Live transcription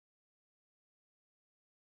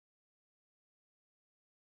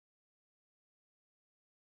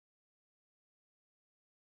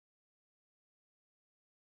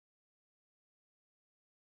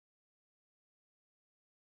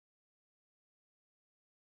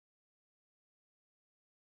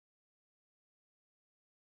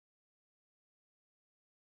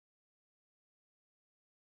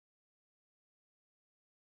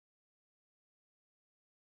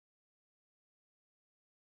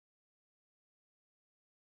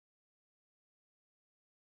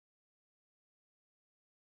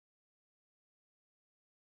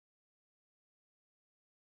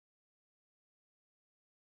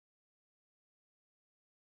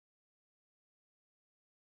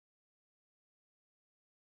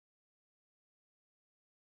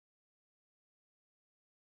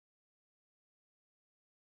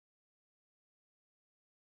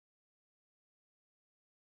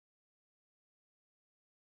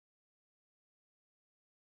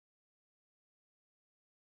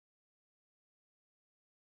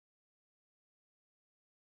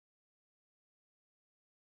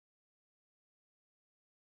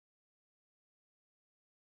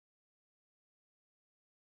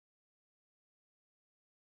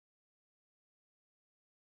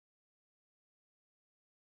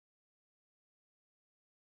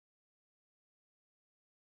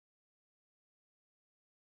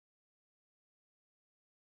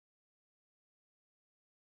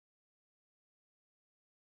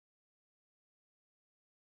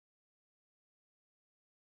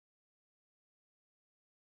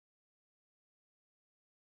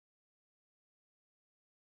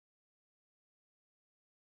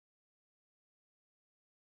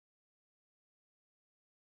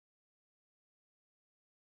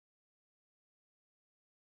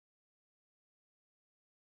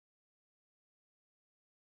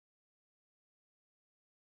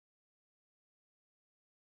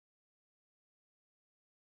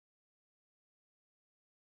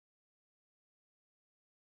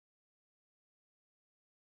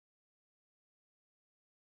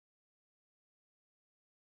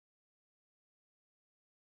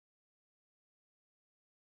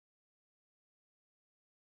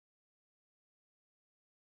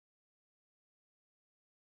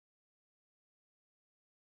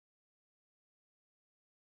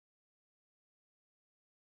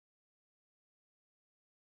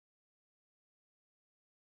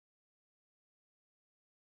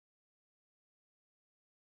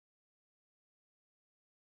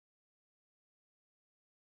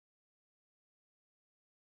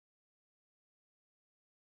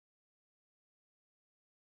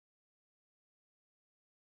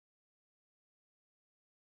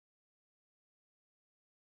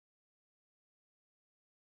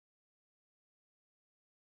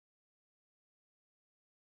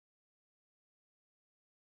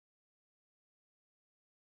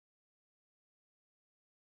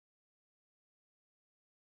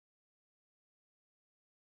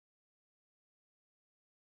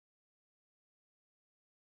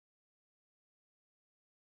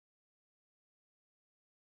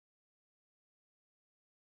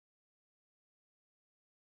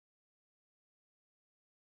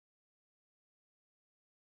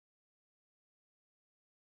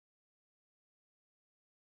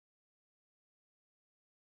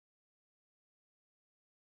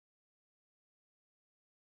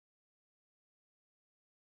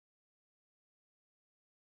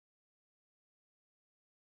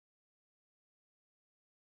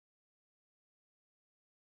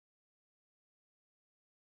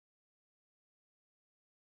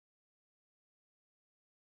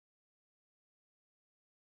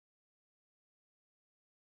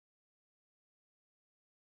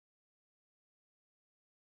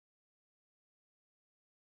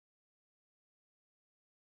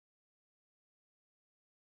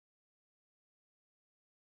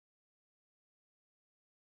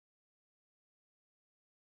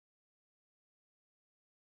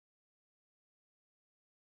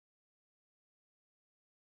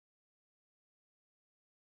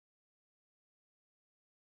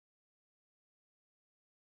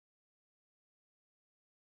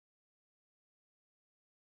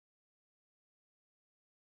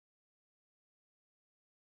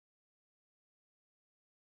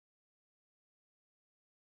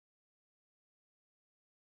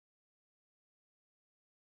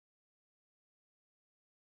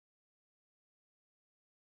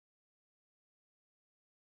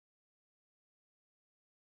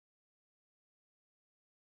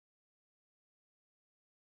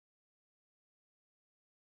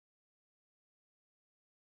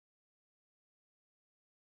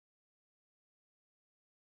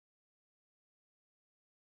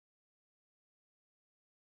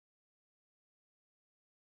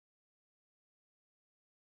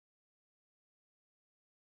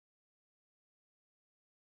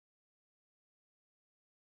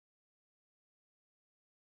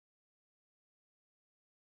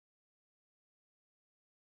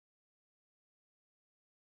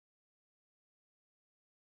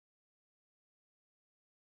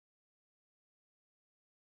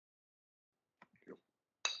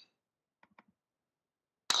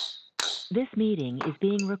This meeting is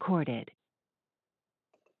being recorded.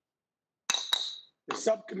 The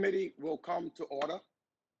subcommittee will come to order.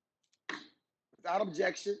 Without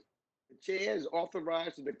objection, the chair is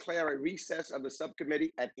authorized to declare a recess of the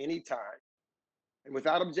subcommittee at any time. And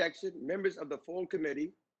without objection, members of the full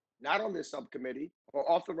committee, not on this subcommittee, are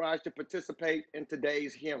authorized to participate in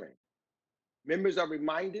today's hearing. Members are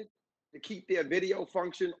reminded to keep their video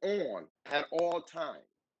function on at all times,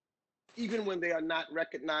 even when they are not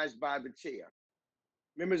recognized by the chair.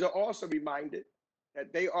 Members are also reminded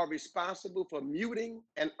that they are responsible for muting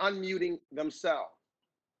and unmuting themselves,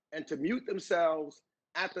 and to mute themselves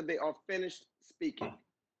after they are finished speaking.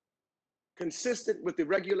 Consistent with the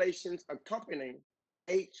regulations accompanying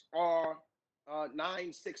HR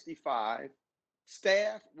 965,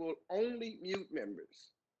 staff will only mute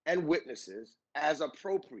members and witnesses as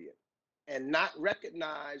appropriate and not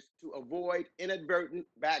recognized to avoid inadvertent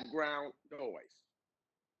background noise.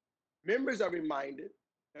 Members are reminded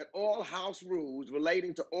that all House rules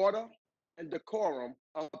relating to order and decorum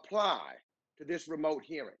apply to this remote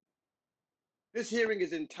hearing. This hearing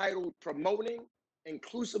is entitled Promoting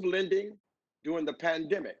Inclusive Lending During the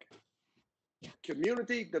Pandemic,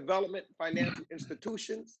 Community Development Financial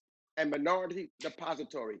Institutions and Minority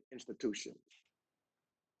Depository Institutions.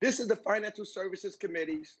 This is the Financial Services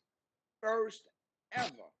Committee's first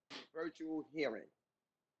ever virtual hearing.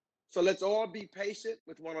 So let's all be patient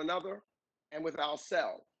with one another and with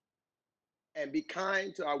ourselves, and be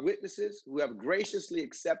kind to our witnesses who have graciously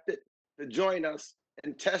accepted to join us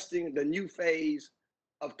in testing the new phase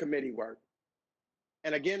of committee work.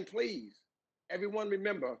 And again, please, everyone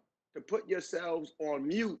remember to put yourselves on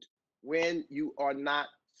mute when you are not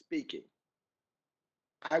speaking.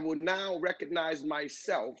 I will now recognize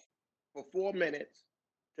myself for 4 minutes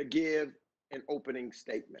to give an opening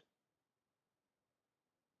statement.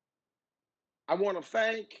 I want to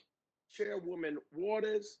thank Chairwoman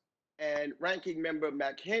Waters and Ranking Member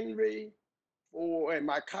McHenry and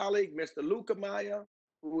my colleague, Mr. Lukemeyer,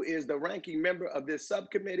 who is the ranking member of this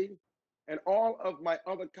subcommittee, and all of my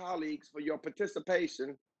other colleagues for your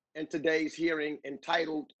participation in today's hearing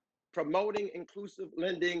entitled Promoting Inclusive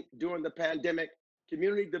Lending During the Pandemic,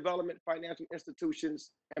 Community Development Financial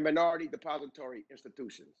Institutions and Minority Depository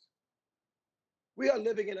Institutions. We are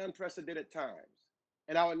living in unprecedented times,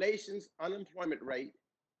 and our nation's unemployment rate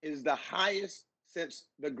is the highest since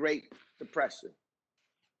the Great Depression.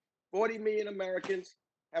 40 million Americans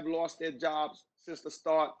have lost their jobs since the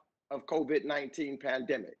start of COVID-19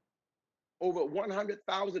 pandemic. Over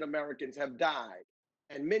 100,000 Americans have died,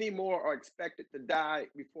 and many more are expected to die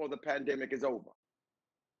before the pandemic is over.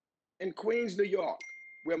 In Queens, New York,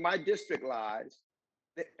 where my district lies,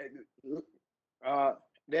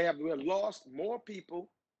 they have lost more people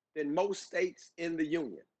than most states in the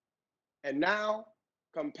union. And now,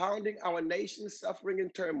 compounding our nation's suffering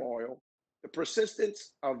and turmoil, the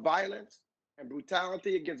persistence of violence and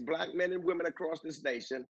brutality against Black men and women across this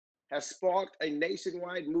nation has sparked a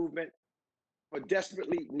nationwide movement for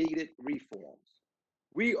desperately needed reforms.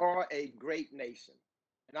 We are a great nation,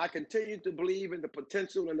 and I continue to believe in the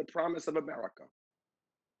potential and the promise of America.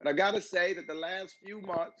 And I gotta say that the last few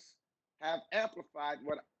months have amplified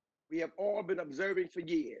what we have all been observing for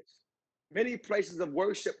years. Many places of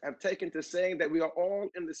worship have taken to saying that we are all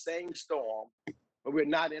in the same storm, but we're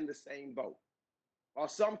not in the same boat. While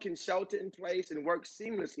some can shelter in place and work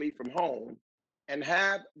seamlessly from home and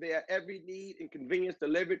have their every need and convenience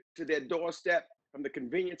delivered to their doorstep from the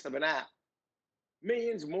convenience of an app,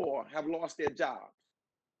 millions more have lost their jobs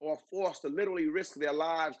or are forced to literally risk their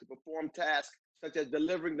lives to perform tasks such as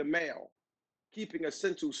delivering the mail, keeping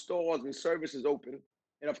essential stores and services open,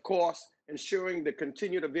 and of course, ensuring the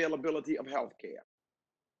continued availability of healthcare.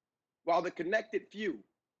 While the connected few,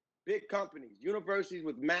 big companies, universities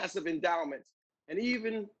with massive endowments, and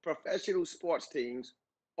even professional sports teams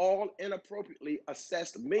all inappropriately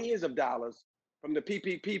assessed millions of dollars from the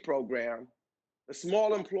PPP program, the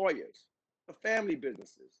small employers, the family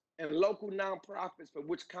businesses, and local nonprofits for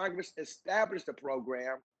which Congress established the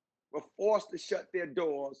program were forced to shut their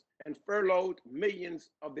doors and furloughed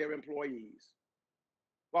millions of their employees.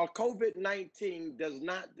 While COVID-19 does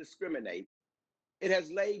not discriminate, it has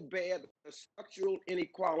laid bare the structural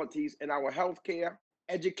inequalities in our healthcare,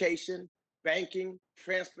 education, banking,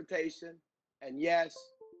 transportation, and yes,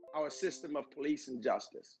 our system of police and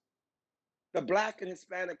justice. The Black and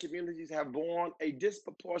Hispanic communities have borne a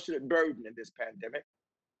disproportionate burden in this pandemic,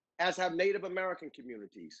 as have Native American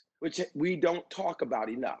communities, which we don't talk about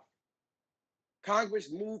enough. Congress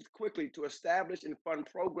moved quickly to establish and fund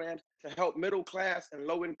programs to help middle-class and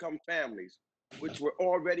low-income families, which were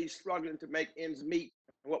already struggling to make ends meet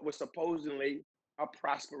in what was supposedly a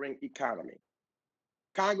prospering economy.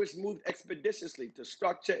 Congress moved expeditiously to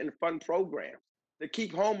structure and fund programs to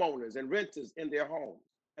keep homeowners and renters in their homes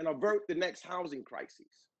and avert the next housing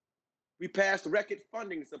crisis. We passed record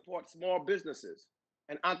funding to support small businesses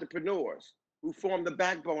and entrepreneurs who form the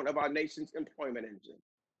backbone of our nation's employment engine.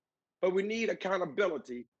 But we need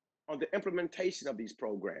accountability on the implementation of these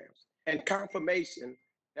programs and confirmation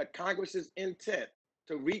that Congress's intent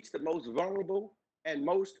to reach the most vulnerable and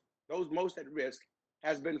those most at risk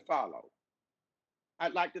has been followed.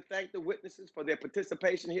 I'd like to thank the witnesses for their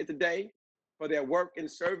participation here today, for their work in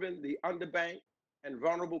serving the underbanked and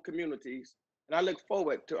vulnerable communities. And I look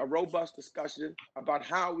forward to a robust discussion about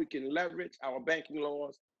how we can leverage our banking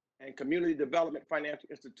laws and community development financial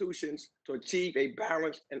institutions to achieve a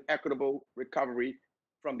balanced and equitable recovery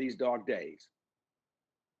from these dark days.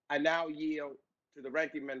 I now yield to the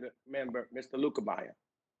ranking member, Mr. Lukemeyer,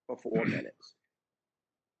 for 4 minutes.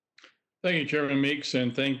 Thank you, Chairman Meeks,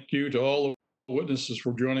 and thank you to all the witnesses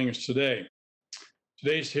for joining us today.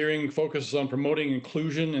 Today's hearing focuses on promoting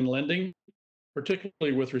inclusion in lending,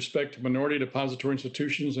 particularly with respect to minority depository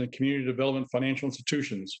institutions and community development financial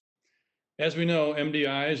institutions. As we know,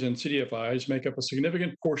 MDIs and CDFIs make up a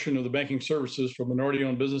significant portion of the banking services for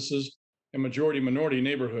minority-owned businesses and majority minority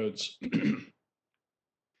neighborhoods.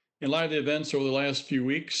 In light of the events over the last few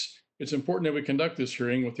weeks, it's important that we conduct this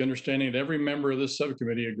hearing with the understanding that every member of this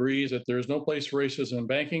subcommittee agrees that there is no place for racism in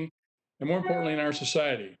banking, and more importantly, in our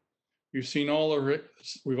society. We've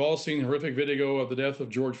all seen the horrific video of the death of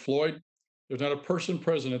George Floyd. There's not a person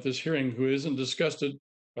present at this hearing who isn't disgusted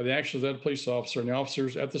by the actions of that police officer and the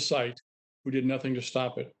officers at the site who did nothing to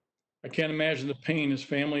stop it. I can't imagine the pain his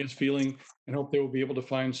family is feeling and hope they will be able to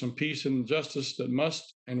find some peace and justice that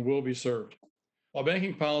must and will be served. While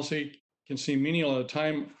banking policy can seem menial at a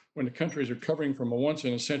time when the country is recovering from a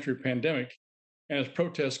once-in-a-century pandemic and as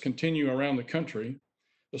protests continue around the country,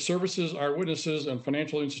 the services our witnesses and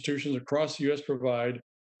financial institutions across the U.S. provide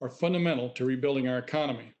are fundamental to rebuilding our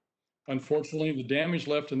economy. Unfortunately, the damage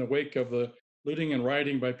left in the wake of the looting and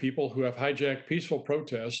rioting by people who have hijacked peaceful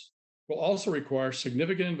protests will also require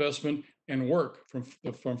significant investment and work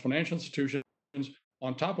from financial institutions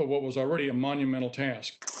on top of what was already a monumental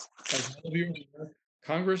task. As all of you are aware,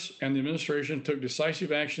 Congress and the administration took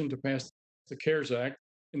decisive action to pass the CARES Act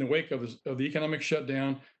in the wake of the economic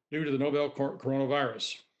shutdown due to the novel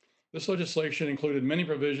coronavirus. This legislation included many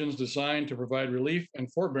provisions designed to provide relief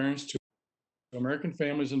and forbearance to American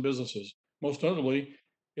families and businesses. Most notably,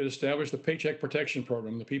 it established the Paycheck Protection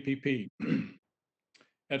Program, the PPP.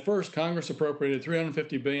 At first, Congress appropriated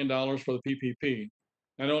 $350 billion for the PPP.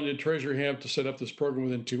 Not only did Treasury have to set up this program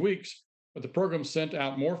within 2 weeks, but the program sent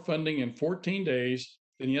out more funding in 14 days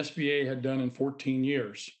than the SBA had done in 14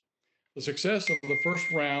 years. The success of the first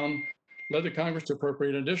round led the Congress to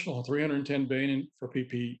appropriate an additional $310 billion for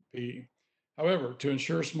PPP. However, to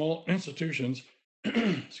ensure small institutions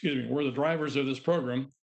were the drivers of this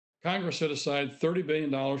program, Congress set aside $30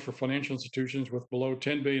 billion for financial institutions with below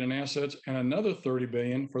 $10 billion in assets and another $30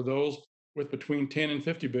 billion for those with between $10 and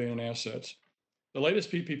 $50 billion in assets. The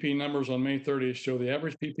latest PPP numbers on May 30th show the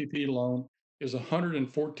average PPP loan is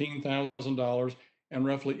 $114,000, and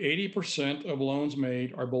roughly 80% of loans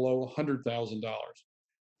made are below $100,000.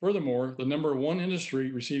 Furthermore, the number one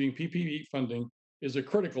industry receiving PPP funding is the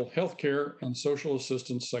critical healthcare and social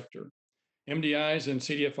assistance sector. MDIs and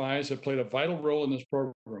CDFIs have played a vital role in this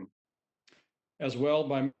program as well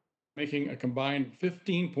by making a combined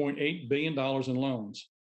 $15.8 billion in loans.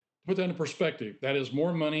 To put that in perspective, that is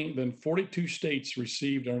more money than 42 states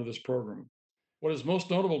received under this program. What is most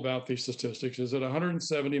notable about these statistics is that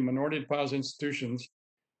 170 minority deposit institutions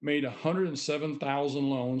made 107,000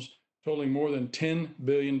 loans totaling more than $10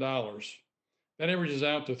 billion. That averages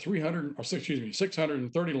out to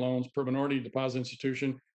 630 loans per minority deposit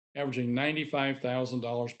institution, averaging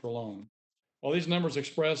 $95,000 per loan. While these numbers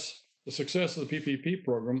express the success of the PPP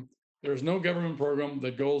program, there is no government program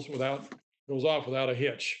that goes off without a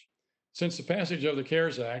hitch. Since the passage of the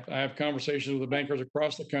CARES Act, I have conversations with bankers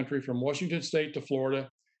across the country from Washington State to Florida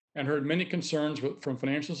and heard many concerns from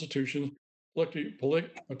financial institutions,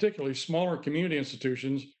 particularly smaller community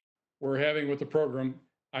institutions, were having with the program.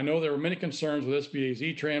 I know there were many concerns with SBA's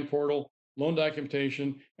E-Tran portal, loan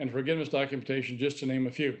documentation, and forgiveness documentation, just to name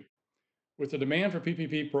a few. With the demand for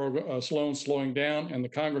PPP loans slowing down and the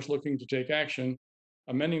Congress looking to take action,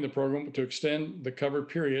 amending the program to extend the covered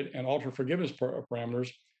period and alter forgiveness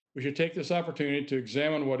parameters, we should take this opportunity to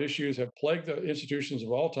examine what issues have plagued the institutions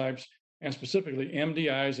of all types, and specifically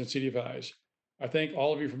MDIs and CDFIs. I thank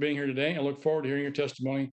all of you for being here today and look forward to hearing your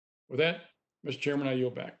testimony. With that, Mr. Chairman, I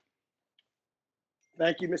yield back.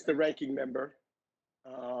 Thank you, Mr. Ranking Member.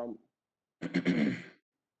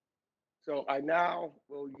 So I now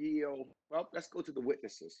will yield. Well, let's go to the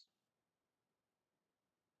witnesses.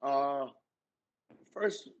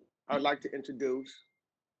 First, I'd like to introduce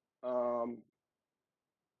well,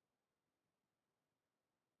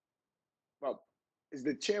 is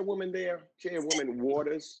the chairwoman there? Chairwoman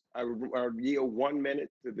Waters. I yield 1 minute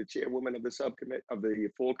to the chairwoman of the subcommittee of the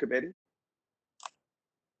full committee.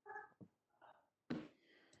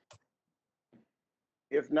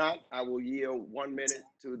 If not, I will yield 1 minute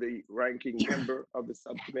to the ranking member of the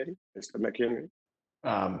subcommittee, Mr. McHenry.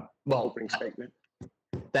 Well, Opening statement.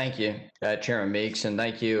 thank you, Chairman Meeks, and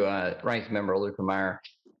thank you, Ranking Member Lukemeyer.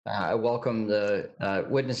 I welcome the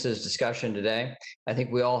witnesses' discussion today. I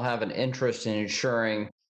think we all have an interest in ensuring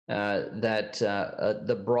that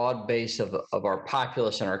the broad base of our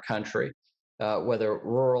populace in our country, whether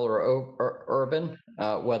rural or urban,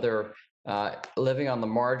 whether living on the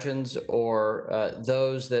margins or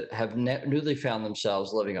those that have newly found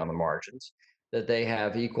themselves living on the margins, that they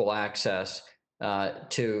have equal access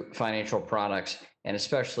to financial products, and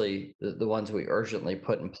especially the ones we urgently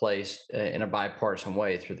put in place in a bipartisan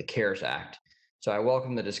way through the CARES Act. So I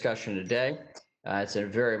welcome the discussion today. It's a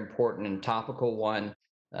very important and topical one,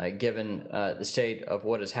 given the state of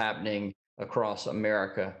what is happening across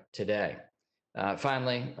America today.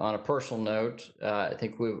 Finally, on a personal note, I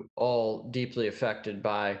think we're all deeply affected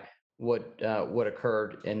by what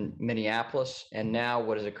occurred in Minneapolis and now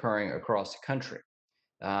what is occurring across the country.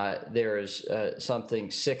 There is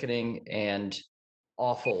something sickening and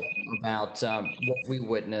awful about what we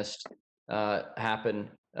witnessed happen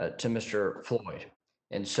to Mr. Floyd.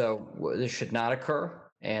 And so this should not occur.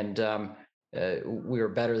 And we are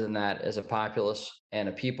better than that as a populace and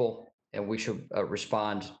a people, and we should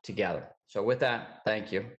respond together. So with that,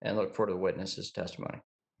 thank you, and look forward to the witnesses' testimony.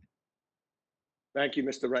 Thank you,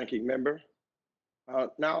 Mr. Ranking Member.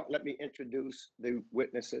 Now let me introduce the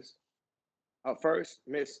witnesses. First,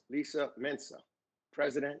 Ms. Lisa Mensah,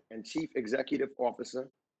 President and Chief Executive Officer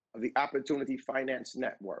of the Opportunity Finance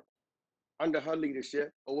Network. Under her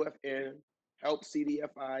leadership, OFN helps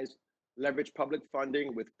CDFIs leverage public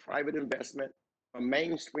funding with private investment from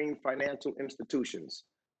mainstream financial institutions,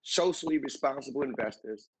 socially responsible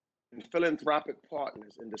investors, and philanthropic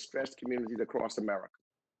partners in distressed communities across America.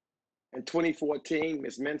 In 2014,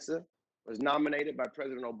 Ms. Mensah was nominated by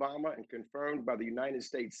President Obama and confirmed by the United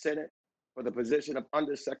States Senate for the position of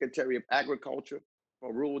Undersecretary of Agriculture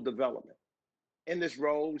for Rural Development. In this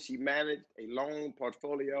role, she managed a loan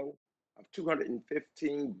portfolio of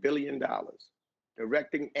 $215 billion,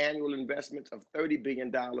 directing annual investments of $30 billion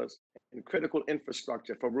in critical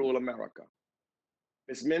infrastructure for rural America.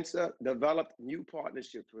 Ms. Mensah developed new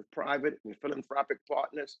partnerships with private and philanthropic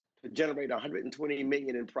partners to generate $120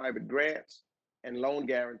 million in private grants and loan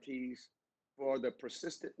guarantees for the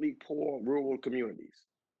persistently poor rural communities.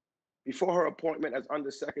 Before her appointment as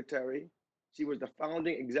Undersecretary, she was the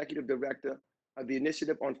founding executive director of the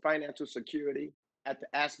Initiative on Financial Security at the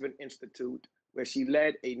Aspen Institute, where she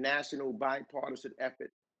led a national bipartisan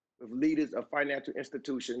effort with leaders of financial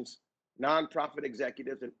institutions, nonprofit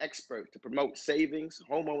executives, and experts to promote savings,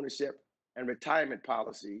 home ownership, and retirement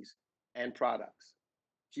policies and products.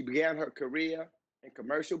 She began her career in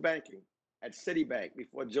commercial banking at Citibank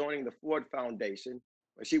before joining the Ford Foundation,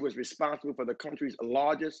 where she was responsible for the country's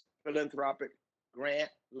largest philanthropic grant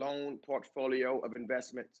loan portfolio of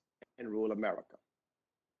investments in rural America.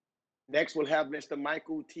 Next, we'll have Mr.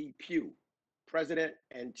 Michael T. Pugh, President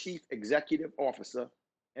and Chief Executive Officer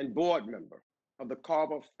and board member of the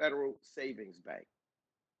Carver Federal Savings Bank.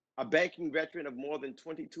 A banking veteran of more than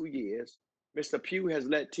 22 years, Mr. Pugh has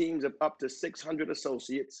led teams of up to 600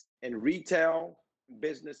 associates in retail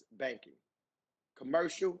business banking,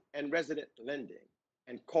 commercial and resident lending,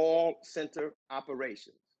 and call center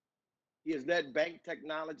operations. He has led bank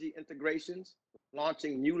technology integrations,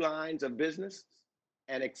 launching new lines of business,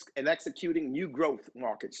 and executing new growth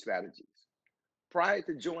market strategies. Prior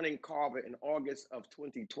to joining Carver in August of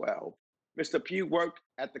 2012, Mr. Pugh worked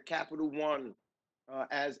at the Capital One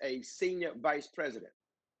as a senior vice president,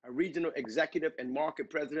 a regional executive and market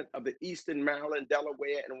president of the Eastern Maryland,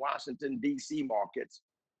 Delaware, and Washington, D.C. markets,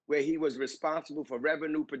 where he was responsible for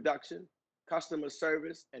revenue production, customer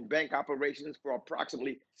service, and bank operations for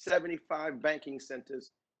approximately 75 banking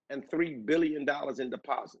centers and $3 billion in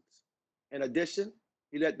deposits. In addition,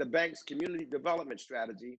 he led the bank's community development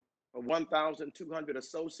strategy for 1,200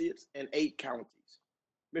 associates in 8 counties.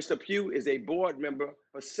 Mr. Pugh is a board member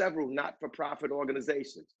for several not-for-profit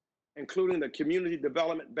organizations, including the Community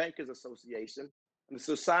Development Bankers Association and the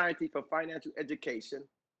Society for Financial Education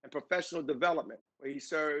and Professional Development, where he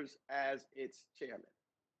serves as its chairman.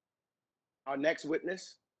 Our next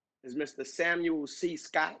witness is Mr. Samuel C.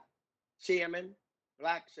 Scott, Chairman,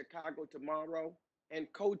 Black Chicago Tomorrow, and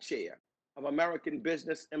co-chair of American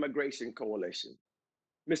Business Immigration Coalition.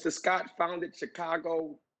 Mr. Scott founded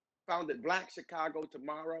Black Chicago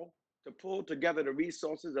Tomorrow to pull together the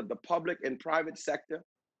resources of the public and private sector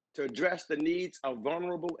to address the needs of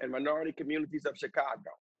vulnerable and minority communities of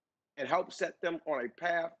Chicago and help set them on a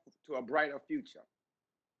path to a brighter future.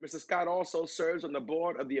 Mr. Scott also serves on the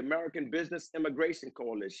board of the American Business Immigration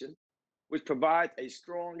Coalition, which provides a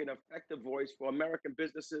strong and effective voice for American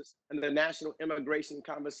businesses in the national immigration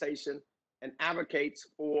conversation and advocates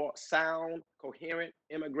for sound, coherent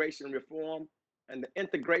immigration reform and the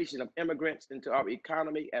integration of immigrants into our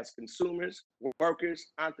economy as consumers, workers,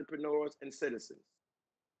 entrepreneurs, and citizens.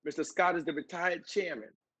 Mr. Scott is the retired chairman,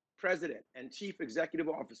 president, and chief executive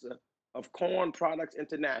officer of Corn Products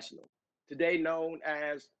International, today known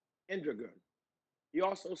as Indragun. He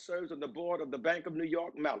also serves on the board of the Bank of New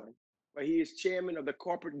York Mellon, where he is chairman of the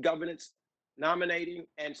Corporate Governance, Nominating,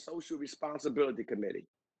 and Social Responsibility Committee.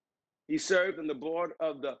 He served on the board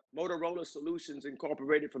of the Motorola Solutions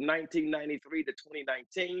Incorporated from 1993 to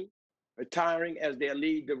 2019, retiring as their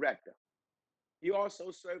lead director. He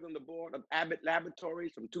also served on the board of ABIC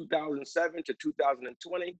Laboratories from 2007 to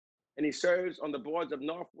 2020, and he serves on the boards of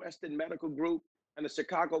Northwestern Medical Group and the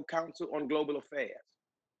Chicago Council on Global Affairs.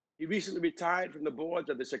 He recently retired from the boards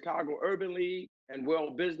of the Chicago Urban League and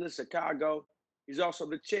World Business Chicago. He's also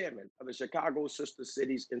the chairman of the Chicago Sister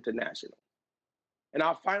Cities International. And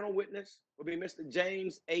our final witness will be Mr.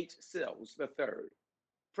 James H. Sills III,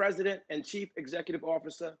 President and Chief Executive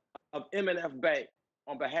Officer of M&F Bank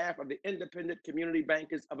on behalf of the Independent Community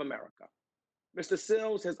Bankers of America. Mr.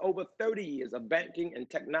 Sills has over 30 years of banking and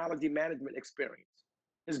technology management experience.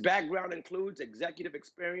 His background includes executive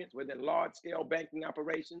experience within large-scale banking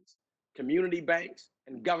operations, community banks,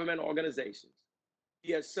 and government organizations.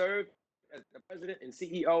 He has served as the president and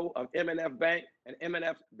CEO of M&F Bank and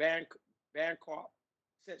M&F Bancorp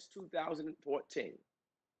since 2014.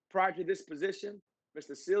 Prior to this position,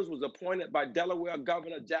 Mr. Sills was appointed by Delaware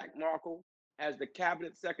Governor Jack Markle as the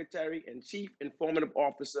Cabinet Secretary and Chief Informative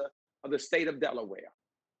Officer of the state of Delaware,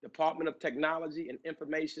 Department of Technology and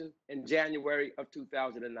Information in January of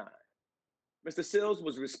 2009. Mr. Sills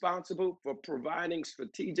was responsible for providing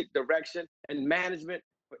strategic direction and management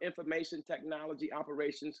for information technology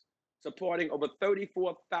operations, supporting over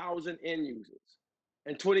 34,000 end users.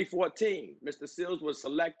 In 2014, Mr. Sills was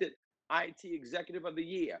selected IT Executive of the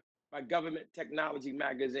Year by Government Technology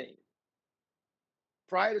magazine.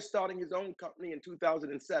 Prior to starting his own company in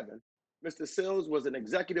 2007, Mr. Sills was an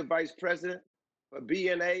executive vice president for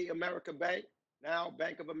BNA America Bank, now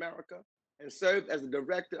Bank of America, and served as the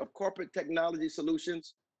director of corporate technology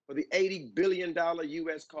solutions for the $80 billion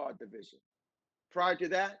US card division. Prior to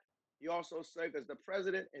that, he also served as the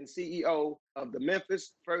president and CEO of the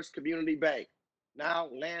Memphis First Community Bank, now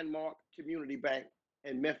Landmark Community Bank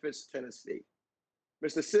in Memphis, Tennessee.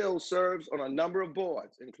 Mr. Sills serves on a number of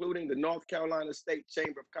boards, including the North Carolina State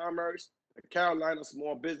Chamber of Commerce, the Carolina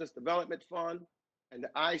Small Business Development Fund, and the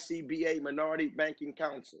ICBA Minority Banking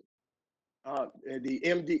Council, the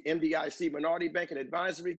MDIC Minority Banking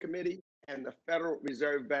Advisory Committee, and the Federal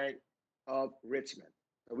Reserve Bank of Richmond.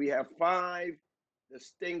 So we have 5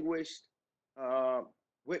 distinguished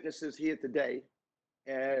witnesses here today,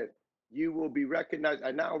 and you will be recognized.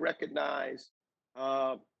 I now recognize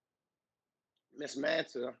Ms.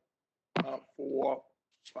 Mensah for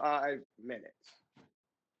 5 minutes.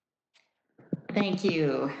 Thank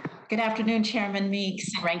you. Good afternoon, Chairman Meeks,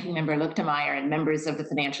 Ranking Member Luetkemeyer, and members of the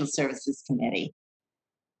Financial Services Committee.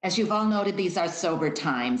 As you've all noted, these are sober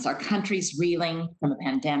times. Our country's reeling from a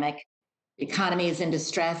pandemic. The economy is in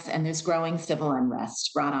distress, and there's growing civil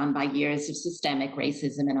unrest brought on by years of systemic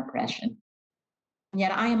racism and oppression. And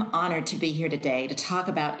yet I am honored to be here today to talk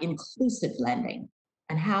about inclusive lending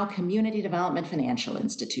and how community development financial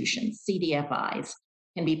institutions, CDFIs,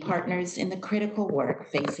 can be partners in the critical work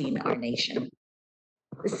facing our nation.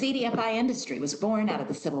 The CDFI industry was born out of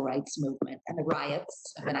the civil rights movement and the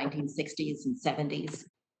riots of the 1960s and 70s,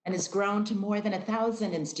 and has grown to more than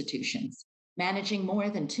 1,000 institutions, managing more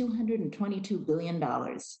than $222 billion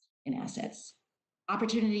in assets.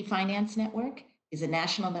 Opportunity Finance Network is a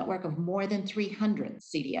national network of more than 300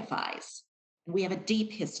 CDFIs. And we have a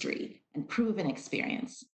deep history and proven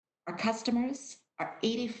experience. Our customers are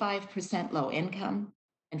 85% low income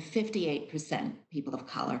and 58% people of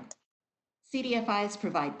color. CDFIs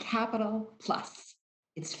provide capital plus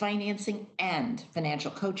its financing and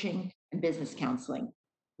financial coaching and business counseling.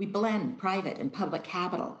 We blend private and public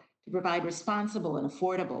capital to provide responsible and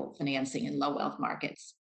affordable financing in low wealth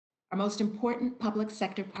markets. Our most important public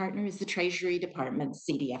sector partner is the Treasury Department's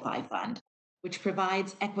CDFI fund, which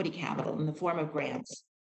provides equity capital in the form of grants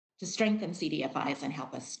to strengthen CDFIs and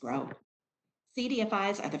help us grow.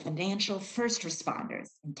 CDFIs are the financial first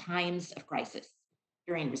responders in times of crisis,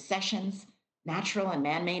 during recessions, natural and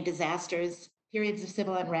man-made disasters, periods of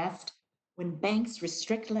civil unrest. When banks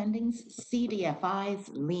restrict lendings, CDFIs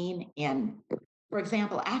lean in. For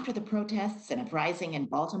example, after the protests and uprising in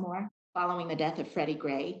Baltimore following the death of Freddie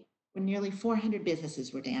Gray, when nearly 400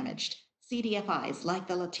 businesses were damaged, CDFIs, like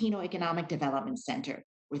the Latino Economic Development Center,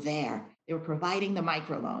 were there. They were providing the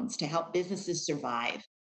microloans to help businesses survive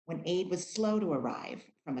when aid was slow to arrive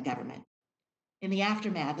from the government. In the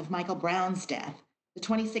aftermath of Michael Brown's death, the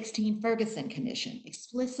 2016 Ferguson Commission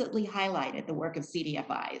explicitly highlighted the work of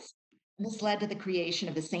CDFIs, and this led to the creation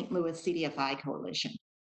of the St. Louis CDFI Coalition,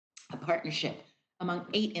 a partnership among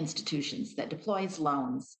 8 institutions that deploys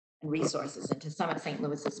loans and resources into some of St.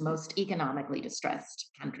 Louis's most economically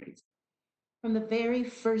distressed countries. From the very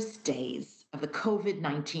first days of the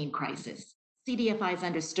COVID-19 crisis, CDFIs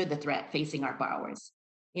understood the threat facing our borrowers.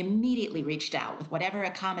 They immediately reached out with whatever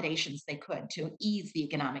accommodations they could to ease the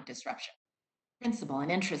economic disruption. Principal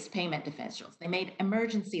and interest payment deferrals. They made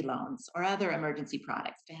emergency loans or other emergency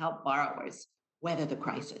products to help borrowers weather the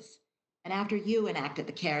crisis. And after you enacted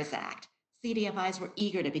the CARES Act, CDFIs were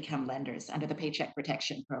eager to become lenders under the Paycheck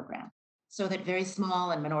Protection Program so that very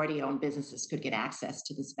small and minority-owned businesses could get access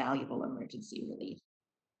to this valuable emergency relief.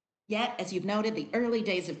 Yet, as you've noted, the early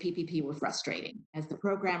days of PPP were frustrating, as the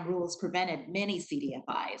program rules prevented many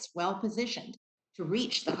CDFIs well-positioned to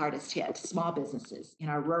reach the hardest hit small businesses in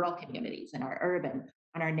our rural communities, in our urban,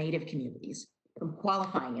 and our native communities from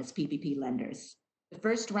qualifying as PPP lenders. The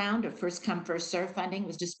first round of first come, first serve funding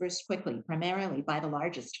was dispersed quickly, primarily by the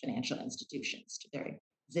largest financial institutions to their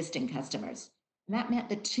existing customers. And that meant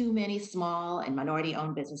that too many small and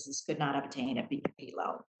minority-owned businesses could not obtain a PPP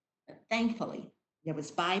loan. But thankfully, there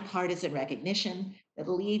was bipartisan recognition that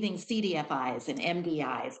leaving CDFIs and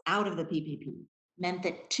MDIs out of the PPP meant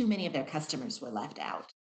that too many of their customers were left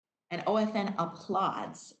out. And OFN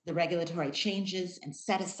applauds the regulatory changes and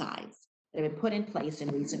set-asides that have been put in place in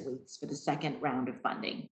recent weeks for the second round of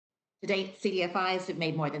funding. To date, CDFIs have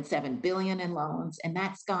made more than $7 billion in loans, and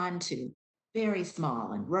that's gone to very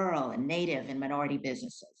small and rural and native and minority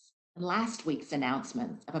businesses. And last week's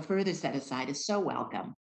announcement of a further set-aside is so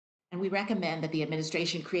welcome, and we recommend that the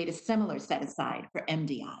administration create a similar set-aside for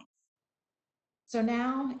MDIs. So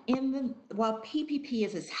now, while PPP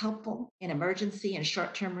is as helpful in emergency and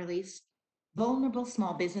short-term release, vulnerable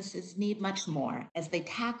small businesses need much more as they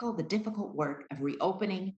tackle the difficult work of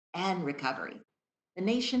reopening and recovery. The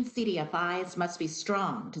nation's CDFIs must be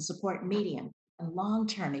strong to support medium and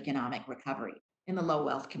long-term economic recovery in the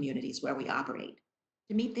low-wealth communities where we operate.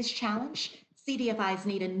 To meet this challenge, CDFIs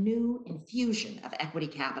need a new infusion of equity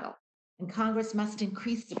capital, and Congress must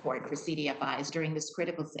increase support for CDFIs during this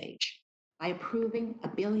critical stage by approving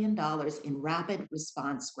 $1 billion in rapid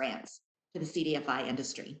response grants to the CDFI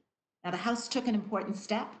industry. Now, the House took an important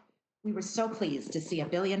step. We were so pleased to see $1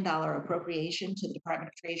 billion appropriation to the Department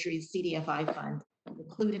of Treasury's CDFI fund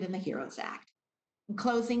included in the HEROES Act. In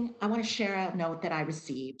closing, I want to share a note that I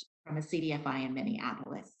received from a CDFI in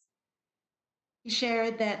Minneapolis. He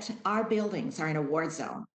shared that our buildings are in a war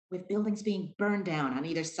zone, with buildings being burned down on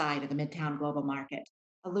either side of the Midtown Global Market,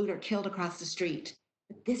 a looter killed across the street.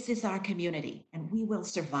 But this is our community, and we will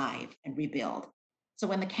survive and rebuild. So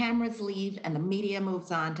when the cameras leave and the media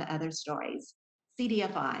moves on to other stories,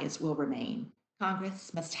 CDFIs will remain.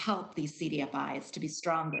 Congress must help these CDFIs to be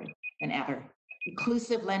stronger than ever.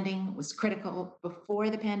 Inclusive lending was critical before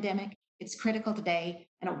the pandemic. It's critical today,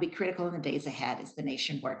 and it will be critical in the days ahead as the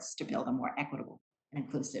nation works to build a more equitable and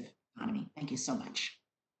inclusive economy. Thank you so much.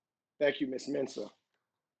 Thank you, Ms. Mensah.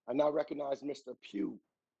 I now recognize Mr. Pugh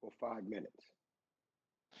for 5 minutes.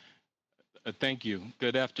 Thank you.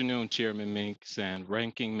 Good afternoon, Chairman Meeks and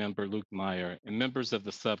Ranking Member Luke Meyer and members of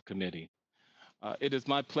the subcommittee. It is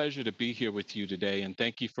my pleasure to be here with you today, and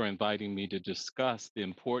thank you for inviting me to discuss the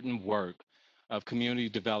important work of community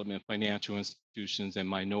development financial institutions and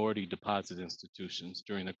minority deposit institutions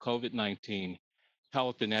during the COVID-19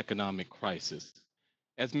 health and economic crisis.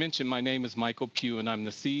 As mentioned, my name is Michael Pugh, and I'm the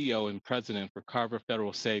CEO and president for Carver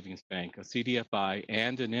Federal Savings Bank, a CDFI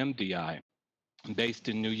and an MDI based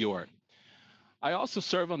in New York. I also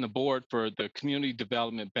serve on the board for the Community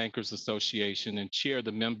Development Bankers Association and chair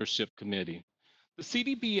the membership committee. The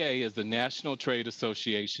CDBA is the National Trade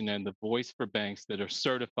Association and the voice for banks that are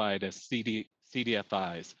certified as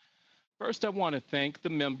CDFIs. First, I want to thank the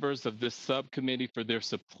members of this subcommittee for their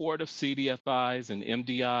support of CDFIs and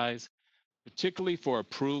MDIs. particularly for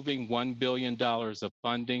approving $1 billion of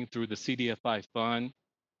funding through the CDFI Fund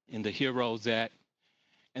and the HEROES Act.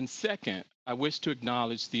 And second, I wish to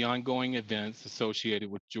acknowledge the ongoing events associated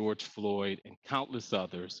with George Floyd and countless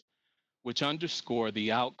others, which underscore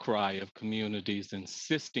the outcry of communities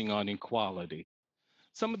insisting on equality.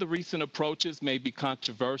 Some of the recent approaches may be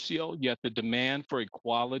controversial, yet the demand for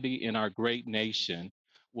equality in our great nation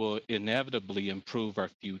will inevitably improve our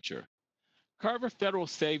future. Carver Federal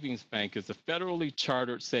Savings Bank is a federally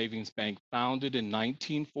chartered savings bank founded in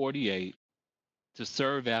 1948 to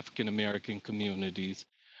serve African American communities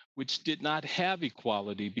which did not have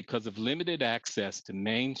equality because of limited access to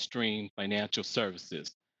mainstream financial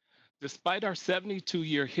services. Despite our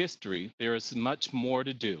 72-year history, there is much more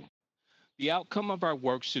to do. The outcome of our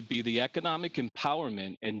work should be the economic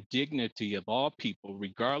empowerment and dignity of all people,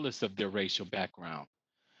 regardless of their racial background.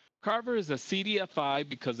 Carver is a CDFI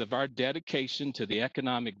because of our dedication to the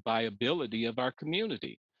economic viability of our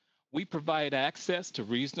community. We provide access to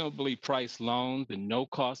reasonably priced loans and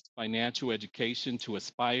no-cost financial education to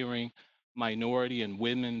aspiring minority and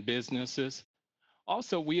women businesses.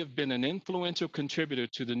 Also, we have been an influential contributor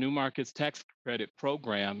to the New Markets Tax Credit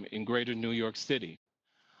Program in Greater New York City.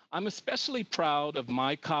 I'm especially proud of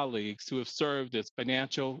my colleagues who have served as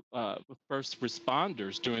financial first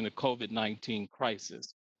responders during the COVID-19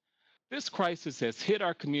 crisis. This crisis has hit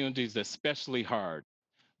our communities especially hard.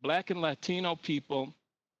 Black and Latino people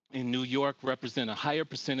in New York represent a higher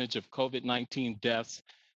percentage of COVID-19 deaths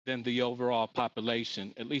than the overall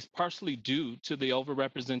population, at least partially due to the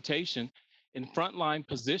overrepresentation in frontline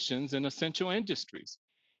positions in essential industries.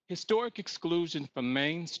 Historic exclusion from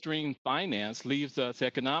mainstream finance leaves us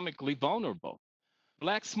economically vulnerable.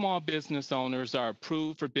 Black small business owners are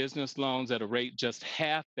approved for business loans at a rate just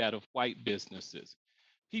half that of white businesses.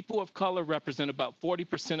 People of color represent about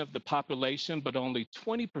 40% of the population, but only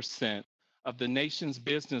 20% of the nation's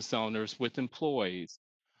business owners with employees.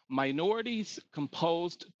 Minorities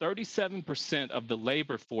composed 37% of the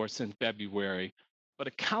labor force in February, but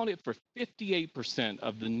accounted for 58%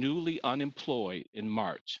 of the newly unemployed in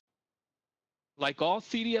March. Like all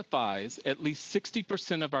CDFIs, at least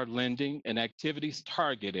 60% of our lending and activities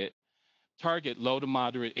target low to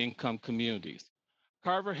moderate income communities.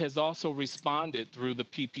 Carver has also responded through the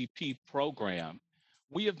PPP program.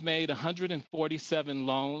 We have made 147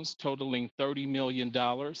 loans totaling $30 million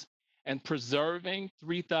and preserving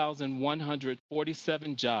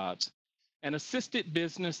 3,147 jobs and assisted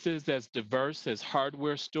businesses as diverse as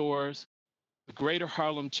hardware stores, the Greater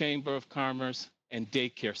Harlem Chamber of Commerce, and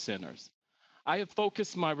daycare centers. I have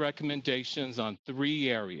focused my recommendations on 3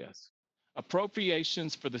 areas: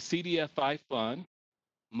 appropriations for the CDFI fund,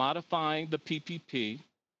 modifying the PPP,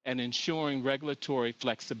 and ensuring regulatory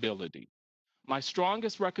flexibility. My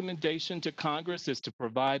strongest recommendation to Congress is to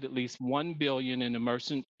provide at least $1 billion in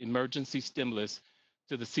emergency stimulus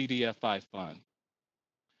to the CDFI fund.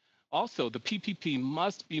 Also, the PPP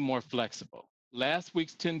must be more flexible. Last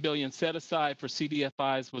week's $10 billion set aside for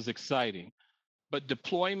CDFIs was exciting, but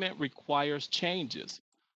deployment requires changes.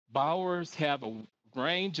 Borrowers have a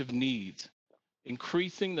range of needs.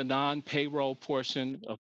 Increasing the non-payroll portion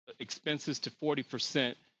of expenses to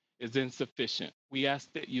 40% is insufficient. We ask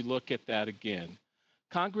that you look at that again.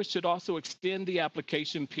 Congress should also extend the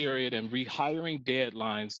application period and rehiring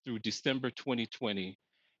deadlines through December 2020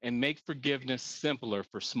 and make forgiveness simpler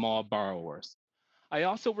for small borrowers. I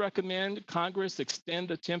also recommend Congress extend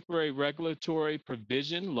the temporary regulatory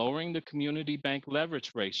provision lowering the community bank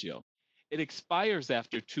leverage ratio. It expires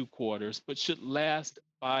after 2 quarters, but should last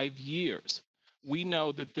 5 years. We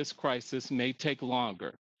know that this crisis may take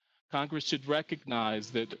longer. Congress should recognize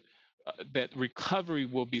that recovery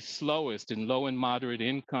will be slowest in low and moderate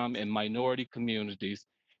income and minority communities,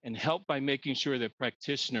 and help by making sure that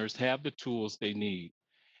practitioners have the tools they need.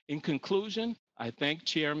 In conclusion, I thank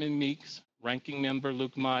Chairman Meeks, Ranking Member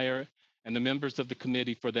Luke Meyer, and the members of the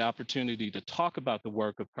committee for the opportunity to talk about the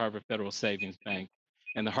work of Carver Federal Savings Bank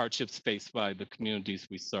and the hardships faced by the communities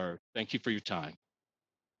we serve. Thank you for your time.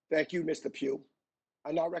 Thank you, Mr. Pugh.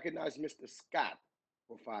 I now recognize Mr. Scott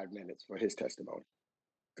for 5 minutes for his testimony.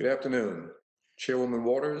 Good afternoon, Chairwoman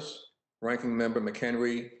Waters, Ranking Member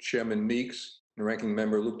McHenry, Chairman Meeks, and Ranking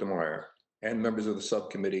Member Luke Meyer, and members of the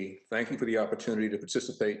subcommittee. Thank you for the opportunity to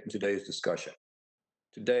participate in today's discussion.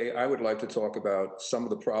 Today, I would like to talk about some of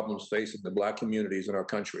the problems facing the Black communities in our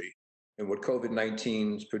country and what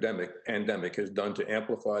COVID-19's pandemic has done to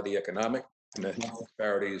amplify the economic and the health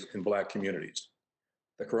disparities in Black communities.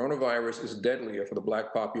 The coronavirus is deadlier for the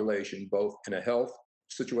Black population, both in a health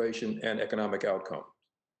situation and economic outcome.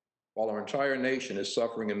 While our entire nation is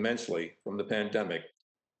suffering immensely from the pandemic,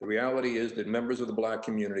 The reality is that members of the Black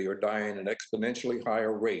community are dying at an exponentially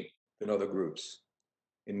higher rate than other groups.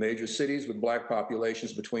 In major cities with Black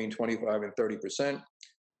populations between 25 and 30%,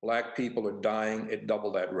 Black people are dying at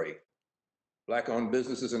double that rate. Black-owned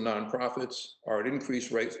businesses and nonprofits are at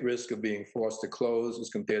increased risk of being forced to close as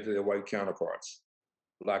compared to their white counterparts.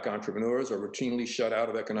 Black entrepreneurs are routinely shut out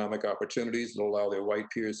of economic opportunities that allow their white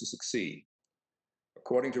peers to succeed.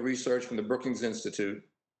 According to research from the Brookings Institute,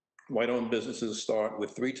 white-owned businesses start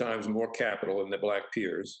with 3 times more capital than their Black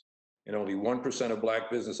peers, and only 1% of Black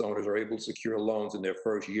business owners are able to secure loans in their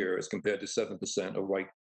first year as compared to 7%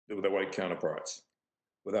 of their white counterparts.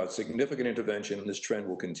 Without significant intervention, this trend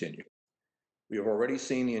will continue. We have already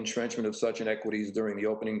seen the entrenchment of such inequities during the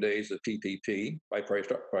opening days of PPP by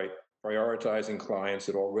prioritizing clients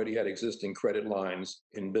that already had existing credit lines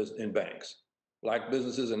in banks. Black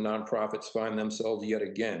businesses and nonprofits find themselves yet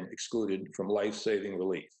again excluded from life-saving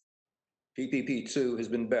relief. PPP2 has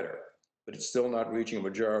been better, but it's still not reaching a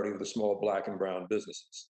majority of the small Black and brown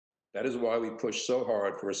businesses. That is why we push so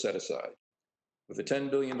hard for a set-aside. With a $10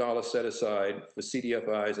 billion set-aside for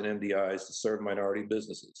CDFIs and MDIs to serve minority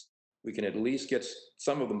businesses, we can at least get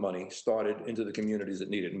some of the money started into the communities that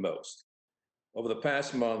need it most. Over the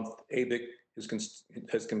past month, ABIC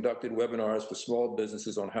has conducted webinars for small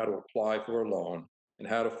businesses on how to apply for a loan and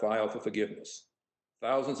how to file for forgiveness.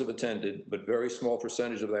 Thousands have attended, but a very small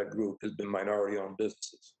percentage of that group has been minority-owned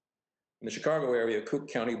businesses. In the Chicago area, Cook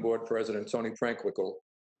County Board President Tony Prankwickle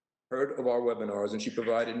heard of our webinars, and she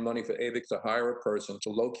provided money for ABIC to hire a person to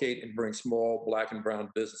locate and bring small Black and brown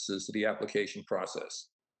businesses to the application process.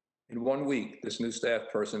 In 1 week, this new staff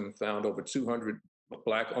person found over 200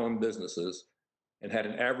 Black-owned businesses and had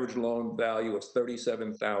an average loan value of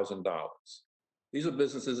 $37,000. These are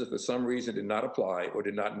businesses that for some reason did not apply or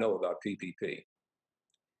did not know about PPP.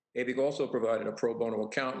 ABIC also provided a pro bono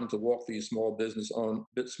accountant to walk these small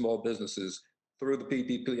businesses through the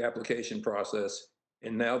PPP application process,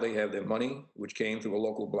 and now they have their money, which came through a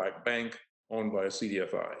local Black bank owned by a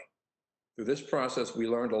CDFI. Through this process, we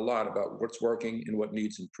learned a lot about what's working and what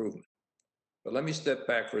needs improvement. But let me step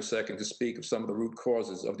back for a second to speak of some of the root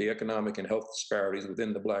causes of the economic and health disparities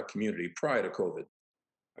within the Black community prior to COVID.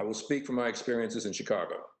 I will speak from my experiences in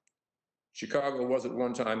Chicago. Chicago was at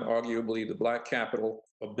one time arguably the Black capital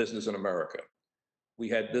of business in America. We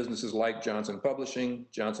had businesses like Johnson Publishing,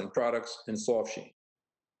 Johnson Products, and Sofsheen.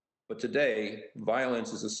 But today,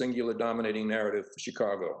 violence is a singular dominating narrative for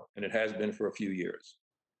Chicago, and it has been for a few years.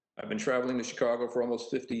 I've been traveling to Chicago for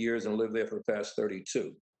almost 50 years and lived there for the past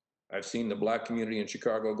 32. I've seen the Black community in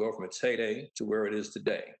Chicago go from its heyday to where it is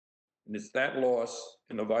today. And it's that loss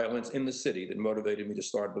and the violence in the city that motivated me to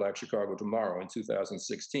start Black Chicago Tomorrow in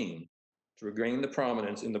 2016 to regain the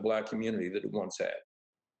prominence in the Black community that it once had.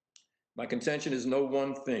 My contention is no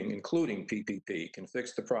one thing, including PPP, can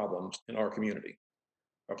fix the problems in our community.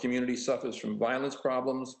 Our community suffers from violence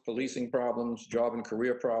problems, policing problems, job and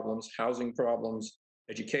career problems, housing problems,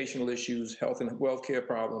 educational issues, health and welfare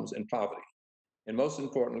problems, and poverty. And most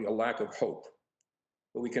importantly, a lack of hope.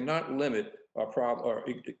 But we cannot limit our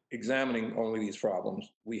examining only these problems.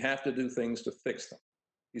 We have to do things to fix them.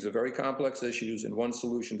 These are very complex issues, and one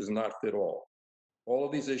solution does not fit all. All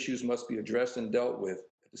of these issues must be addressed and dealt with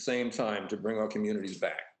at the same time to bring our communities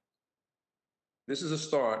back. This is a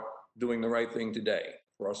start doing the right thing today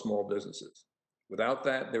for our small businesses. Without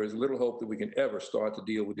that, there is little hope that we can ever start to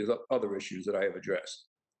deal with these other issues that I have addressed.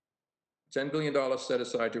 $10 billion set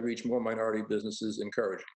aside to reach more minority businesses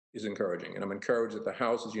is encouraging, and I'm encouraged that the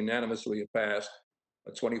House has unanimously passed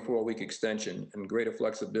a 24-week extension and greater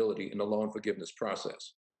flexibility in the loan forgiveness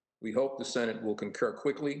process. We hope the Senate will concur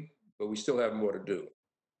quickly, but we still have more to do.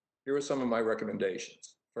 Here are some of my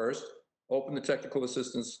recommendations. First, open the technical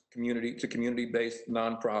assistance community to community-based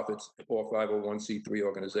nonprofits or 501c3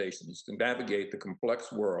 organizations to navigate the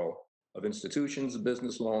complex world of institutions,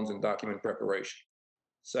 business loans, and document preparation.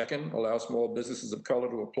 Second, allow small businesses of color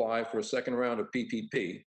to apply for a second round of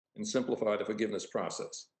PPP and simplify the forgiveness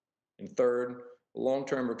process. And third, a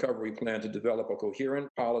long-term recovery plan to develop a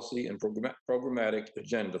coherent policy and programmatic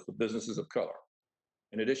agenda for businesses of color.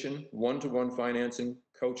 In addition, one-to-one financing,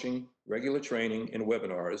 coaching, regular training, and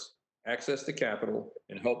webinars, access to capital,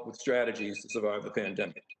 and help with strategies to survive the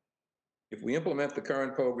pandemic. If we implement the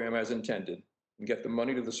current program as intended and get the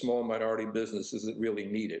money to the small minority businesses that really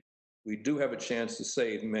need it, we do have a chance to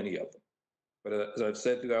save many of them. But as I've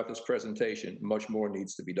said throughout this presentation, much more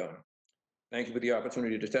needs to be done. Thank you for the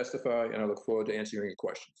opportunity to testify, and I look forward to answering your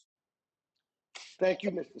questions. Thank you,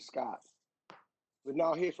 Mr. Scott. We'll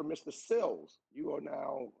now hear from Mr. Sills. You will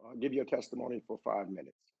now give your testimony for 5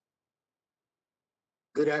 minutes.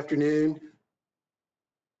 Good afternoon,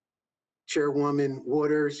 Chairwoman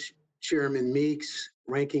Waters, Chairman Meeks,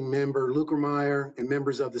 Ranking Member Lukermeyer, and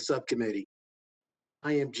members of the subcommittee.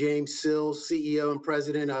 I am James Sills, CEO and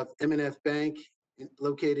President of M&F Bank,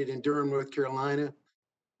 located in Durham, North Carolina,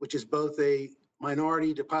 which is both a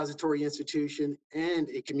minority depository institution and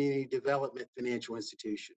a community development financial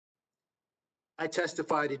institution. I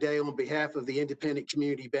testify today on behalf of the Independent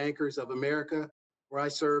Community Bankers of America, where I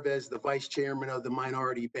serve as the Vice Chairman of the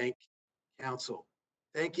Minority Bank Council.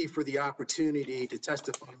 Thank you for the opportunity to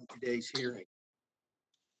testify in today's hearing.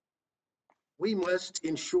 We must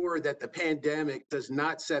ensure that the pandemic does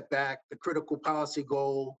not set back the critical policy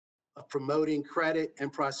goal of promoting credit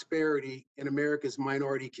and prosperity in America's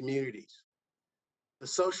minority communities. The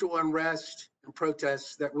social unrest and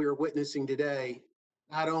protests that we are witnessing today,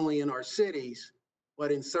 not only in our cities,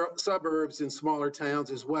 but in suburbs and smaller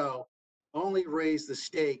towns as well, only raise the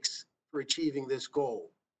stakes for achieving this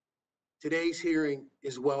goal. Today's hearing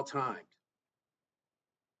is well timed.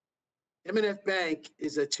 M&F Bank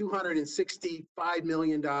is a $265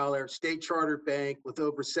 million state chartered bank with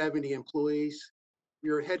over 70 employees.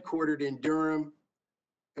 We are headquartered in Durham,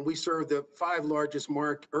 and we serve the 5 largest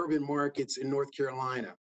urban markets in North Carolina.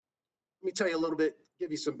 Let me tell you a little bit,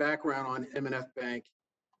 give you some background on M&F Bank.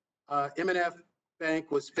 M&F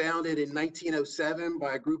Bank was founded in 1907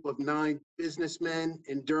 by a group of 9 businessmen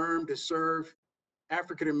in Durham to serve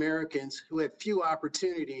African Americans who had few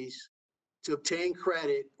opportunities to obtain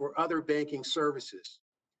credit or other banking services.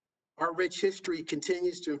 Our rich history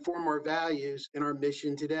continues to inform our values and our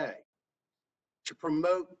mission today: to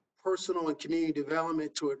promote personal and community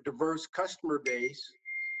development to a diverse customer base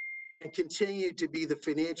and continue to be the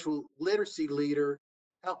financial literacy leader,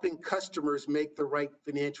 helping customers make the right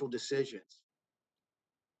financial decisions.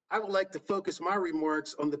 I would like to focus my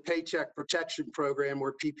remarks on the Paycheck Protection Program,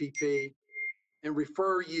 or PPP, and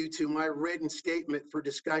refer you to my written statement for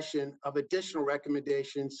discussion of additional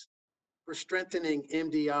recommendations for strengthening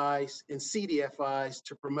MDIs and CDFIs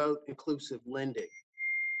to promote inclusive lending.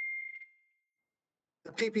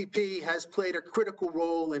 The PPP has played a critical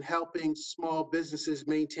role in helping small businesses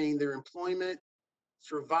maintain their employment,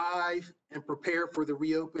 survive, and prepare for the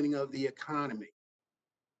reopening of the economy.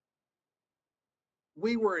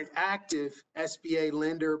 We were an active SBA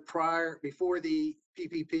lender before the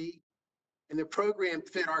PPP, and the program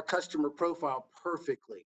fit our customer profile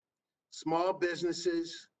perfectly. Small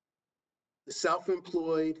businesses, the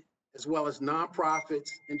self-employed, as well as nonprofits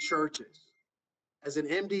and churches. As an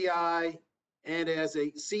MDI and as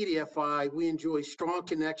a CDFI, we enjoy strong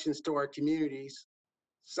connections to our communities,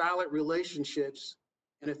 solid relationships,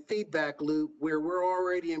 and a feedback loop where we're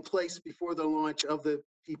already in place before the launch of the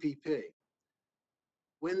PPP.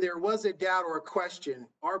 When there was a doubt or a question,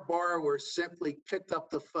 our borrowers simply picked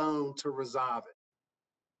up the phone to resolve it.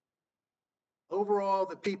 Overall,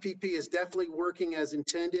 the PPP is definitely working as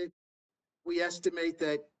intended. We estimate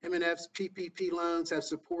that M&F's PPP loans have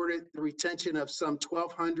supported the retention of some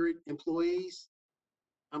 1,200 employees.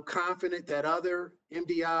 I'm confident that other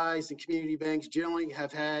MDIs and community banks generally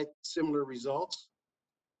have had similar results.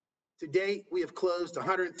 To date, we have closed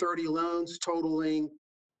 130 loans totaling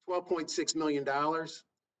 $12.6 million.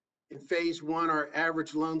 In phase 1, our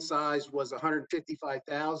average loan size was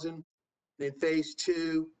 $155,000. And in phase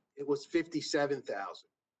 2, it was $57,000.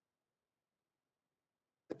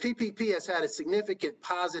 The PPP has had a significant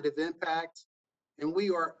positive impact, and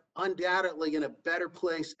we are undoubtedly in a better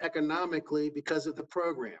place economically because of the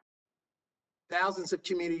program. Thousands of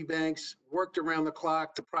community banks worked around the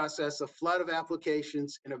clock to process a flood of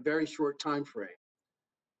applications in a very short time frame.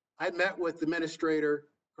 I met with Administrator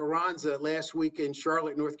Carranza last week in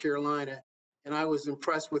Charlotte, North Carolina, and I was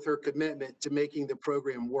impressed with her commitment to making the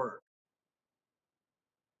program work.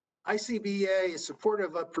 ICBA is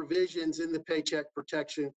supportive of provisions in the Paycheck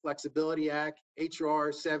Protection Flexibility Act,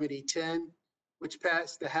 HR 7010, which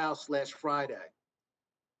passed the House last Friday.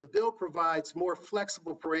 The bill provides more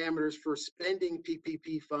flexible parameters for spending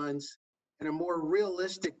PPP funds and a more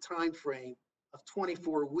realistic time frame of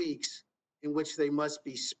 24 weeks in which they must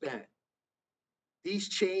be spent. These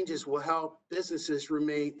changes will help businesses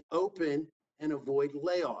remain open and avoid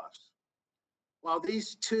layoffs. While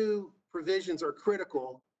these 2 provisions are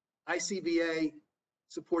critical, ICBA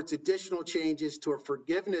supports additional changes to a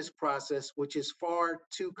forgiveness process which is far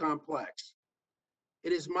too complex.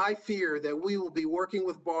 It is my fear that we will be working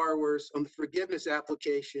with borrowers on the forgiveness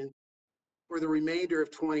application for the remainder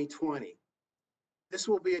of 2020. This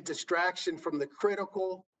will be a distraction from the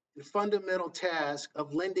critical and fundamental task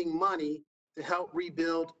of lending money to help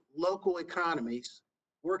rebuild local economies,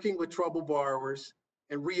 working with troubled borrowers,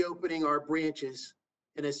 and reopening our branches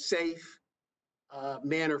in a safe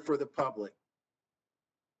manner for the public.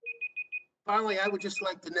 Finally, I would just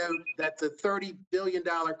like to note that the $30 billion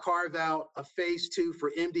carve out of phase 2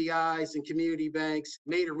 for MDIs and community banks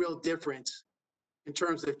made a real difference in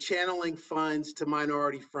terms of channeling funds to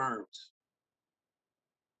minority firms.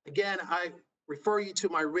 Again, I refer you to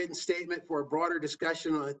my written statement for a broader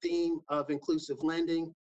discussion on the theme of inclusive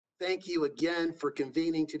lending. Thank you again for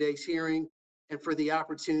convening today's hearing and for the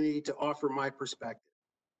opportunity to offer my perspective.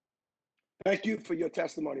 Thank you for your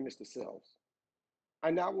testimony, Mr. Sills. I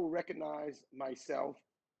now will recognize myself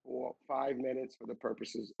for 5 minutes for the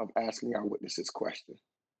purposes of asking our witnesses questions.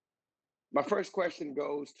 My first question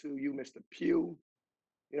goes to you, Mr. Pugh.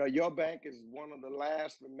 You know, your bank is one of the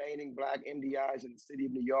last remaining Black MDIs in the city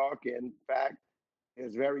of New York. In fact,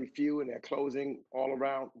 there's very few and they're closing all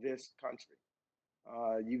around this country.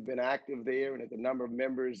 You've been active there, and there's a number of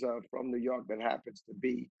members from New York that happens to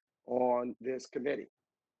be on this committee.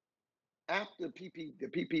 After the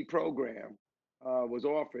PP program was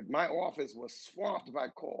offered, my office was swamped by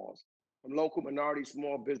calls from local minority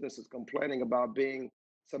small businesses complaining about being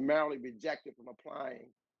summarily rejected from applying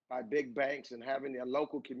by big banks and having their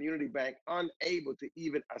local community bank unable to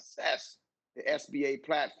even assess the SBA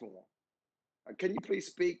platform. Can you please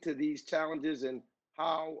speak to these challenges and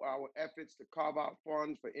how our efforts to carve out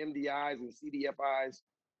funds for MDIs and CDFIs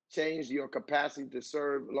changed your capacity to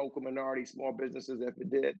serve local minority small businesses if it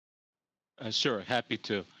did? Sure, happy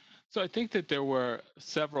to. So I think that there were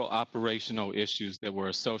several operational issues that were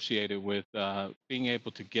associated with being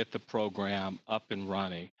able to get the program up and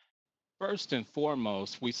running. First and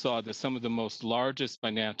foremost, we saw that some of the most largest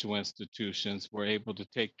financial institutions were able to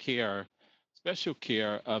take care, special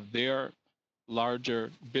care of their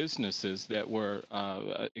larger businesses that were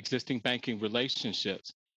existing banking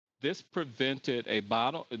relationships. This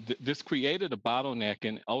this created a bottleneck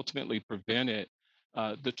and ultimately prevented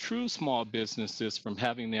the true small businesses from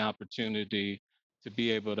having the opportunity to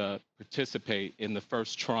be able to participate in the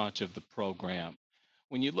first tranche of the program.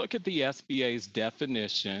 When you look at the SBA's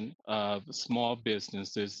definition of small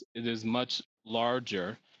businesses, it is much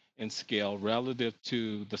larger in scale relative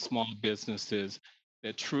to the small businesses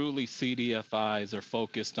that truly CDFIs are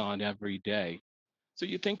focused on every day. So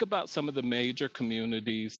you think about some of the major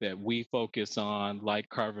communities that we focus on, like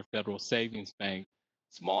Carver Federal Savings Bank.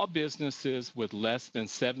 Small businesses with less than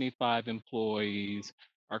 75 employees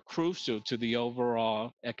are crucial to the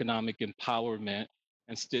overall economic empowerment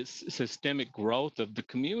and systemic growth of the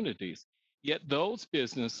communities. Yet those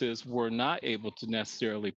businesses were not able to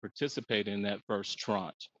necessarily participate in that first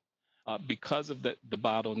tranche because of the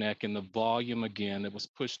bottleneck and the volume, again, that was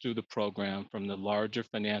pushed through the program from the larger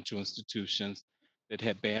financial institutions that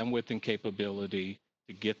had bandwidth and capability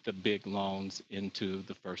to get the big loans into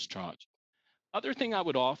the first tranche. Other thing I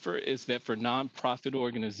would offer is that for nonprofit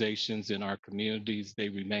organizations in our communities, they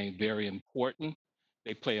remain very important.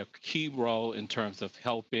 They play a key role in terms of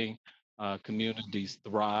helping communities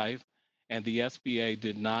thrive. And the SBA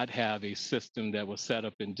did not have a system that was set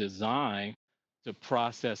up and designed to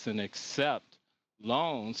process and accept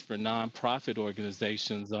loans for nonprofit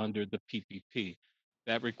organizations under the PPP.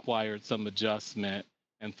 That required some adjustment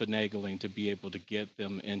and finagling to be able to get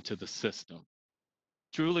them into the system.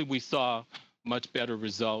 Truly, we saw much better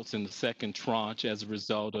results in the second tranche as a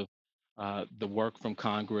result of the work from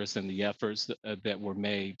Congress and the efforts that were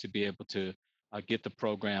made to be able to get the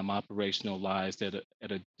program operationalized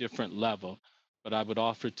at a different level. But I would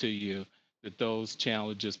offer to you that those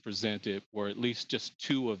challenges presented were at least just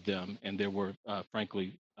two of them, and there were,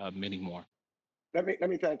 frankly, many more. Let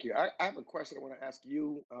me thank you. I have a question I want to ask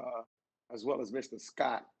you as well as Mr.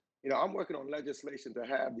 Scott. You know, I'm working on legislation to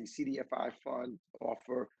have the CDFI fund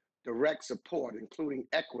offer direct support, including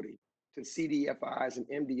equity, to CDFIs and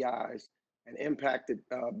MDIs and impacted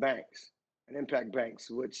banks and impact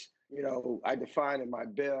banks, which, you know, I define in my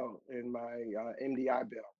bill, in my MDI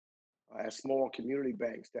bill, as small community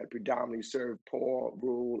banks that predominantly serve poor,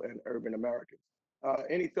 rural, and urban Americans.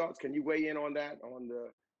 Any thoughts? Can you weigh in on that, on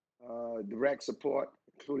the direct support,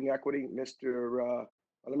 including equity?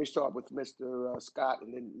 Let me start with Mr. Scott,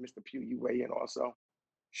 and then Mr. Pugh, you weigh in also.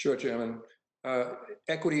 Sure, Chairman.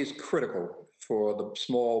 Equity is critical for the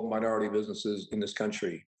small minority businesses in this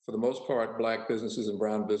country. For the most part, Black businesses and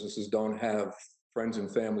brown businesses don't have friends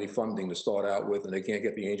and family funding to start out with, and they can't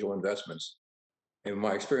get the angel investments. And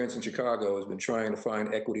my experience in Chicago has been trying to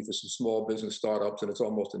find equity for some small business startups, and it's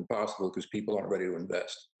almost impossible because people aren't ready to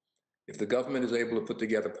invest. If the government is able to put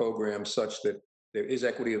together programs such that there is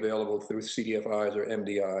equity available through CDFIs or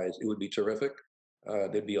MDIs, it would be terrific.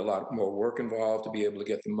 There'd be a lot more work involved to be able to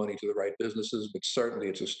get the money to the right businesses, but certainly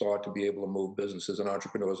it's a start to be able to move businesses and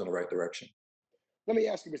entrepreneurs in the right direction. Let me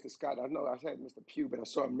ask you, Mr. Scott. I know I said Mr. Pugh, but I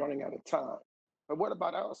saw him running out of time. But what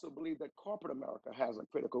about, I also believe that corporate America has a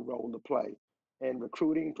critical role to play in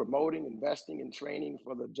recruiting, promoting, investing, and training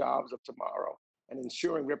for the jobs of tomorrow, and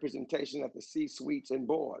ensuring representation at the C-suites and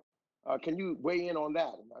board. Can you weigh in on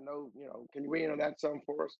that? I know, can you weigh in on that some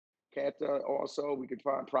for us? Can't also, we could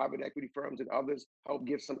find private equity firms and others help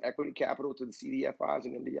give some equity capital to the CDFIs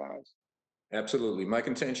and MDIs? Absolutely. My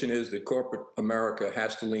contention is that corporate America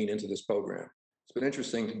has to lean into this program. It's been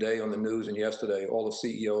interesting today on the news and yesterday, all the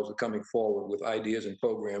CEOs are coming forward with ideas and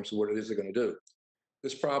programs for what it is they're going to do.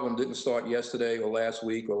 This problem didn't start yesterday or last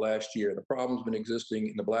week or last year. The problem's been existing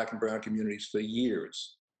in the Black and brown communities for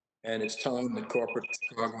years. And it's time that corporate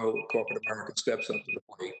Chicago, corporate America steps up to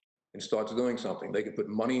the plate and starts doing something. They can put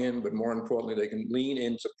money in, but more importantly, they can lean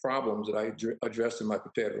into problems that I addressed in my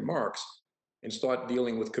prepared remarks and start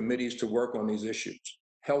dealing with committees to work on these issues.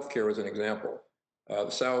 Healthcare is an example. The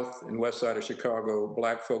South and West Side of Chicago,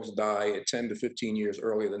 Black folks die at 10 to 15 years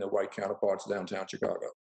earlier than their white counterparts downtown Chicago.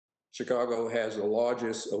 Chicago has the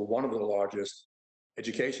largest, or one of the largest,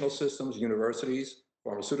 educational systems, universities,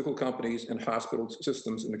 pharmaceutical companies, and hospital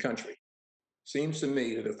systems in the country. Seems to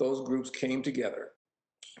me that if those groups came together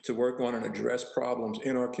to work on and address problems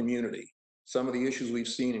in our community, some of the issues we've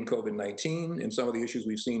seen in COVID-19 and some of the issues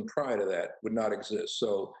we've seen prior to that would not exist.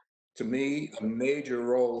 So to me, a major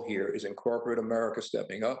role here is in corporate America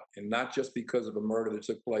stepping up, and not just because of a murder that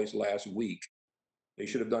took place last week. They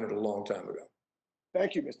should have done it a long time ago.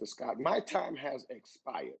 Thank you, Mr. Scott. My time has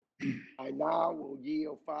expired. I now will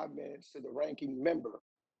yield 5 minutes to the ranking member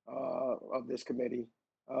of this committee,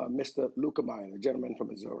 Mr. Lukemeyer, the gentleman from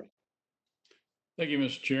Missouri. Thank you,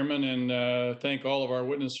 Mr. Chairman, and thank all of our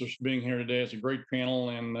witnesses for being here today. It's a great panel,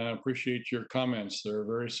 and appreciate your comments. They're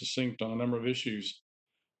very succinct on a number of issues.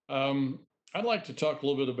 I'd like to talk a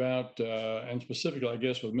little bit about, and specifically, I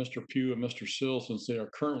guess, with Mr. Pugh and Mr. Sills, since they are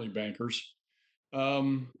currently bankers,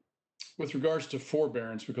 with regards to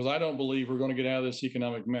forbearance, because I don't believe we're going to get out of this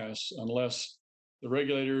economic mess unless the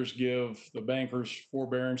regulators give the bankers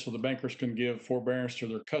forbearance, so the bankers can give forbearance to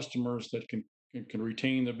their customers that can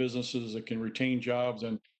retain the businesses, that can retain jobs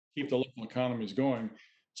and keep the local economies going.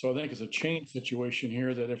 So I think it's a chain situation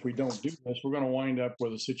here that if we don't do this, we're going to wind up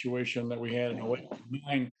with a situation that we had in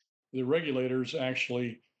 2009. The regulators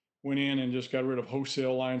actually went in and just got rid of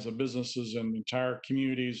wholesale lines of businesses, and entire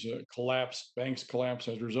communities collapsed, banks collapsed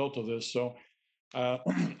as a result of this. So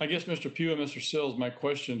I guess, Mr. Pugh and Mr. Sills, my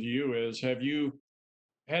question to you is, have you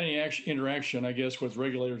had any interaction, I guess, with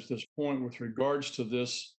regulators at this point with regards to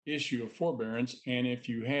this issue of forbearance? And if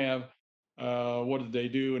you have, what did they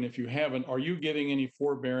do? And if you haven't, are you giving any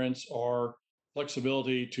forbearance or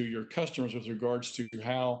flexibility to your customers with regards to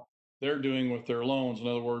how they're doing with their loans? In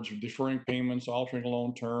other words, deferring payments, altering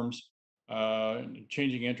loan terms,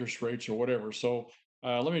 changing interest rates, or whatever. So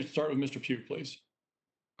let me start with Mr. Pugh, please.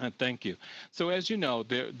 Thank you. So as you know,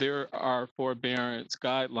 there are forbearance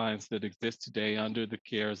guidelines that exist today under the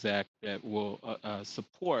CARES Act that will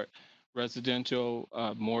support residential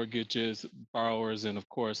mortgages, borrowers, and of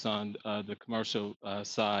course on the commercial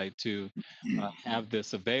side to have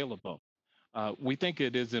this available. We think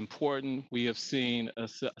it is important. We have seen a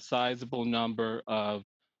sizable number of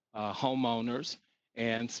homeowners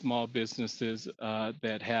and small businesses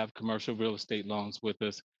that have commercial real estate loans with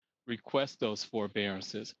us request those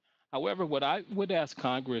forbearances. However, what I would ask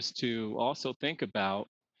Congress to also think about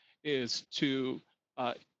is to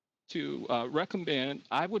recommend.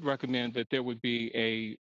 I would recommend that there would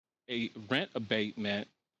be a rent abatement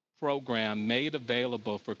program made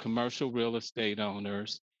available for commercial real estate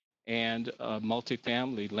owners and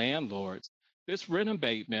multifamily landlords. This rent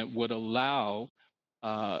abatement would allow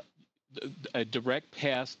a direct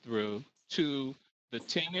pass through to the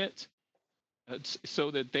tenant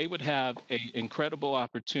so that they would have an incredible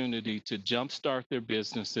opportunity to jumpstart their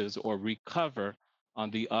businesses or recover on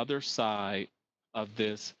the other side of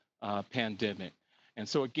this pandemic. And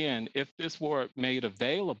so again, if this were made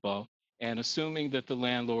available, and assuming that the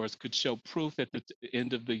landlords could show proof at the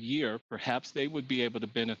end of the year, perhaps they would be able to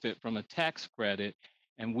benefit from a tax credit,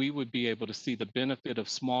 and we would be able to see the benefit of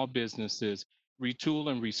small businesses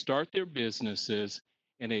retool and restart their businesses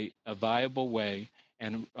in a viable way,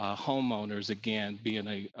 and homeowners, again, being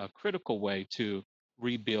a critical way to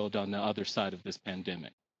rebuild on the other side of this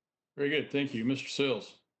pandemic. Very good. Thank you. Mr.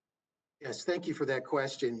 Sills. Yes, thank you for that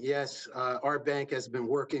question. Yes, our bank has been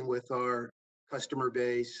working with our customer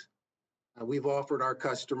base. We've offered our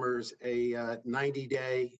customers a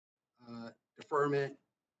 90-day deferment.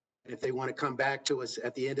 And if they want to come back to us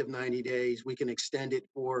at the end of 90 days, we can extend it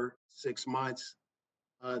for 6 months.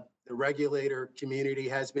 The regulator community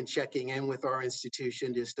has been checking in with our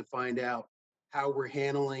institution just to find out how we're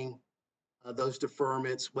handling those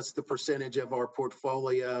deferments, what's the percentage of our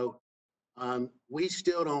portfolio. We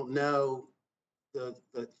still don't know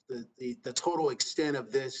the total extent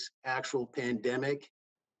of this actual pandemic.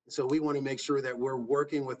 So we want to make sure that we're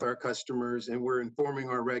working with our customers and we're informing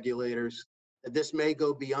our regulators that this may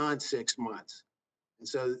go beyond 6 months. And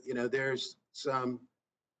so, there's some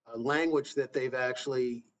language that they've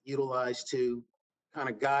actually utilized to kind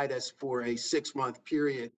of guide us for a 6-month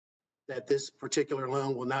period, that this particular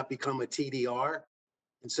loan will not become a TDR.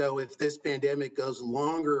 And so if this pandemic goes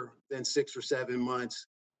longer than 6 or 7 months,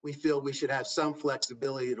 we feel we should have some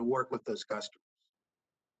flexibility to work with those customers.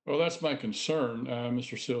 Well, that's my concern,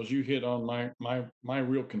 Mr. Sills. You hit on my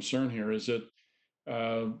real concern here is that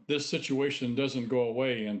this situation doesn't go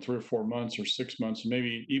away in 3 or 4 months or 6 months,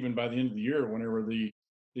 maybe even by the end of the year, whenever the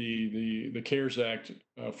CARES Act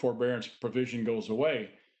forbearance provision goes away.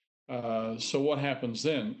 So what happens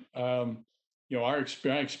then? Our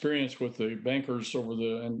experience with the bankers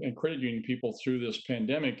and credit union people through this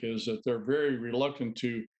pandemic is that they're very reluctant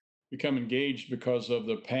to become engaged because of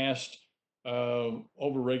the past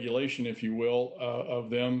overregulation, if you will, of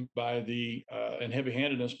them by and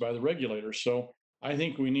heavy-handedness by the regulators. So I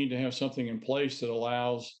think we need to have something in place that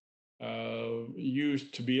allows you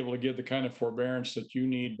to be able to give the kind of forbearance that you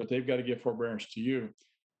need, but they've got to give forbearance to you.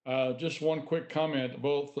 Just one quick comment.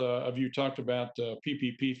 Both of you talked about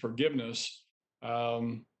PPP forgiveness.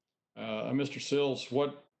 Mr. Sills,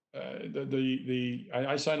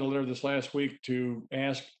 I signed a letter this last week to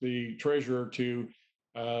ask the treasurer to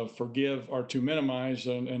forgive or to minimize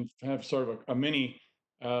and have sort of a mini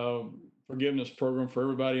forgiveness program for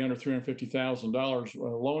everybody under $350,000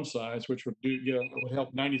 loan size, which would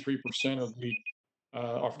help 93% of the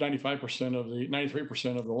or 95% of the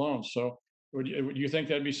 93% of the loans. So would you think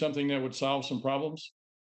that'd be something that would solve some problems?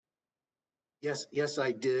 Yes,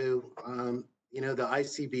 I do. The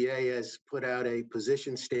ICBA has put out a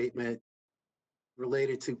position statement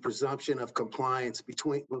related to presumption of compliance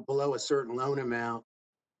below a certain loan amount.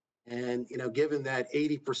 And, given that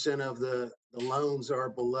 80% of the loans are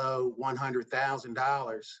below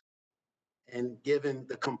 $100,000, and given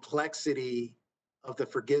the complexity of the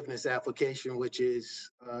forgiveness application, which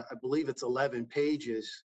is, I believe it's 11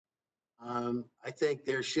 pages, I think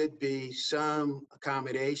there should be some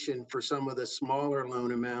accommodation for some of the smaller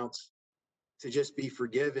loan amounts to just be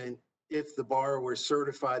forgiven if the borrower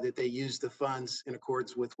certified that they used the funds in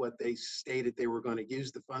accordance with what they stated they were going to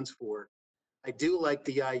use the funds for. I do like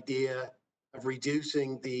the idea of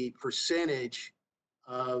reducing the percentage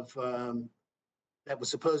of that was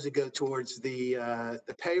supposed to go towards the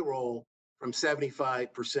payroll from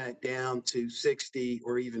 75% down to 60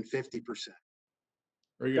 or even 50%.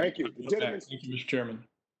 Very good. Thank you. Thank you, Mr. Chairman.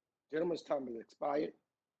 Gentleman's time has expired.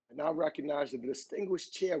 I now recognize the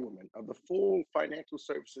distinguished chairwoman of the full Financial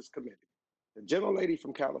Services Committee, the gentlelady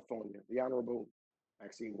from California, the Honorable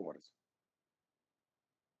Maxine Waters.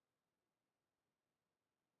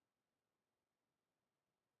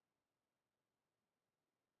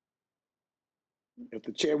 If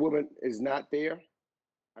the chairwoman is not there,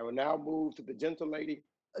 I will now move to the gentlelady.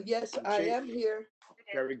 Yes, I am here.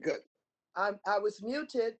 Very good. I was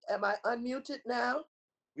muted. Am I unmuted now?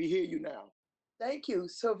 We hear you now. Thank you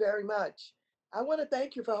so very much. I want to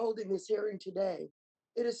thank you for holding this hearing today.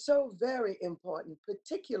 It is so very important,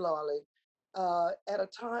 particularly at a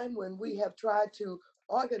time when we have tried to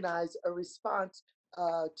organize a response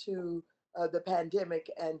to the pandemic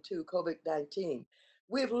and to COVID-19.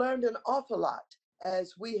 We've learned an awful lot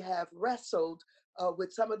as we have wrestled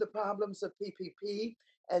with some of the problems of PPP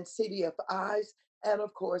and CDFIs. And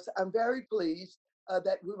of course, I'm very pleased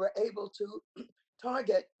that we were able to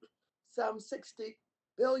target some $60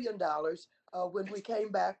 billion when we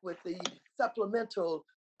came back with the supplemental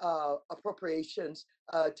appropriations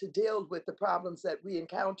to deal with the problems that we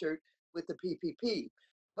encountered with the PPP.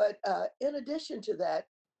 But in addition to that,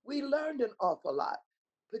 we learned an awful lot,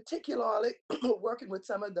 particularly working with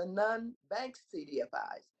some of the non-bank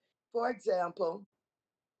CDFIs. For example,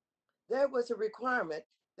 there was a requirement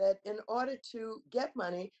that in order to get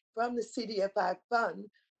money from the CDFI fund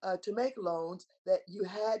to make loans, that you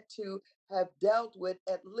had to have dealt with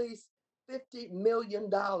at least $50 million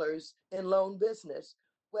in loan business.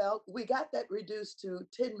 Well, we got that reduced to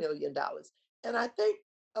 $10 million. And I think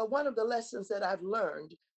one of the lessons that I've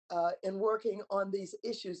learned in working on these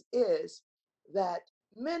issues is that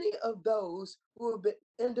many of those who have been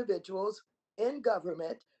individuals in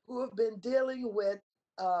government who have been dealing with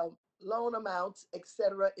loan amounts, et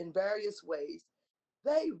cetera, in various ways,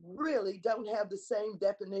 they really don't have the same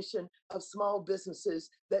definition of small businesses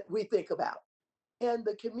that we think about. And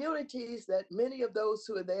the communities that many of those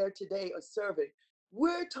who are there today are serving,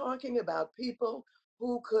 We're talking about people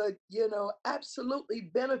who could, absolutely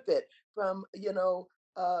benefit from, $50,000,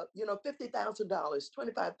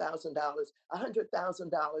 $25,000,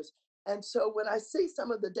 $100,000. And so when I see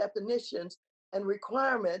some of the definitions and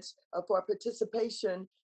requirements for participation,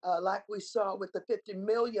 like we saw with the $50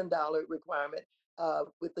 million requirement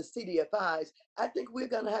with the CDFIs, I think we're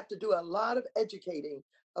going to have to do a lot of educating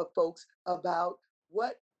of folks about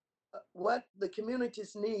what the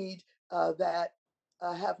communities need that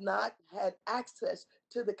have not had access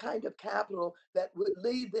to the kind of capital that would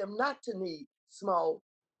lead them not to need small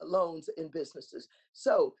loans in businesses.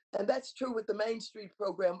 So, and that's true with the Main Street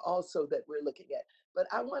program also that we're looking at. But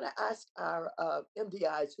I want to ask our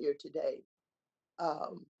MDIs here today.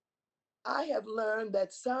 I have learned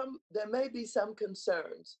that there may be some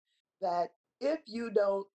concerns that if you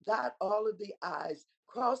don't dot all of the I's,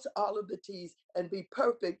 cross all of the T's, and be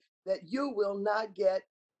perfect, that you will not get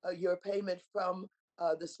your payment from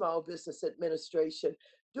the Small Business Administration.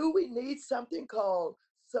 Do we need something called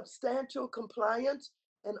substantial compliance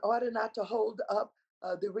in order not to hold up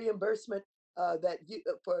the reimbursement that you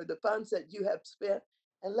for the funds that you have spent?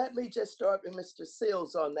 And let me just start with Mr.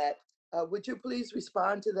 Sills on that. Would you please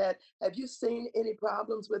respond to that? Have you seen any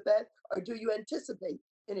problems with that, or do you anticipate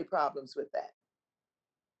any problems with that?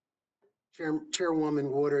 Chairwoman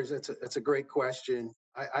Waters, that's a great question.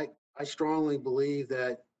 I strongly believe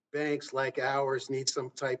that banks like ours need some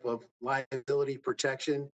type of liability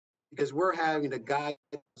protection because we're having to guide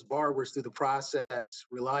those borrowers through the process,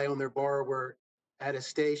 rely on their borrower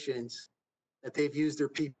attestations that they've used their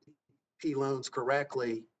PPP loans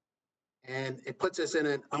correctly. And it puts us in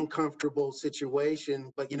an uncomfortable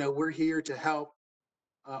situation, but we're here to help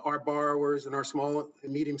our borrowers and our small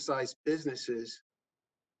and medium-sized businesses.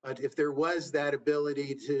 But if there was that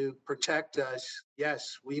ability to protect us,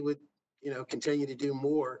 yes, we would, continue to do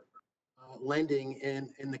more lending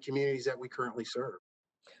in the communities that we currently serve.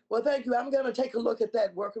 Well, thank you. I'm going to take a look at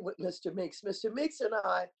that working with Mr. Meeks. Mr. Meeks and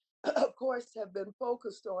I, of course, have been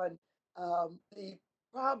focused on the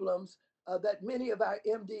problems that many of our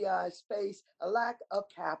MDIs face, a lack of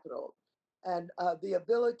capital and the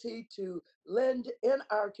ability to lend in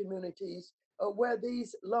our communities where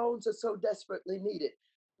these loans are so desperately needed.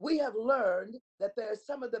 We have learned that there are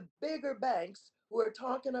some of the bigger banks who are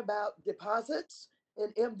talking about deposits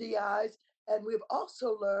in MDIs, and we've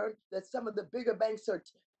also learned that some of the bigger banks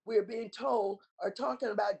we're being told, are talking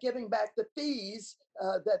about giving back the fees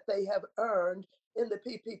that they have earned in the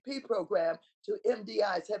PPP program to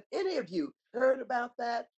MDIs. Have any of you heard about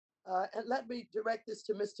that? And let me direct this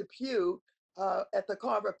to Mr. Pugh at the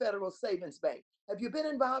Carver Federal Savings Bank. Have you been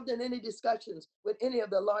involved in any discussions with any of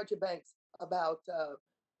the larger banks about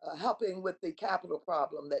helping with the capital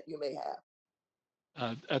problem that you may have?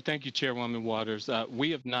 Thank you, Chairwoman Waters. We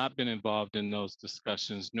have not been involved in those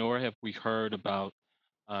discussions, nor have we heard about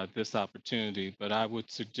this opportunity, but I would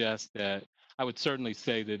certainly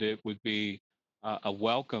say that it would be a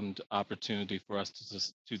welcomed opportunity for us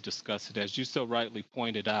to discuss it. As you so rightly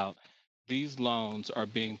pointed out, these loans are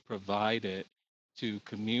being provided to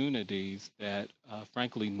communities that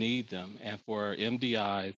frankly need them. And for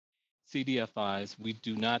MDIs, CDFIs, we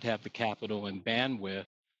do not have the capital and bandwidth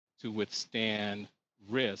to withstand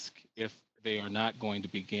risk if they are not going to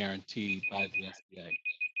be guaranteed by the SBA.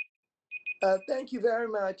 Thank you very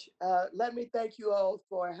much. Let me thank you all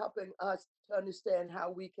for helping us to understand how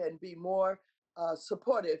we can be more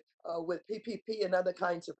supportive with PPP and other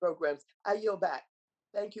kinds of programs. I yield back.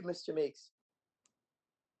 Thank you, Mr. Meeks.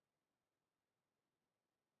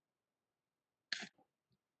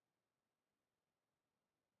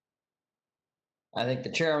 I think the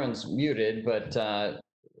chairman's muted, but I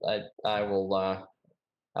will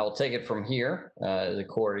take it from here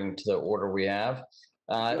according to the order we have.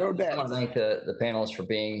 I want to thank the panelists for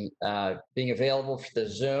being available for the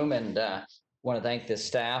Zoom, and want to thank the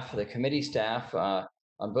staff, the committee staff on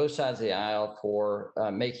both sides of the aisle for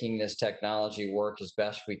making this technology work as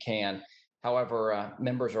best we can. However,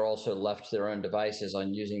 members are also left to their own devices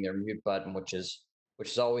on using their mute button, which is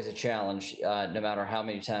always a challenge, no matter how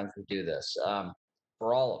many times we do this,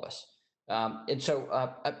 for all of us. And so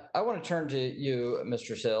I want to turn to you,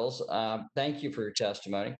 Mr. Sills. Thank you for your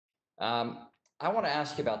testimony. I want to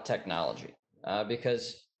ask you about technology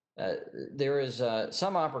because there is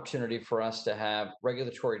some opportunity for us to have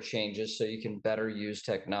regulatory changes so you can better use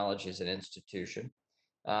technology as an institution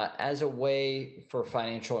as a way for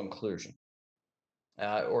financial inclusion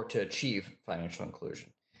or to achieve financial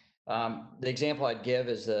inclusion. The example I'd give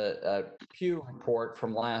is the Pugh report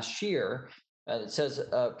from last year. It says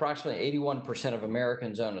approximately 81% of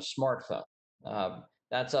Americans own a smartphone.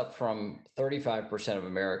 That's up from 35% of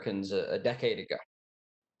Americans a decade ago.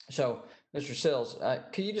 So, Mr. Sills,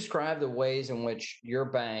 could you describe the ways in which your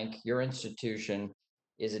bank, your institution,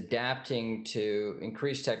 is adapting to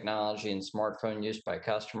increased technology and smartphone use by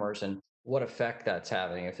customers, and what effect that's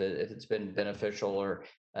having, if it's been beneficial or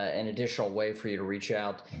an additional way for you to reach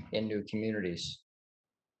out in new communities?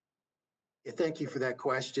 Yeah, thank you for that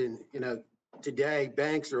question. Today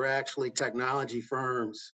banks are actually technology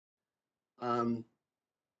firms. Um,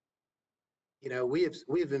 we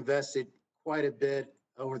have invested quite a bit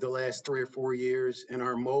over the last 3 or 4 years in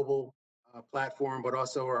our mobile platform, but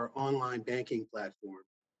also our online banking platform.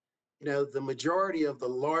 The majority of the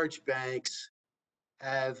large banks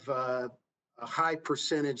have a high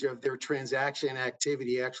percentage of their transaction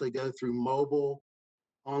activity actually go through mobile,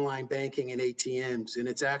 online banking, and ATMs, and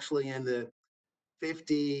it's actually in the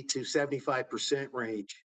 50 to 75%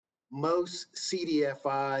 range. Most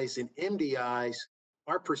CDFIs and MDIs,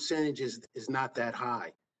 our percentage is not that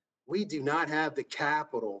high. We do not have the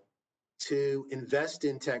capital to invest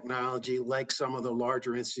in technology like some of the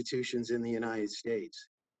larger institutions in the United States.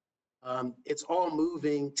 It's all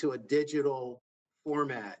moving to a digital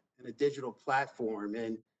format and a digital platform,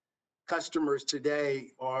 and customers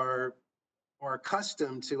today are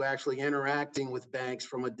accustomed to actually interacting with banks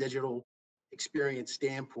from a digital experience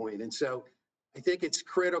standpoint. And so I think it's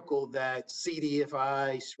critical that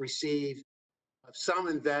CDFIs receive some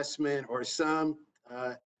investment or some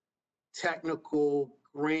technical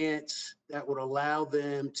grants that would allow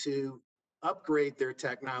them to upgrade their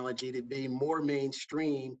technology to be more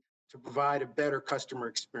mainstream to provide a better customer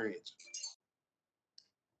experience.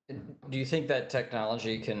 Do you think that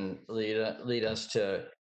technology can lead us to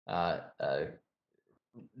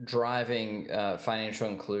driving financial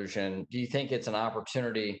inclusion? Do you think it's an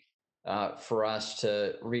opportunity for us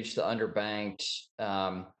to reach the underbanked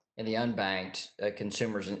and the unbanked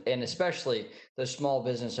consumers, and especially those small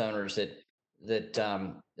business owners that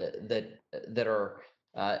are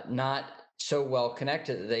not so well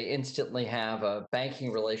connected that they instantly have a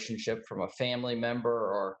banking relationship from a family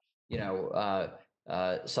member, or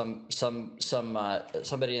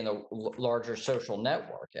somebody in the larger social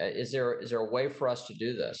network? Is there a way for us to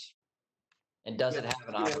do this? And does it have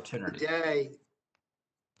an opportunity? Today,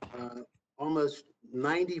 almost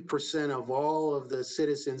 90% of all of the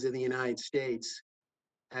citizens in the United States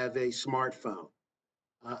have a smartphone.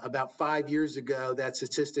 About 5 years ago, that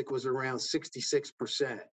statistic was around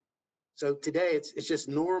 66%. So today, it's just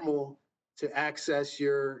normal to access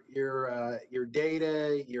your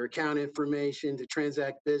data, your account information, to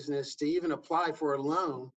transact business, to even apply for a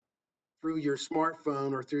loan through your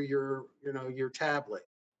smartphone or through your tablet.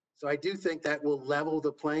 So I do think that will level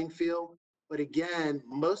the playing field. But again,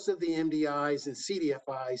 most of the MDIs and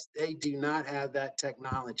CDFIs, they do not have that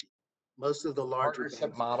technology. Most of the larger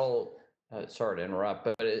partnership model, sorry to interrupt,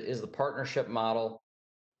 but is the partnership model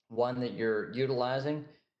one that you're utilizing?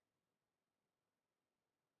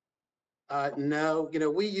 No,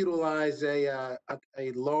 we utilize a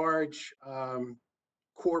large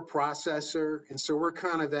core processor, and so we're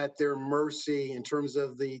kind of at their mercy in terms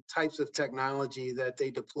of the types of technology that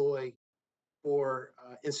they deploy for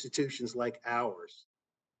institutions like ours.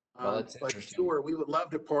 Well, that's but interesting. sure, we would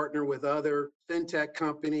love to partner with other fintech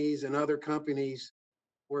companies and other companies,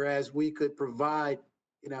 whereas we could provide,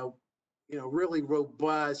 really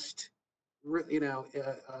robust,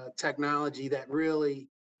 technology that really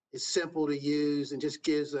is simple to use and just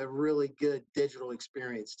gives a really good digital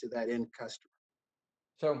experience to that end customer.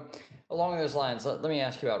 So along those lines, let me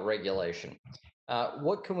ask you about regulation.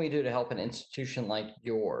 What can we do to help an institution like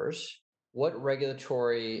yours? What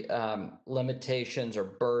regulatory limitations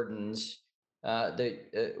or burdens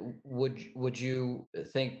that would you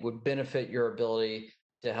think would benefit your ability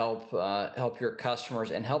to help your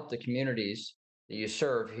customers and help the communities that you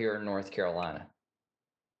serve here in North Carolina?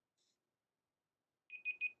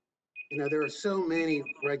 There are so many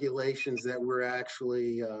regulations that we're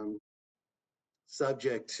actually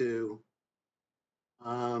subject to.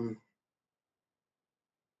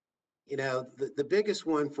 The biggest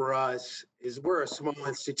one for us is we're a small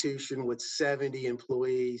institution with 70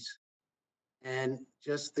 employees, and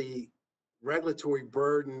just the regulatory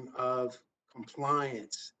burden of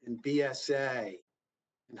compliance and BSA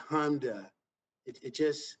and HMDA, it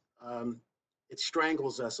just it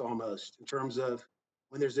strangles us almost in terms of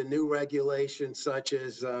when there's a new regulation such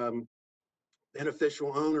as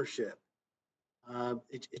beneficial ownership.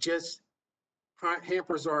 It just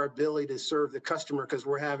hampers our ability to serve the customer because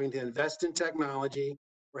we're having to invest in technology,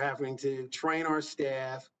 we're having to train our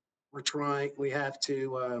staff, we have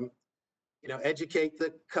to educate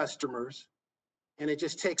the customers, and it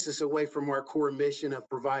just takes us away from our core mission of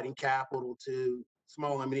providing capital to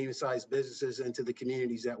small and medium-sized businesses and to the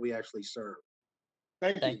communities that we actually serve.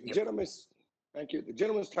 Thank you. Thank The you. gentleman's, thank you. The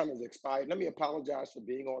gentleman's time has expired. Let me apologize for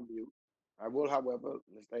being on mute. I will, however,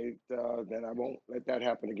 state that I won't let that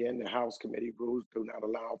happen again. The House committee rules do not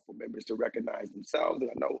allow for members to recognize themselves. And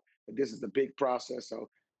I know that this is a big process, so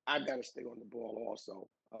I've got to stay on the ball also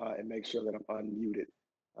and make sure that I'm unmuted.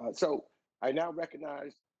 So I now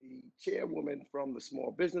recognize the chairwoman from the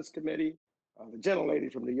Small Business Committee, the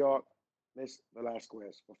gentlelady from New York, Ms.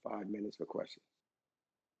 Velasquez, for 5 minutes for questions.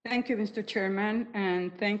 Thank you, Mr. Chairman,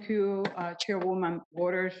 and thank you, Chairwoman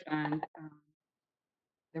Waters and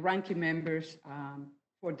the ranking members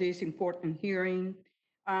for this important hearing.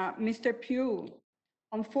 Mr. Pugh,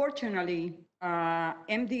 unfortunately,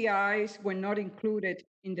 MDIs were not included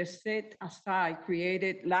in the set aside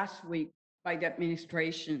created last week by the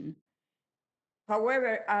administration.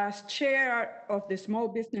 However, as chair of the Small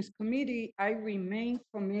Business Committee, I remain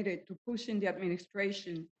committed to pushing the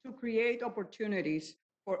administration to create opportunities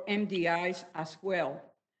for MDIs as well.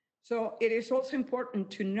 So it is also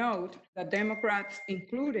important to note that Democrats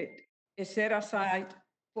included a set aside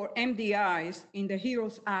for MDIs in the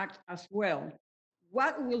HEROES Act as well.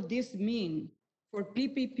 What will this mean for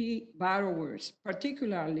PPP borrowers,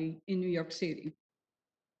 particularly in New York City?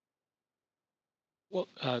 Well,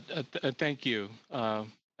 thank you.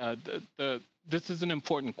 This is an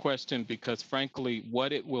important question because, frankly,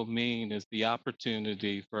 what it will mean is the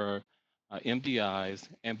opportunity for MDIs,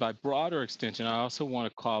 and by broader extension, I also want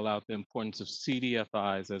to call out the importance of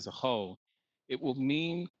CDFIs as a whole. It will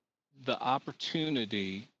mean the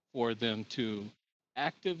opportunity for them to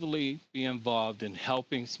actively be involved in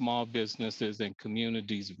helping small businesses and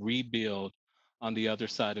communities rebuild on the other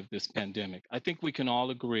side of this pandemic. I think we can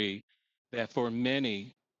all agree that for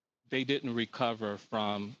many, they didn't recover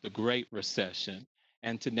from the Great Recession,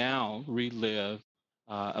 and to now relive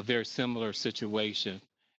a very similar situation.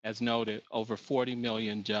 As noted, over 40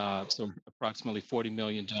 million jobs, or approximately 40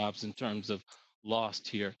 million jobs in terms of lost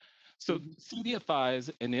here. So CDFIs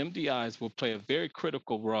and MDIs will play a very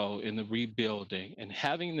critical role in the rebuilding, and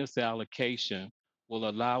having this allocation will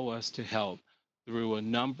allow us to help through a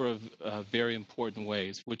number of very important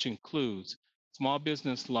ways, which includes small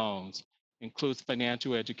business loans, includes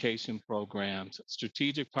financial education programs,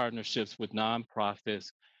 strategic partnerships with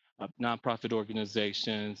nonprofits, nonprofit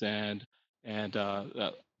organizations, and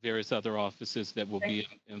various other offices that will be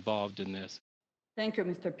involved in this. Thank you,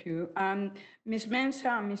 Mr. Pugh. Ms.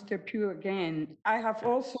 Mensah, Mr. Pugh again, I have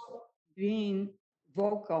also been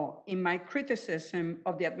vocal in my criticism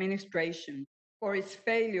of the administration for its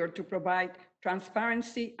failure to provide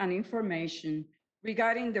transparency and information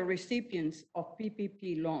regarding the recipients of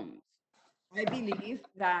PPP loans. I believe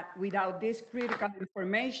that without this critical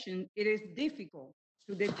information, it is difficult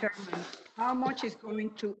to determine how much is going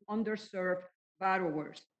to underserved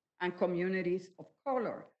borrowers and communities of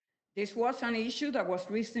color. This was an issue that was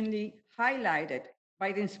recently highlighted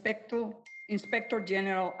by the Inspector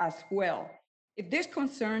General as well. If this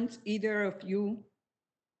concerns either of you,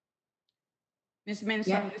 Ms.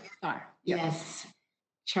 Mensah, let's start. Yes,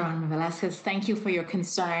 Chairwoman Velasquez, thank you for your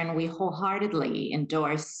concern. We wholeheartedly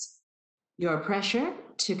endorse your pressure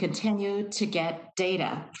to continue to get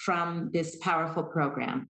data from this powerful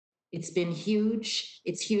program. It's been huge.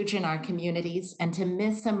 It's huge in our communities, and to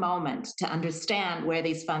miss a moment to understand where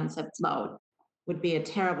these funds have flowed would be a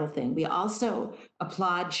terrible thing. We also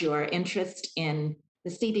applaud your interest in the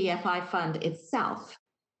CDFI fund itself,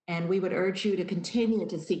 and we would urge you to continue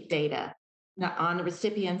to seek data on the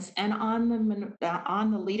recipients and on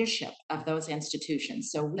the leadership of those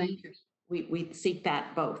institutions. So we seek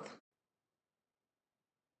that both.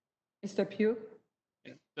 Mr. Pugh?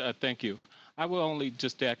 Thank you. I will only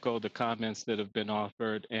just echo the comments that have been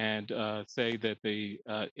offered and say that the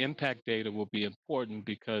impact data will be important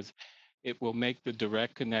because it will make the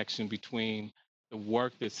direct connection between the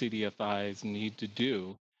work that CDFIs need to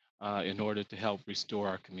do in order to help restore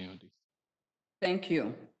our communities. Thank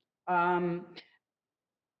you.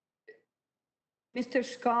 Mr.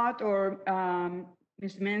 Scott or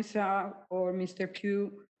Ms. Mensah or Mr.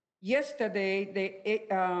 Pugh, yesterday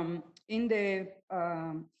in the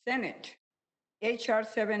Senate, HR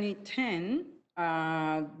 7010,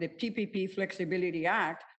 the PPP Flexibility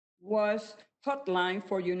Act, was hotline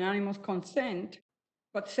for unanimous consent,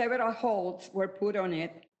 but several holds were put on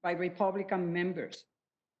it by Republican members.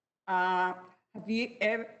 Have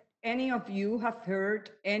any of you have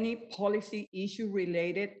heard any policy issue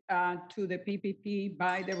related to the PPP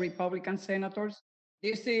by the Republican senators?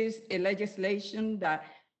 This is a legislation that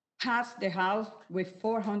passed the House with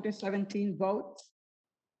 417 votes.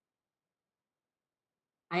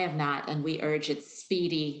 I have not, and we urge its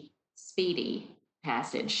speedy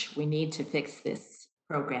passage. We need to fix this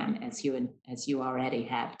program as you already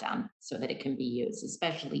have done so that it can be used,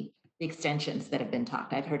 especially the extensions that have been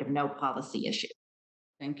talked. I've heard of no policy issue.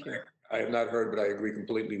 Thank you. I have not heard, but I agree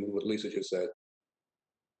completely with what Lisa just said.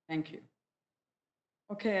 Thank you.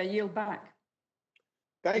 Okay, I yield back.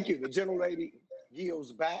 Thank you. The gentlelady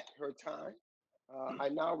yields back her time. I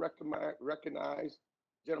now recognize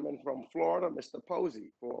gentleman from Florida, Mr.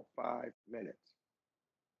 Posey, for 5 minutes.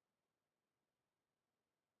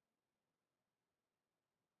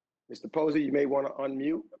 Mr. Posey, you may want to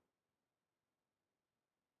unmute.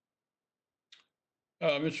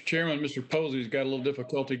 Mr. Chairman, Mr. Posey's got a little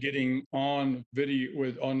difficulty getting on video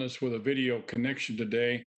with a video connection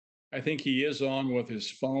today. I think he is on with his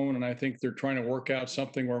phone, and I think they're trying to work out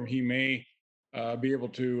something where he may be able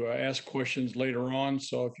to ask questions later on.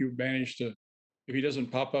 So if you manage to, if he doesn't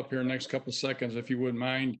pop up here in the next couple of seconds, if you wouldn't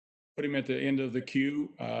mind, put him at the end of the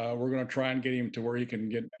queue. We're going to try and get him to where he can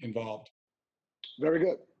get involved. Very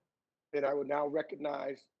good. And I would now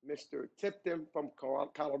recognize Mr. Tipton from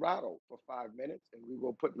Colorado for 5 minutes, and we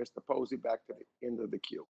will put Mr. Posey back to the end of the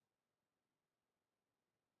queue.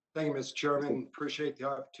 Thank you, Mr. Chairman. Appreciate the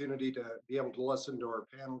opportunity to be able to listen to our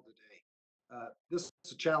panel today. This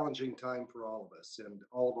is a challenging time for all of us and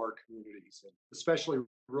all of our communities, and especially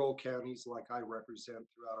rural counties like I represent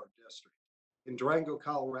throughout our district. In Durango,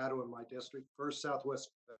 Colorado, in my district, First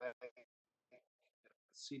Southwest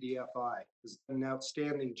CDFI has done an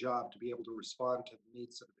outstanding job to be able to respond to the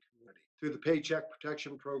needs of the community. Through the Paycheck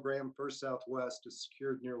Protection Program, First Southwest has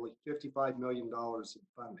secured nearly $55 million in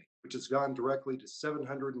funding, which has gone directly to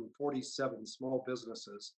 747 small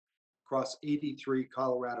businesses across 83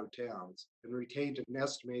 Colorado towns and retained an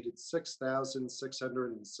estimated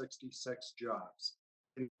 6,666 jobs.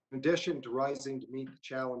 In addition to rising to meet the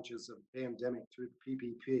challenges of the pandemic through the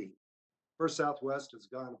PPP, First Southwest has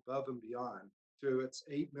gone above and beyond through its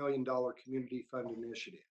 $8 million Community Fund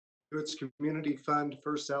initiative. Through its Community Fund,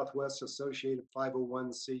 First Southwest Associated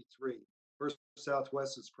 501c3, First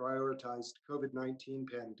Southwest has prioritized COVID-19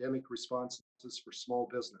 pandemic responses for small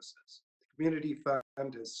businesses. The Community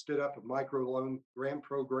Fund has stood up a microloan grant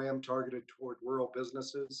program targeted toward rural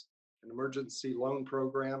businesses, an emergency loan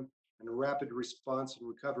program, and a rapid response and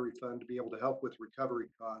recovery fund to be able to help with recovery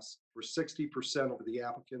costs, where 60% of the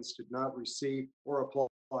applicants did not receive or apply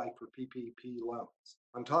for PPP loans.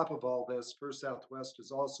 On top of all this, First Southwest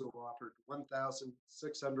has also offered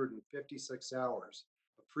 1,656 hours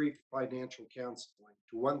of free financial counseling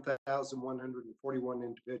to 1,141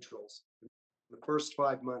 individuals in the first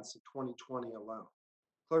 5 months of 2020 alone.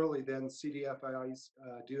 Clearly then, CDFIs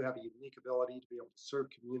do have a unique ability to be able to serve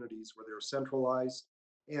communities where they're centralized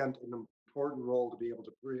and an important role to be able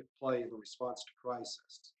to play in the response to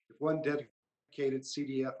crisis. If one dedicated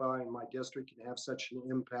CDFI in my district can have such an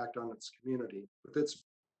impact on its community with its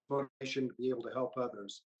motivation to be able to help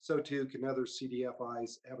others, so too can other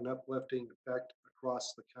CDFIs have an uplifting effect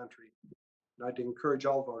across the country. And I'd encourage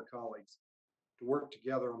all of our colleagues to work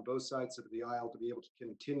together on both sides of the aisle to be able to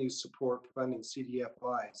continue support funding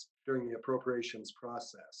CDFIs during the appropriations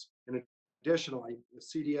process. And additionally, the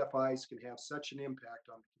CDFIs can have such an impact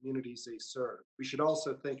on the communities they serve. We should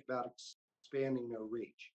also think about expanding their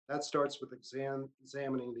reach. That starts with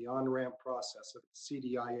examining the on-ramp process of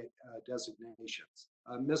CDI designations.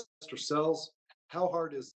 Mr. Sills, how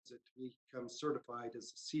hard is it to become certified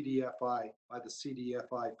as a CDFI by the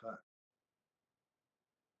CDFI Fund?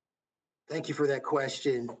 Thank you for that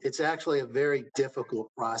question. It's actually a very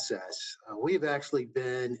difficult process. We've actually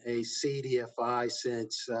been a CDFI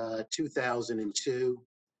since 2002.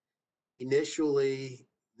 Initially,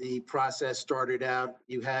 the process started out,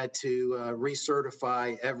 you had to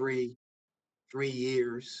recertify every 3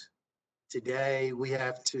 years. Today, we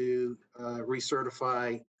have to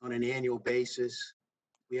recertify on an annual basis.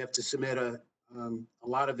 We have to submit a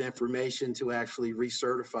lot of information to actually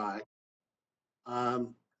recertify.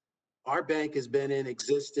 Our bank has been in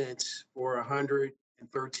existence for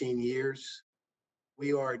 113 years.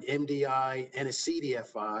 We are an MDI and a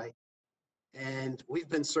CDFI, and we've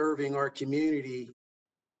been serving our community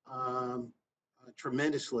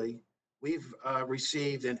tremendously. We've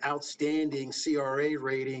received an outstanding CRA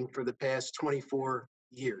rating for the past 24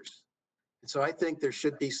 years. And so I think there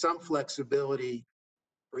should be some flexibility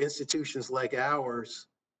for institutions like ours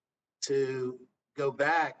to go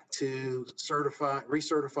back to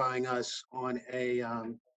recertifying us on a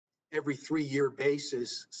every 3-year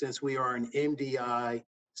basis, since we are an MDI,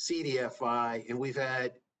 CDFI, and we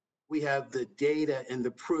have the data and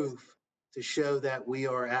the proof to show that we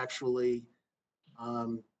are actually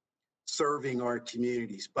serving our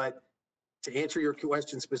communities. But to answer your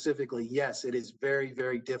question specifically, yes, it is very,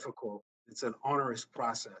 very difficult. It's an onerous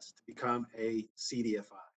process to become a CDFI.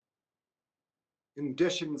 In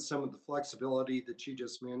addition to some of the flexibility that you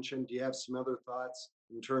just mentioned, do you have some other thoughts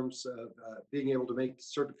in terms of being able to make the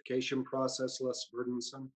certification process less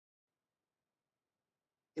burdensome?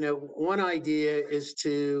 You know, one idea is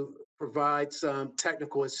to provide some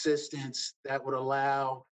technical assistance that would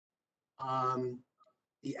allow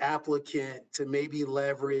the applicant to maybe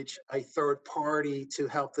leverage a third party to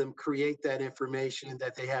help them create that information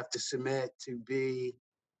that they have to submit to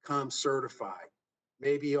become certified.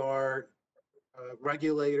 Maybe our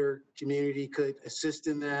regulator community could assist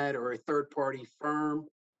in that, or a third party firm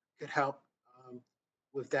could help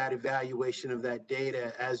with that evaluation of that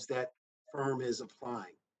data as that firm is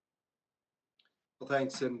applying. Well,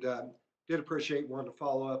 thanks, and did appreciate wanting to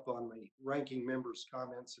follow up on the ranking member's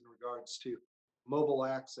comments in regards to mobile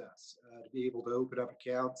access to be able to open up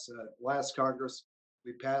accounts. Last Congress,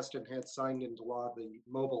 we passed and had signed into law the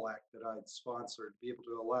Mobile Act that I'd sponsored, to be able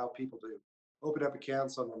to allow people to open up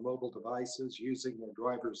accounts on their mobile devices using their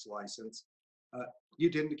driver's license.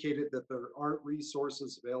 You'd indicated that there aren't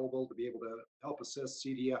resources available to be able to help assist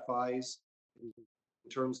CDFIs in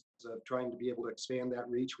terms of trying to be able to expand that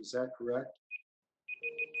reach. Was that correct?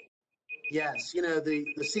 Yes, you know, the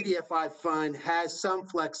CDFI fund has some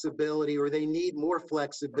flexibility, or they need more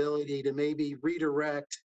flexibility to maybe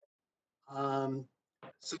redirect some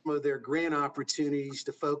of their grant opportunities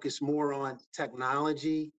to focus more on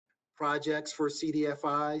technology projects for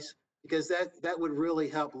CDFIs, because that would really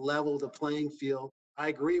help level the playing field. I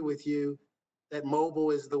agree with you that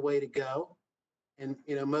mobile is the way to go. And,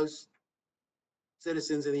 you know, most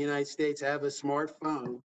citizens in the United States have a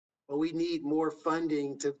smartphone, but we need more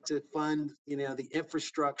funding to fund, you know, the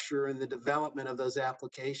infrastructure and the development of those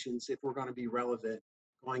applications if we're going to be relevant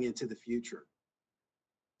going into the future.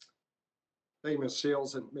 Thank you, Ms.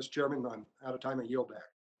 Sills, and Mr. Chairman, I'm out of time. I yield back.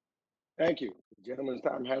 Thank you. The gentleman's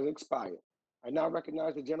time has expired. I now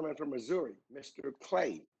recognize the gentleman from Missouri, Mr.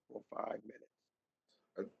 Clay, for 5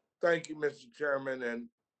 minutes. Thank you, Mr. Chairman, and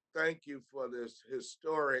thank you for this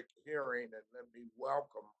historic hearing, and let me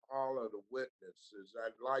welcome all of the witnesses.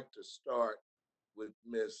 I'd like to start with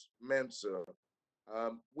Ms. Mensah.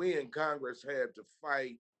 We in Congress had to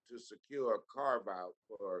fight to secure a carve-out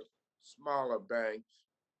for smaller banks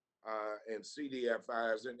and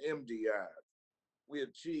CDFIs and MDIs. We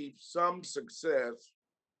achieved some success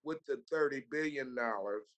with the $30 billion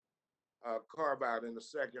carve-out in the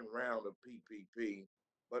second round of PPP,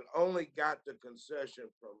 but only got the concession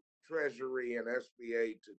from Treasury and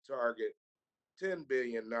SBA to target $10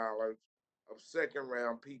 billion of second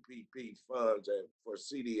round PPP funds for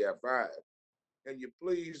CDFI. Can you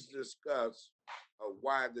please discuss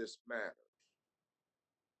why this matters?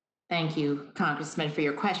 Thank you, Congressman, for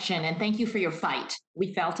your question, and thank you for your fight.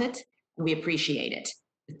 We felt it, and we appreciate it.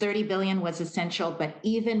 The $30 billion was essential, but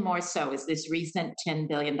even more so is this recent $10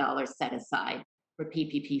 billion set aside for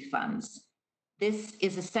PPP funds. This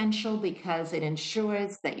is essential because it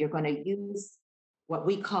ensures that you're going to use what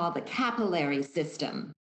we call the capillary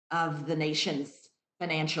system of the nation's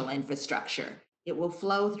financial infrastructure. It will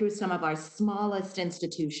flow through some of our smallest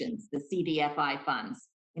institutions, the CDFI funds,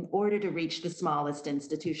 in order to reach the smallest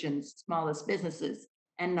institutions, smallest businesses,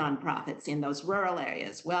 and nonprofits in those rural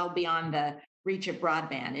areas, well beyond the reach of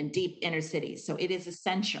broadband in deep inner cities. So it is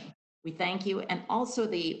essential. We thank you, and also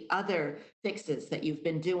the other fixes that you've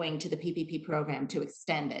been doing to the PPP program to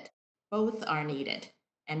extend it. Both are needed,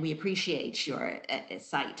 and we appreciate your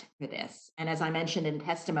sight for this. And as I mentioned in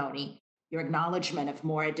testimony, your acknowledgement of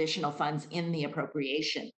more additional funds in the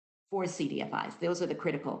appropriation for CDFIs. Those are the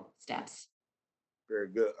critical steps. Very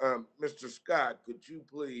good. Mr. Scott, could you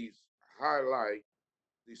please highlight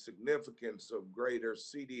the significance of greater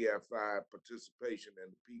CDFI participation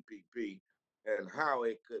in the PPP and how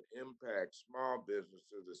it could impact small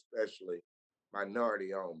businesses, especially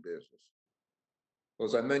minority-owned businesses? Well,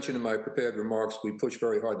 as I mentioned in my prepared remarks, we pushed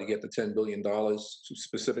very hard to get the $10 billion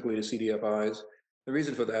specifically to CDFIs. The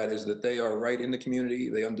reason for that is that they are right in the community,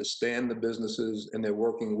 they understand the businesses, and they're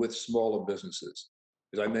working with smaller businesses.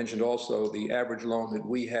 As I mentioned also, the average loan that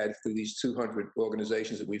we had through these 200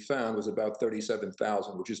 organizations that we found was about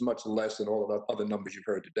 $37,000, which is much less than all of the other numbers you've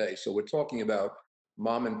heard today. So we're talking about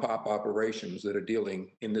mom and pop operations that are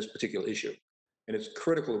dealing in this particular issue. And it's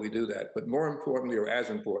critical we do that. But more importantly, or as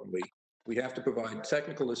importantly, we have to provide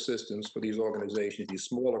technical assistance for these organizations, these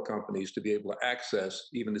smaller companies, to be able to access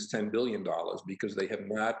even this $10 billion, because they have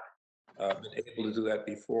not been able to do that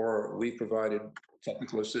before. We provided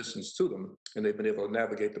technical assistance to them, and they've been able to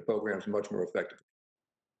navigate the programs much more effectively.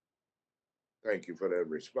 Thank you for that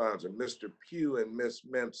response. And Mr. Pugh and Ms.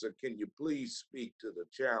 Mensah, can you please speak to the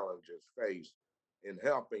challenges faced in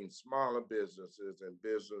helping smaller businesses and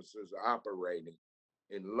businesses operating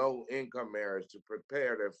in low-income areas to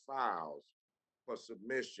prepare their files for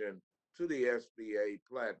submission to the SBA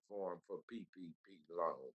platform for PPP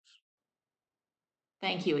loans.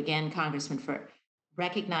 Thank you again, Congressman, for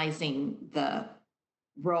recognizing the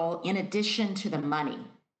role in addition to the money.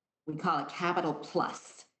 We call it Capital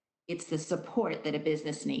Plus. It's the support that a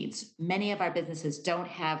business needs. Many of our businesses don't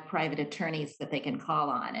have private attorneys that they can call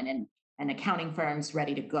on and accounting firms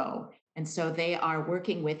ready to go. And so they are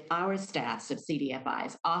working with our staffs of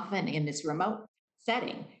CDFIs, often in this remote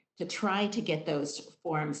setting, to try to get those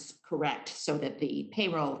forms correct so that the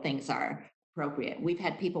payroll things are appropriate. We've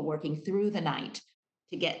had people working through the night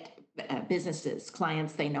to get businesses,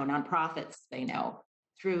 clients they know, nonprofits they know,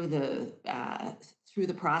 through the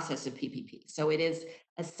process of PPP. So it is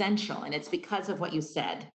essential, and it's because of what you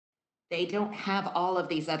said. They don't have all of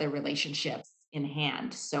these other relationships in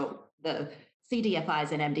hand. So the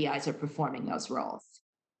CDFIs and MDIs are performing those roles.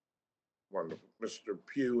 Wonderful. Mr.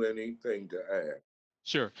 Pugh, anything to add?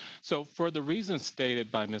 Sure. So for the reasons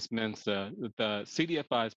stated by Ms. Mensah, the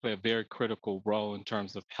CDFIs play a very critical role in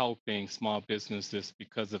terms of helping small businesses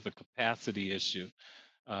because of the capacity issue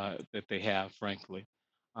that they have, frankly.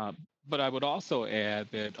 But I would also add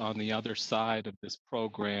that on the other side of this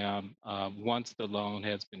program, once the loan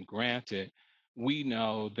has been granted, we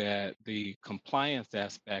know that the compliance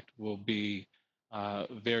aspect will be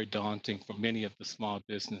very daunting for many of the small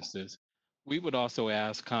businesses. We would also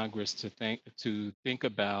ask Congress to think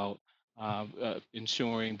about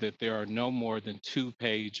ensuring that there are no more than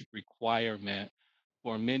 2-page requirement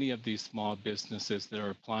for many of these small businesses that are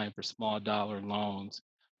applying for small dollar loans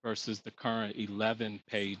versus the current 11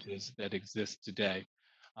 pages that exist today.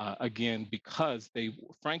 Again, because they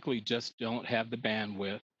frankly just don't have the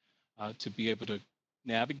bandwidth to be able to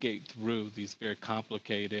navigate through these very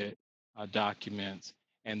complicated documents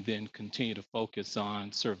and then continue to focus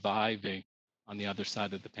on surviving on the other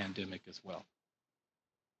side of the pandemic as well.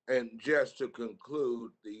 And just to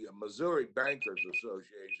conclude, the Missouri Bankers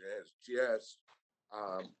Association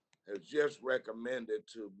has just recommended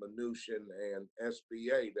to Mnuchin and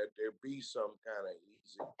SBA that there be some kind of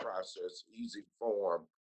easy process, easy form,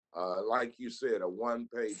 like you said, a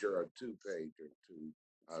 1-pager or a 2-pager to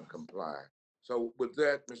comply. So with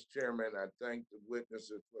that, Mr. Chairman, I thank the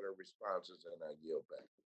witnesses for their responses and I yield back.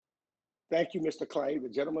 Thank you, Mr. Clay. The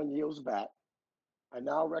gentleman yields back. I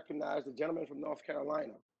now recognize the gentleman from North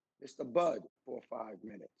Carolina, Mr. Budd, for 5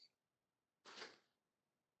 minutes.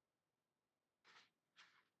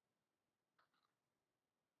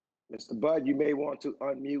 Mr. Budd, you may want to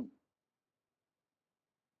unmute.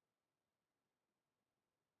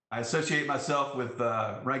 I associate myself with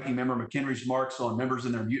Ranking Member McHenry's marks on members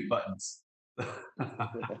and their mute buttons.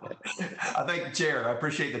 I thank the chair. I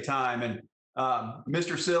appreciate the time. And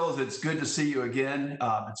Mr. Sills, it's good to see you again.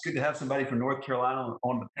 It's good to have somebody from North Carolina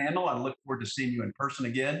on the panel. I look forward to seeing you in person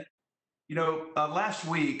again. You know, last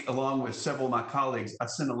week, along with several of my colleagues, I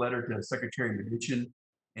sent a letter to Secretary Mnuchin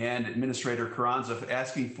and Administrator Carranza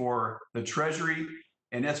asking for the Treasury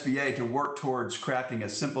and SBA to work towards crafting a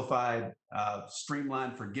simplified,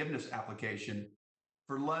 streamlined forgiveness application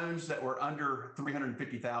for loans that were under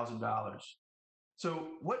 $350,000. So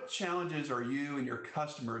what challenges are you and your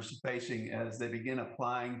customers facing as they begin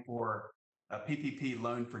applying for PPP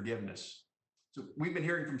loan forgiveness? So we've been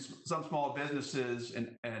hearing from some small businesses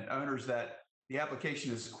and owners that the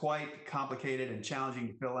application is quite complicated and challenging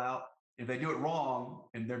to fill out. If they do it wrong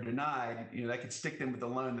and they're denied, you know, that could stick them with a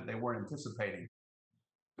loan that they weren't anticipating.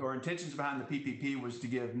 So our intentions behind the PPP was to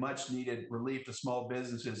give much needed relief to small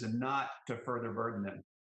businesses and not to further burden them.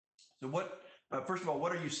 So first of all,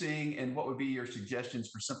 what are you seeing and what would be your suggestions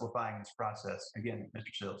for simplifying this process? Again,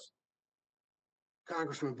 Mr. Sills.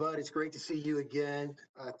 Congressman Budd, it's great to see you again.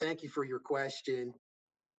 Thank you for your question.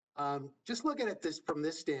 Just looking at this from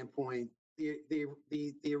this standpoint,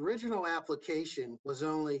 the original application was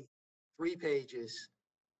only 3 pages,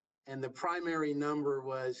 and the primary number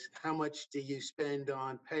was how much do you spend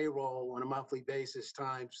on payroll on a monthly basis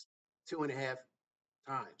times 2.5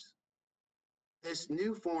 times. This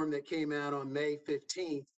new form that came out on May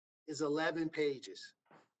 15th is 11 pages.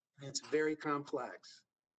 It's very complex.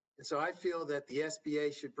 And so I feel that the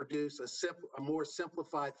SBA should produce a more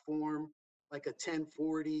simplified form, like a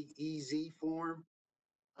 1040 EZ form.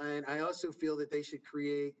 And I also feel that they should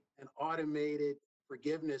create an automated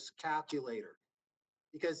forgiveness calculator,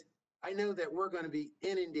 because I know that we're going to be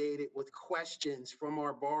inundated with questions from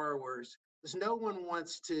our borrowers, because no one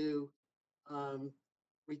wants to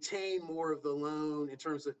retain more of the loan in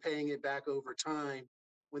terms of paying it back over time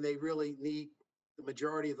when they really need the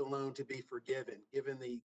majority of the loan to be forgiven, given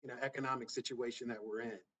the economic situation that we're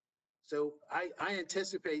in. So I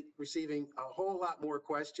anticipate receiving a whole lot more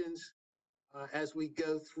questions as we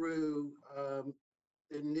go through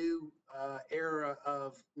the new era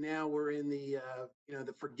of now we're in the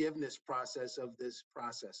the forgiveness process of this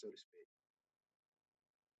process, so to speak.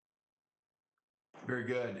 Very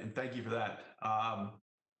good, and thank you for that.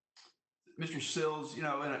 Mr. Sills, in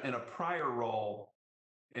a prior role,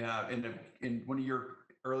 in one of your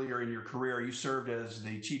earlier in your career, you served as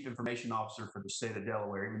the Chief Information Officer for the state of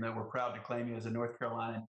Delaware, even though we're proud to claim you as a North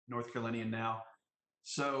Carolinian now.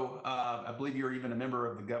 So I believe you're even a member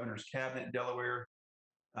of the governor's cabinet in Delaware.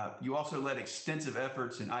 You also led extensive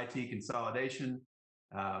efforts in IT consolidation,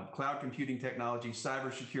 cloud computing technology,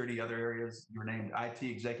 cybersecurity, other areas. You were named IT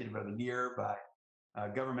Executive of the Year by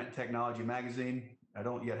Government Technology Magazine. I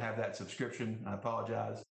don't yet have that subscription. I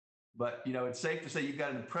apologize. But, it's safe to say you've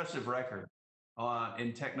got an impressive record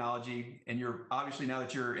in technology. And you're obviously, now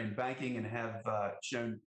that you're in banking and have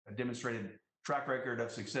shown a demonstrated track record of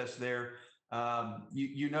success there,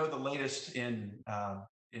 you know the latest in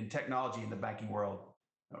technology in the banking world.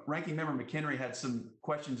 Ranking Member McHenry had some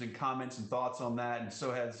questions and comments and thoughts on that, and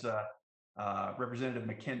so has Representative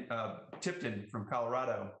Tipton from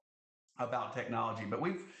Colorado about technology. But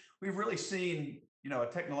we've really seen a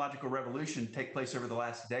technological revolution take place over the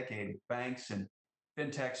last decade, with banks and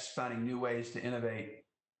fintechs finding new ways to innovate.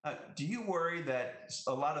 Do you worry that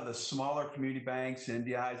a lot of the smaller community banks and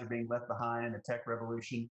MDIs are being left behind in the tech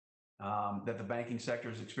revolution that the banking sector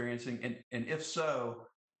is experiencing? And if so,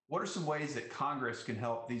 what are some ways that Congress can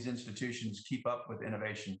help these institutions keep up with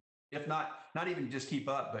innovation? If not even just keep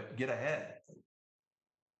up, but get ahead?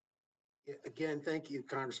 Again, thank you,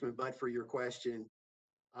 Congressman Budd, for your question.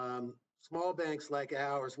 Small banks like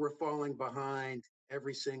ours, we're falling behind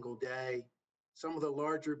every single day. Some of the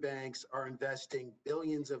larger banks are investing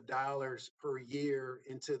billions of dollars per year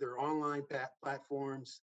into their online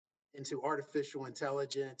platforms, into artificial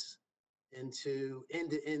intelligence, into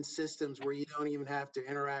end-to-end systems where you don't even have to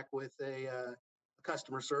interact with a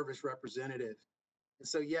customer service representative. And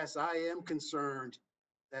so, yes, I am concerned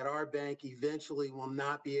that our bank eventually will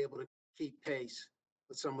not be able to keep pace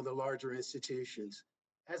with some of the larger institutions.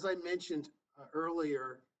 As I mentioned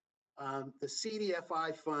earlier, the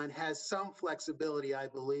CDFI fund has some flexibility, I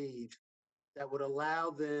believe, that would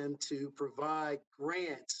allow them to provide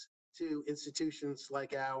grants to institutions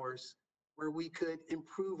like ours where we could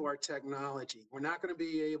improve our technology. We're not going to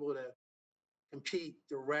be able to compete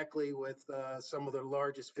directly with some of the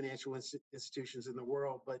largest financial institutions in the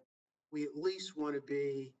world, but we at least want to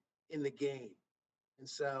be in the game. And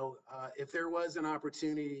so if there was an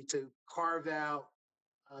opportunity to carve out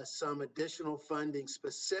some additional funding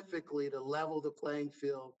specifically to level the playing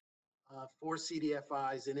field for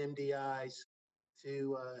CDFIs and MDIs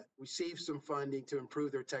to receive some funding to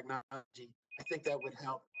improve their technology, I think that would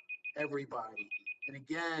help everybody. And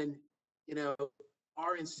again,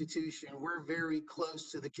 our institution, we're very close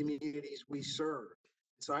to the communities we serve.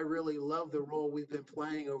 So I really love the role we've been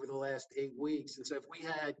playing over the last 8 weeks. And so if we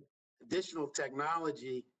had additional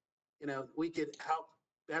technology, we could help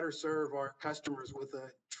better serve our customers with a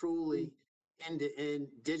truly end-to-end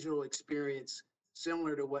digital experience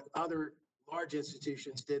similar to what other large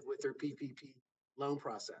institutions did with their PPP loan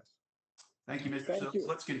process. Thank you, Mr. Sills.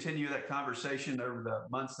 Let's continue that conversation over the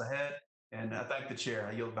months ahead. And I thank the chair.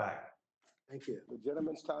 I yield back. Thank you. The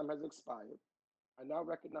gentleman's time has expired. I now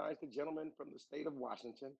recognize the gentleman from the state of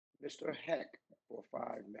Washington, Mr. Heck, for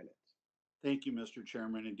 5 minutes. Thank you, Mr.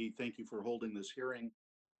 Chairman. Indeed, thank you for holding this hearing.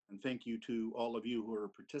 And thank you to all of you who are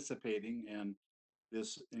participating in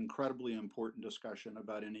this incredibly important discussion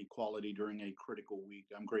about inequality during a critical week.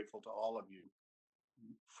 I'm grateful to all of you.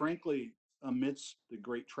 Frankly, amidst the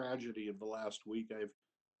great tragedy of the last week, I've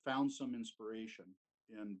found some inspiration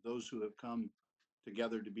in those who have come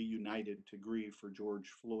together to be united to grieve for George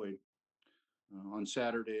Floyd. On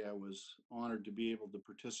Saturday, I was honored to be able to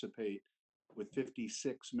participate with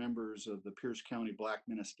 56 members of the Pierce County Black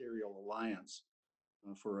Ministerial Alliance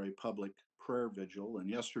for a public prayer vigil. And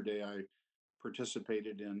yesterday, I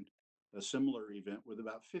participated in a similar event with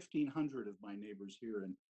about 1,500 of my neighbors here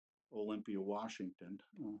in Olympia, Washington,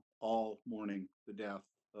 all mourning the death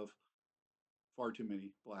of far too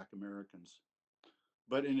many Black Americans.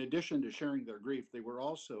 But in addition to sharing their grief, they were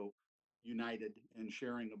also united in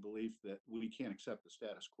sharing a belief that we can't accept the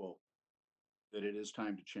status quo, that it is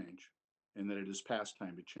time to change, and that it is past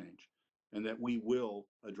time to change, and that we will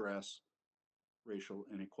address racial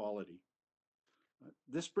inequality.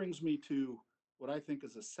 This brings me to what I think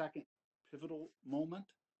is a second pivotal moment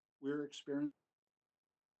we're experiencing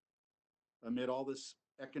amid all this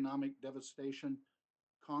economic devastation,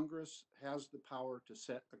 Congress has the power to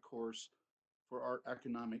set a course for our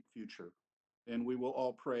economic future. And we will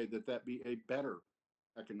all pray that that be a better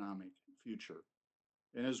economic future.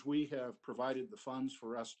 And as we have provided the funds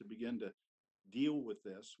for us to begin to deal with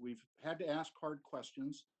this, we've had to ask hard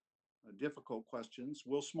questions, difficult questions.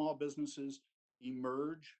 Will small businesses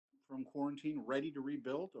emerge from quarantine ready to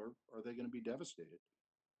rebuild, or are they going to be devastated?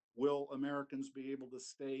 Will Americans be able to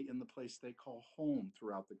stay in the place they call home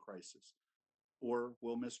throughout the crisis? Or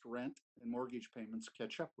will missed rent and mortgage payments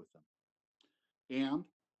catch up with them? And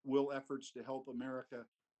will efforts to help America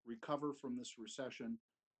recover from this recession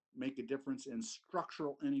make a difference in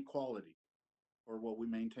structural inequality, or will we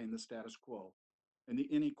maintain the status quo? And the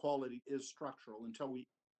inequality is structural. Until we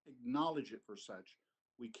acknowledge it for such,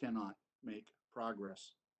 we cannot make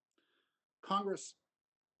progress. Congress,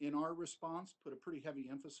 in our response, put a pretty heavy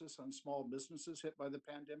emphasis on small businesses hit by the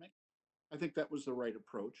pandemic. I think that was the right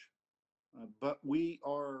approach. But we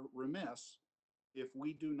are remiss if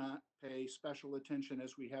we do not pay special attention,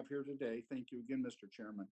 as we have here today, thank you again, Mr.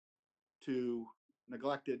 Chairman, to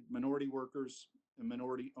neglected minority workers and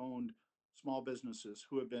minority-owned small businesses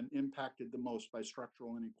who have been impacted the most by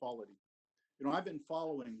structural inequality. You know, I've been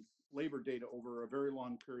following labor data over a very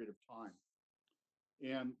long period of time.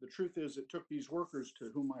 And the truth is, it took these workers to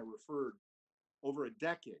whom I referred over a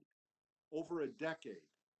decade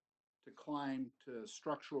to climb to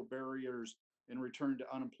structural barriers and return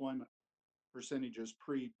to unemployment percentages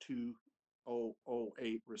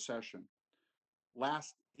pre-2008 recession.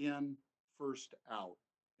 Last in, first out,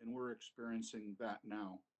 and we're experiencing that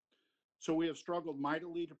now. So we have struggled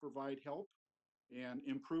mightily to provide help and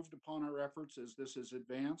improved upon our efforts as this has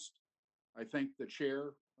advanced. I thank the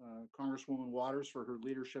chair, Congresswoman Waters, for her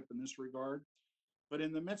leadership in this regard. But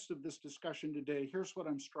in the midst of this discussion today, here's what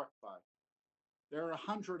I'm struck by. There are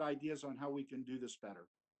 100 ideas on how we can do this better.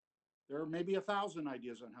 There are maybe 1,000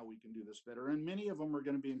 ideas on how we can do this better, and many of them are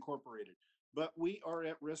going to be incorporated. But we are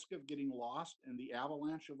at risk of getting lost in the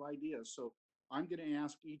avalanche of ideas. So I'm going to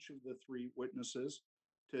ask each of the three witnesses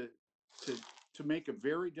to make a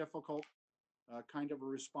very difficult kind of a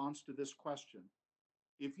response to this question.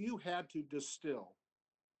 If you had to distill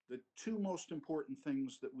the two most important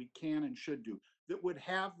things that we can and should do that would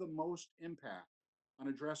have the most impact on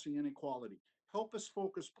addressing inequality, help us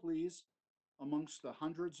focus, please, amongst the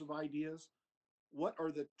hundreds of ideas. What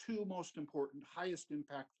are the two most important, highest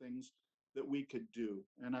impact things that we could do?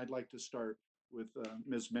 And I'd like to start with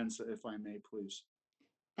Ms. Mensah, if I may, please.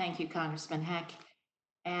 Thank you, Congressman Heck.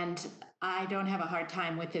 And I don't have a hard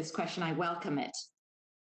time with this question. I welcome it.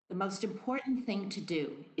 The most important thing to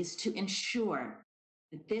do is to ensure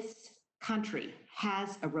that this country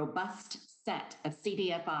has a robust set of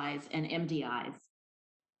CDFIs and MDIs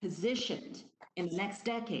positioned in the next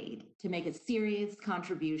decade to make a serious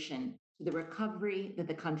contribution to the recovery that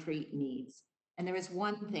the country needs. And there is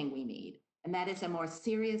one thing we need, and that is a more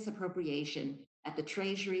serious appropriation at the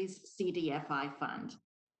Treasury's CDFI fund.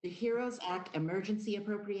 The HEROES Act emergency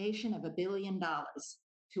appropriation of $1 billion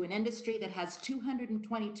to an industry that has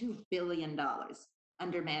 $222 billion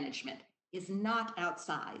under management is not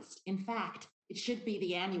outsized. In fact, it should be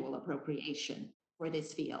the annual appropriation for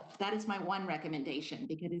this field. That is my one recommendation,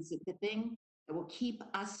 because it's the thing that will keep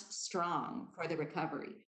us strong for the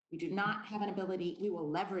recovery. We do not have an ability, we will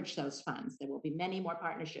leverage those funds. There will be many more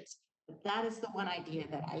partnerships, but that is the one idea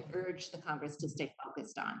that I urge the Congress to stay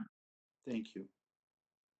focused on. Thank you.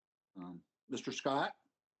 Mr. Scott?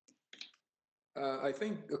 I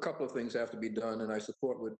think a couple of things have to be done, and I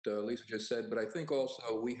support what Lisa just said, but I think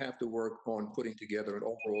also we have to work on putting together an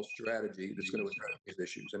overall strategy that's going to address these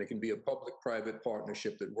issues. And it can be a public-private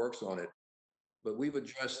partnership that works on it. But we've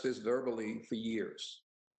addressed this verbally for years,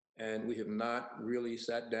 and we have not really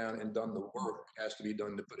sat down and done the work that has to be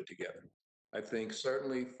done to put it together. I think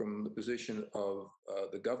certainly from the position of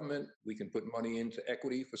the government, we can put money into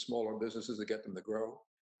equity for smaller businesses to get them to grow.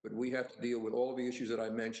 But we have to deal with all of the issues that I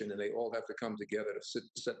mentioned, and they all have to come together to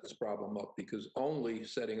set this problem up, because only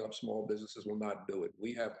setting up small businesses will not do it.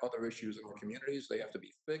 We have other issues in our communities. They have to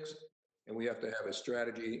be fixed, and we have to have a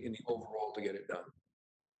strategy in the overall to get it done.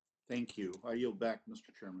 Thank you. I yield back,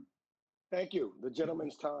 Mr. Chairman. Thank you. The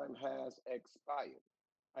gentleman's time has expired.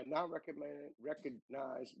 I now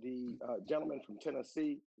recognize the gentleman from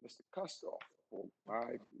Tennessee, Mr. Kustoff, for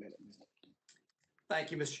 5 minutes. Thank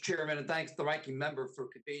you, Mr. Chairman, and thanks the ranking member for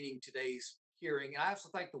convening today's hearing. I also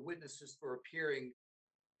thank the witnesses for appearing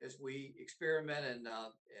as we experiment and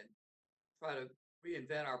try to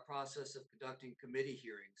reinvent our process of conducting committee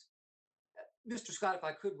hearings. Mr. Scott, if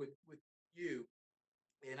I could with you,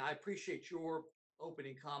 and I appreciate your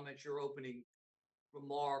opening comments, your opening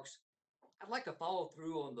remarks. I'd like to follow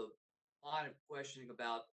through on the line of questioning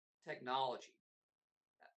about technology.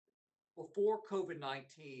 Before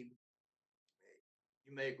COVID-19,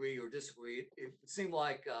 you may agree or disagree, it seemed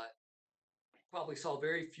like probably saw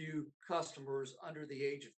very few customers under the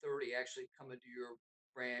age of 30 actually come into your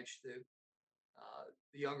branch.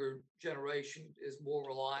 The younger generation is more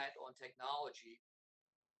reliant on technology.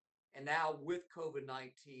 And now with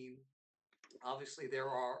COVID-19, obviously there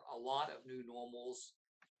are a lot of new normals,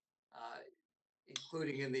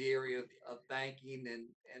 including in the area of banking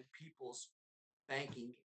and people's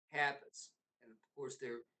banking habits. And of course,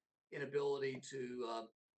 their inability to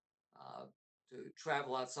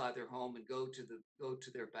travel outside their home and go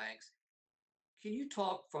to their banks. Can you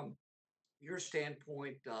talk from your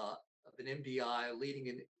standpoint of an MDI,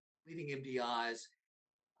 leading MDIs,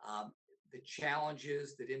 the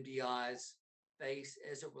challenges that MDIs face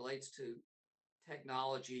as it relates to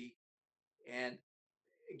technology? And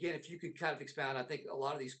again, if you could kind of expound, I think a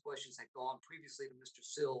lot of these questions had gone previously to Mr.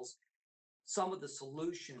 Sills, some of the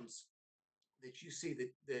solutions that you see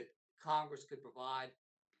that Congress could provide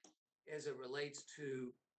as it relates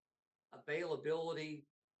to availability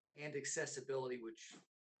and accessibility, which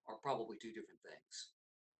are probably two different things.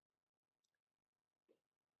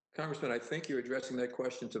 Congressman, I think you're addressing that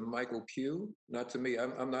question to Michael Pugh, not to me.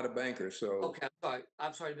 I'm not a banker, so. Okay,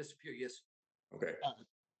 I'm sorry, Mr. Pugh, yes. Okay.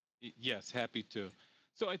 Yes, happy to.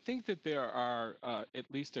 So I think that there are at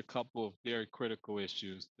least a couple of very critical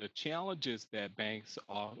issues. The challenges that banks,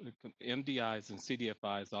 MDIs and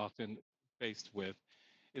CDFIs often faced with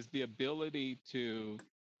is the ability to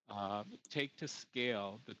take to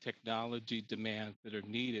scale the technology demands that are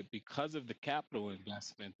needed because of the capital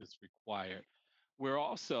investment that's required. We're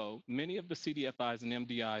also, many of the CDFIs and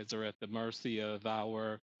MDIs are at the mercy of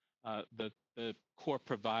the core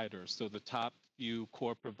providers. So the top few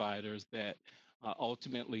core providers that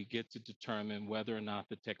ultimately get to determine whether or not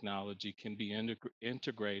the technology can be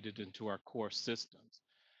integrated into our core systems.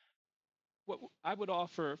 What I would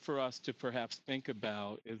offer for us to perhaps think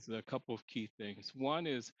about is a couple of key things. One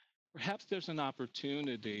is perhaps there's an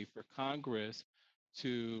opportunity for Congress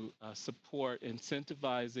to support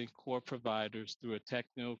incentivizing core providers through a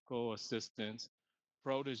technical assistance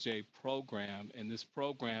protege program. And this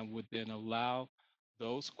program would then allow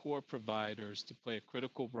those core providers to play a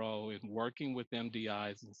critical role in working with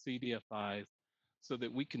MDIs and CDFIs so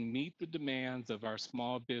that we can meet the demands of our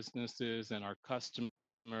small businesses and our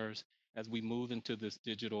customers as we move into this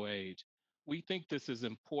digital age. We think this is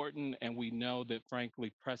important, and we know that,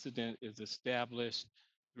 frankly, precedent is established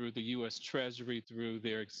through the U.S. Treasury, through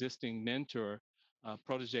their existing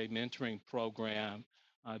protege mentoring program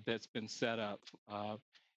that's been set up.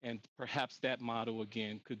 And perhaps that model,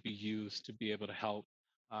 again, could be used to be able to help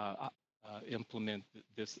implement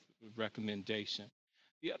this recommendation.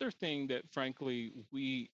 The other thing that, frankly,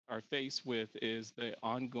 we are faced with is the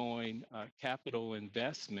ongoing capital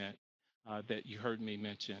investment that you heard me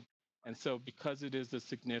mention. And so because it is a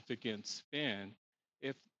significant spend,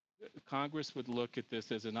 if Congress would look at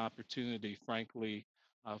this as an opportunity, frankly,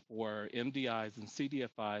 for MDIs and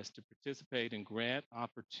CDFIs to participate in grant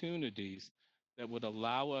opportunities that would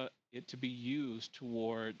allow it to be used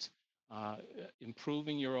towards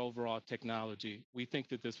improving your overall technology, we think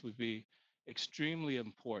that this would be extremely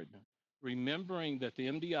important. Remembering that the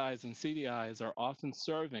MDIs and CDIs are often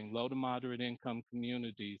serving low to moderate income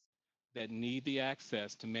communities that need the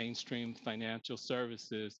access to mainstream financial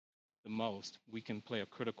services the most, we can play a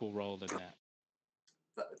critical role in that.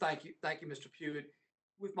 Thank you, Mr. Pugh.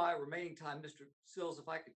 With my remaining time, Mr. Sills, if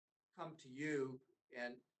I could come to you,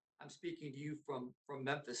 and I'm speaking to you from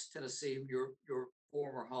Memphis, Tennessee, your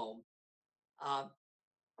former home.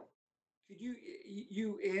 Could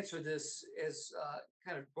you answer this as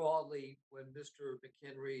kind of broadly when Mr.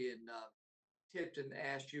 McHenry and Tipton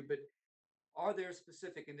asked you, but are there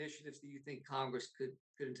specific initiatives that you think Congress could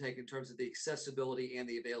take in terms of the accessibility and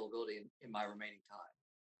the availability in my remaining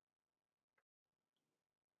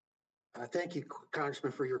time? Thank you,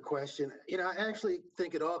 Congressman, for your question. I actually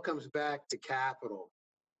think it all comes back to capital.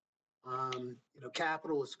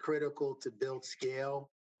 Capital is critical to build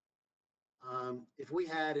scale. If we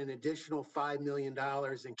had an additional $5 million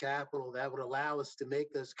in capital, that would allow us to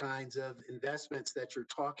make those kinds of investments that you're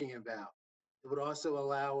talking about. It would also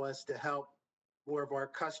allow us to help more of our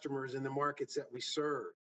customers in the markets that we serve.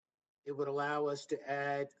 It would allow us to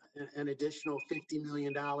add an additional $50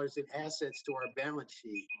 million in assets to our balance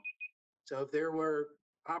sheet. So if there were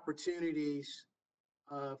opportunities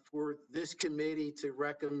for this committee to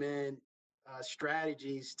recommend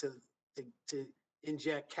strategies to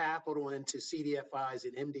inject capital into CDFIs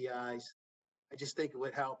and MDIs, I just think it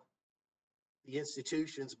would help the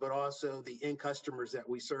institutions, but also the end customers that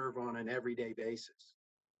we serve on an everyday basis.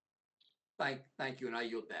 Thank you, and I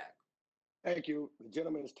yield back. Thank you. The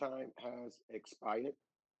gentleman's time has expired.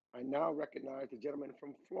 I now recognize the gentleman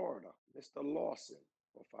from Florida, Mr. Lawson,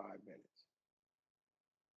 for 5 minutes.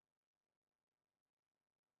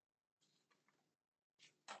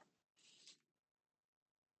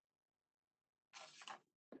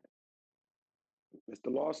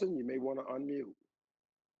 Mr. Lawson, you may want to unmute.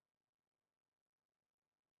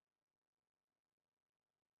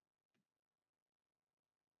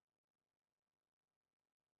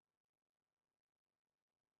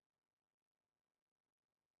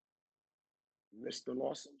 Mr.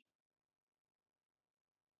 Lawson?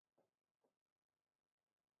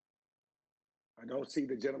 I don't see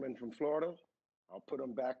the gentleman from Florida. I'll put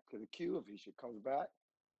him back to the queue if he should come back.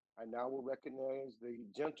 I now will recognize the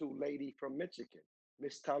gentle lady from Michigan,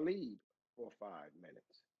 Ms. Talib, for 5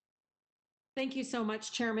 minutes. Thank you so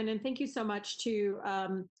much, Chairman, and thank you so much to,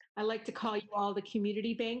 I like to call you all the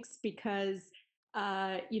community banks because,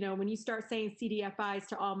 when you start saying CDFIs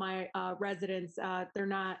to all my residents, they're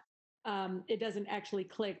not, it doesn't actually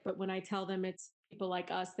click, but when I tell them it's people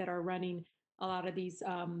like us that are running a lot of these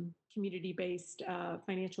community-based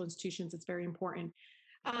financial institutions, it's very important.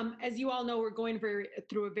 As you all know, we're going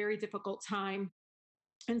through a very difficult time.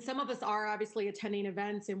 And some of us are obviously attending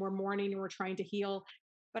events and we're mourning and we're trying to heal.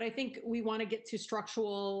 But I think we want to get to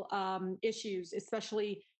structural issues,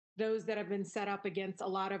 especially those that have been set up against a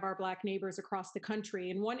lot of our Black neighbors across the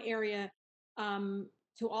country. And one area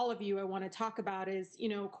to all of you I want to talk about is,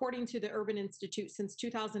 according to the Urban Institute, since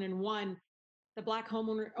 2001, the Black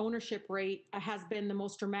home ownership rate has been the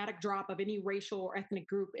most dramatic drop of any racial or ethnic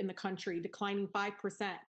group in the country, declining 5%.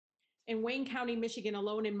 In Wayne County, Michigan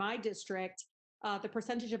alone, in my district, the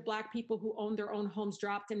percentage of Black people who own their own homes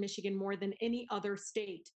dropped in Michigan more than any other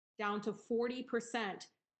state, down to 40%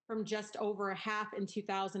 from just over a half in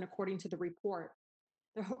 2000, according to the report.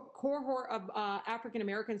 The cohort of African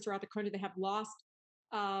Americans throughout the country that have lost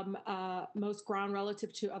most ground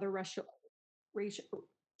relative to other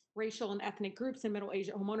racial and ethnic groups and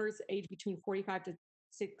middle-aged homeowners aged between 45 to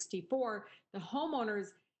 64, the homeowners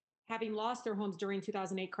having lost their homes during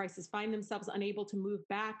 2008 crisis find themselves unable to move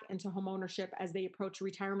back into homeownership as they approach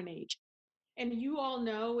retirement age. And you all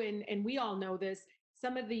know, and we all know this,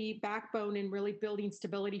 some of the backbone in really building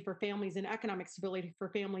stability for families and economic stability for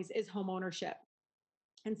families is homeownership.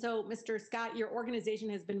 And so, Mr. Scott, your organization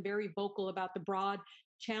has been very vocal about the broad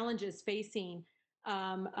challenges facing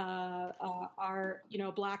our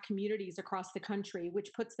Black communities across the country,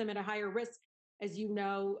 which puts them at a higher risk, as you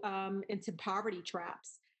know, into poverty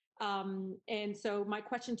traps. And so my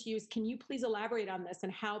question to you is, can you please elaborate on this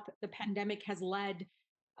and how the pandemic has laid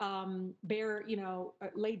bare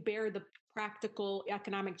the practical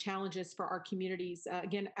economic challenges for our communities,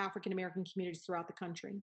 again, African-American communities throughout the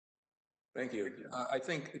country? Thank you. I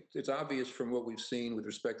think it's obvious from what we've seen with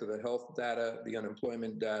respect to the health data, the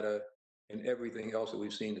unemployment data, and everything else that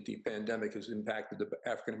we've seen, that the pandemic has impacted the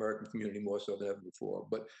African-American community more so than ever before.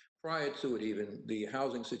 But prior to it even, the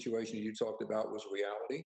housing situation you talked about was a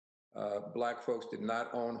reality. Black folks did not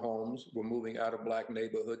own homes, were moving out of Black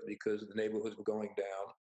neighborhoods because the neighborhoods were going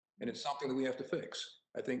down. And it's something that we have to fix.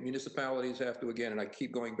 I think municipalities have to, again, and I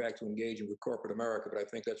keep going back to engaging with corporate America, but I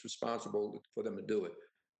think that's responsible for them to do it.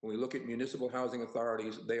 When we look at municipal housing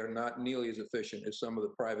authorities, they are not nearly as efficient as some of the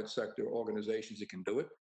private sector organizations that can do it.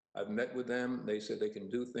 I've met with them. They said they can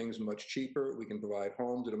do things much cheaper. We can provide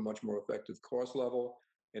homes at a much more effective cost level.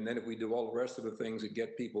 And then if we do all the rest of the things that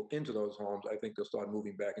get people into those homes, I think they'll start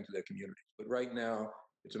moving back into their communities. But right now,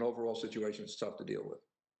 it's an overall situation that's tough to deal with.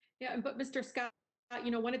 Yeah, but Mr. Scott,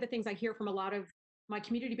 one of the things I hear from a lot of my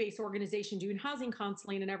community-based organization doing housing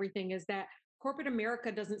counseling and everything is that corporate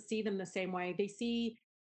America doesn't see them the same way. They see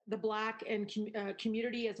the Black and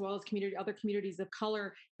community, as well as other communities of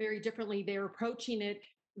color, very differently. They're approaching it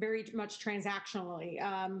very much transactionally.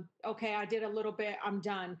 Okay, I did a little bit, I'm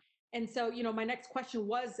done. And so, my next question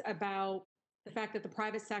was about the fact that the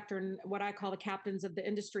private sector and what I call the captains of the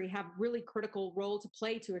industry have really critical role to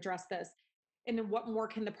play to address this. And then what more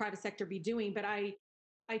can the private sector be doing? But I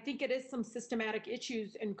think it is some systematic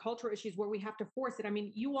issues and cultural issues where we have to force it. I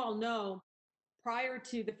mean, you all know, prior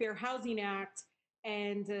to the Fair Housing Act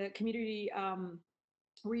and the Community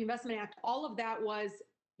Reinvestment Act, all of that was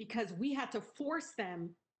because we had to force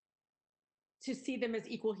them to see them as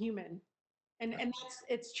equal human. And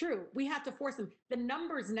it's true. We have to force them. The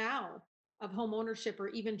numbers now of home ownership, or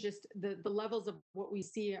even just the levels of what we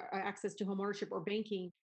see access to home ownership or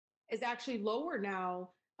banking, is actually lower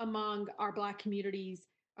now among our Black communities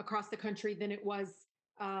across the country than it was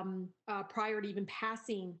prior to even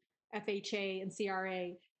passing FHA and CRA.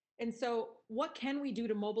 And so what can we do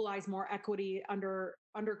to mobilize more equity under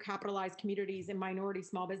undercapitalized communities and minority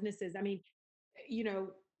small businesses? I mean, you know,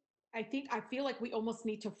 I feel like we almost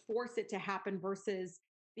need to force it to happen versus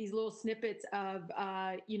these little snippets of,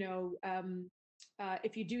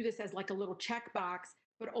 if you do this as like a little checkbox,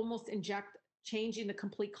 but almost inject changing the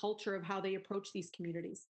complete culture of how they approach these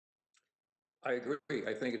communities. I agree.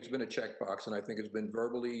 I think it's been a checkbox, and I think it's been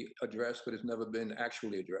verbally addressed, but it's never been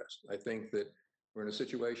actually addressed. I think that we're in a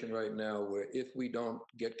situation right now where if we don't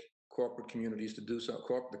get corporate communities to do something,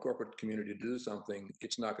 the corporate community to do something,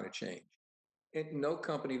 it's not going to change. And no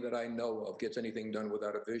company that I know of gets anything done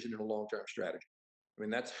without a vision and a long-term strategy. I mean,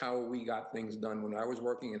 that's how we got things done when I was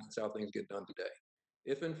working, and that's how things get done today.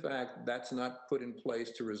 If in fact that's not put in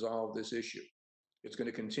place to resolve this issue, it's going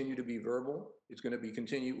to continue to be verbal. It's going to be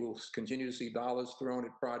we'll continue to see dollars thrown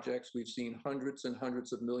at projects. We've seen hundreds and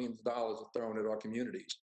hundreds of millions of dollars thrown at our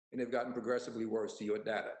communities, and they've gotten progressively worse to your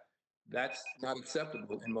data. That's not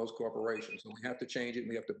acceptable in most corporations. So we have to change it, and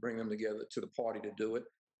we have to bring them together to the party to do it.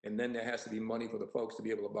 And then there has to be money for the folks to be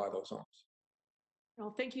able to buy those homes.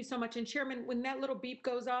 Well, thank you so much. And Chairman, when that little beep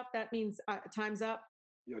goes off, that means time's up.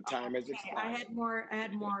 Your time has Okay, expired. I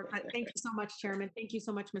had more, but thank you so much, Chairman. Thank you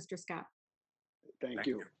so much, Mr. Scott. Thank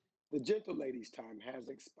you. The gentle lady's time has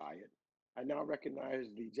expired. I now recognize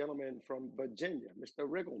the gentleman from Virginia, Mr.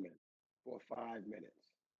 Riggleman, for 5 minutes.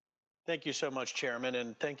 Thank you so much, Chairman,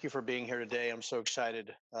 and thank you for being here today. I'm so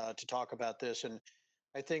excited to talk about this. And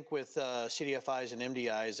I think with CDFIs and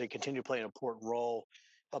MDIs, they continue to play an important role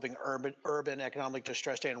helping urban economic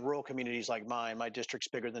distressed and rural communities like mine. My district's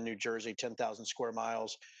bigger than New Jersey, 10,000 square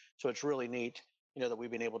miles. So it's really neat, that we've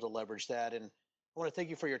been able to leverage that. And I want to thank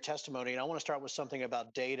you for your testimony. And I want to start with something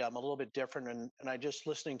about data. I'm a little bit different. And I just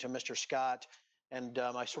listening to Mr. Scott, and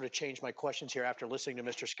I sort of changed my questions here after listening to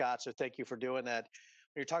Mr. Scott. So thank you for doing that.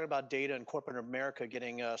 When you're talking about data and corporate America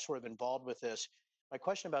getting sort of involved with this, my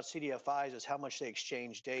question about CDFIs is how much they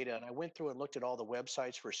exchange data. And I went through and looked at all the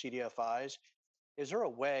websites for CDFIs. Is there a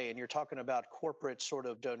way, and you're talking about corporate sort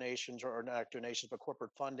of donations, or not donations, but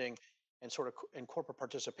corporate funding and sort of and corporate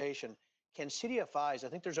participation, can CDFIs, I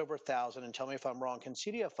think there's over 1,000, and tell me if I'm wrong, can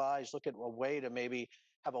CDFIs look at a way to maybe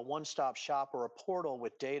have a one-stop shop or a portal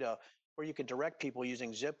with data where you can direct people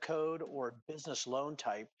using zip code or business loan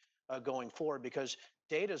type going forward? Because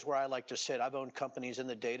data is where I like to sit. I've owned companies in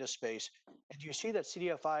the data space. And do you see that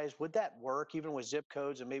CDFIs, would that work even with zip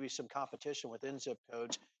codes and maybe some competition within zip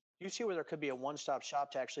codes? Do you see where there could be a one-stop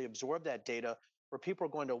shop to actually absorb that data where people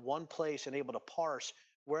are going to one place and able to parse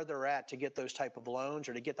where they're at to get those type of loans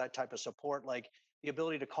or to get that type of support, like the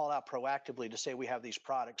ability to call out proactively to say we have these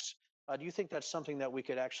products? Do you think that's something that we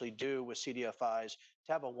could actually do with CDFIs,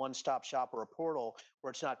 to have a one-stop shop or a portal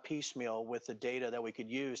where it's not piecemeal with the data that we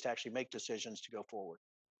could use to actually make decisions to go forward?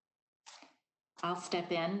 I'll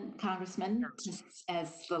step in, Congressman, just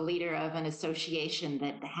as the leader of an association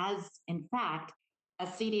that has, in fact, a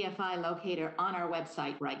CDFI locator on our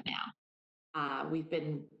website right now. We've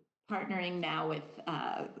been partnering now with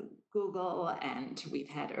Google, and we've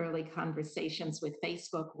had early conversations with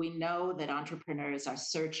Facebook. We know that entrepreneurs are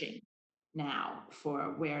searching now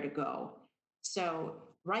for where to go. So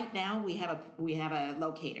right now we have a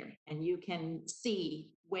locator, and you can see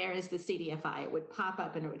where is the CDFI. It would pop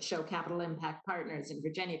up and it would show Capital Impact Partners and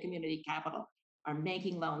Virginia Community Capital are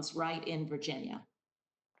making loans right in Virginia.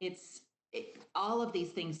 All of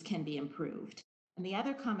these things can be improved. And the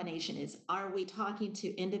other combination is, are we talking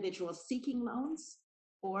to individuals seeking loans,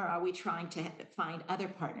 or are we trying to find other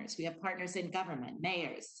partners? We have partners in government,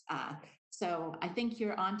 mayors. So I think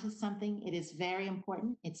you're onto something. It is very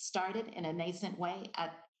important. It started in a nascent way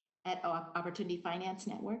at Opportunity Finance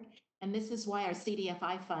Network. And this is why our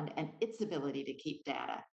CDFI fund and its ability to keep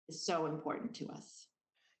data is so important to us.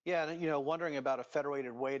 Yeah, and wondering about a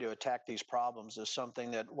federated way to attack these problems is something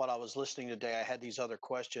that, while I was listening today, I had these other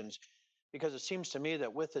questions, because it seems to me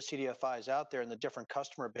that with the CDFIs out there and the different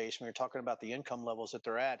customer base, when you're talking about the income levels that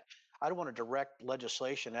they're at, I don't want to direct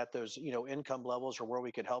legislation at those, income levels, or where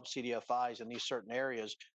we could help CDFIs in these certain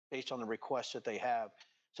areas based on the requests that they have.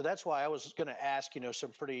 So that's why I was going to ask,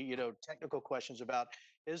 some pretty, technical questions about,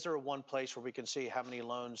 is there one place where we can see how many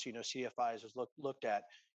loans, CDFIs has looked at?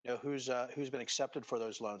 Who's been accepted for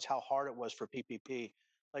those loans, how hard it was for PPP.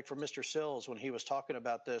 Like for Mr. Sills, when he was talking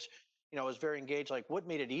about this, I was very engaged, like what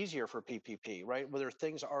made it easier for PPP, right? Were there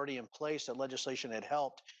things already in place that legislation had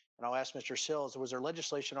helped? And I'll ask Mr. Sills, was there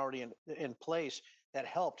legislation already in place that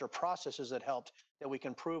helped, or processes that helped, that we can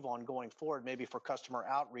improve on going forward, maybe for customer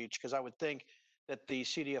outreach? Because I would think that the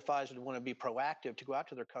CDFIs would want to be proactive to go out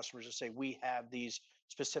to their customers and say, we have these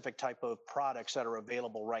specific type of products that are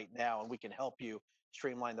available right now, and we can help you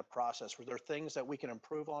streamline the process? Were there things that we can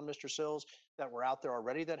improve on, Mr. Sills, that were out there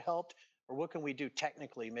already that helped? Or what can we do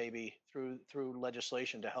technically, maybe through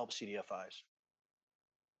legislation, to help CDFIs?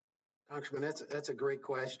 Congressman, that's a great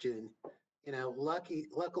question. You know,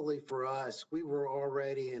 luckily for us, we were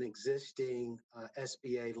already an existing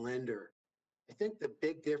SBA lender. I think the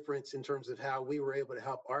big difference in terms of how we were able to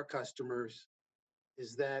help our customers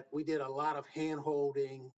is that we did a lot of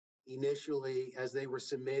hand-holding initially as they were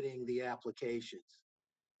submitting the applications.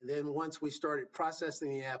 And then once we started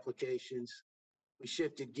processing the applications, we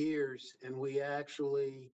shifted gears and we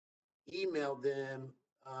actually emailed them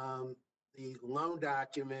the loan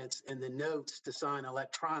documents and the notes to sign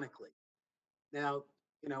electronically. Now,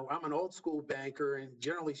 you know, I'm an old school banker, and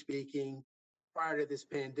generally speaking, prior to this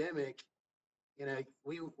pandemic, you know,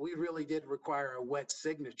 we really did require a wet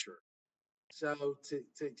signature. So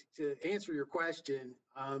to answer your question,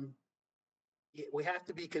 we have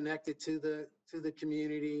to be connected to the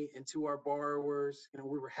community and to our borrowers. You know,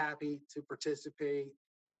 we were happy to participate,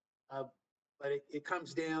 but it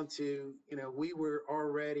comes down to, you know, we were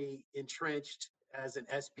already entrenched as an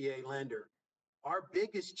SBA lender. Our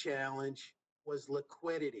biggest challenge was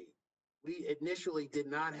liquidity. We initially did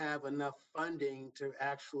not have enough funding to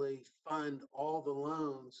actually fund all the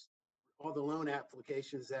loan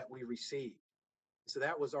applications that we received. So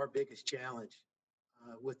that was our biggest challenge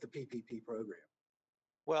with the PPP program.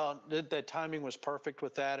 Well, the timing was perfect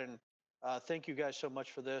with that, and thank you guys so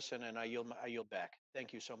much for this, and I yield back.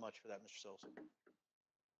 Thank you so much for that, Mr. Sills.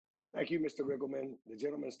 Thank you, Mr. Riggleman. The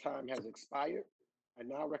gentleman's time has expired. I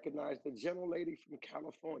now recognize the gentlelady from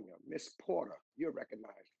California, Miss Porter. You're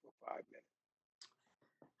recognized for 5 minutes.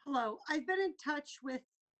 Hello, I've been in touch with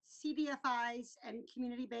CDFIs and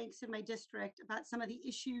community banks in my district about some of the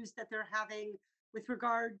issues that they're having with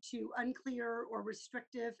regard to unclear or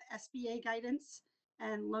restrictive SBA guidance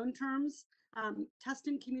and loan terms.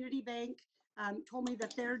 Tustin Community Bank told me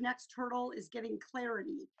that their next hurdle is getting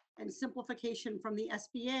clarity and simplification from the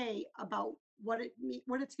SBA about what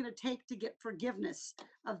it's going to take to get forgiveness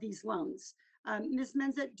of these loans. Ms.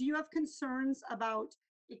 Mensah, do you have concerns about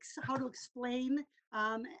how to explain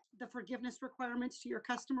the forgiveness requirements to your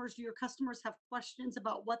customers? Do your customers have questions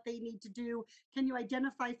about what they need to do? Can you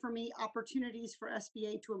identify for me opportunities for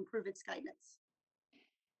SBA to improve its guidance?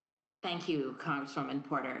 Thank you, Congresswoman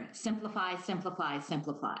Porter. Simplify, simplify,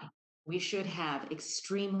 simplify. We should have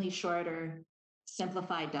extremely shorter,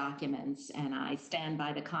 simplified documents, and I stand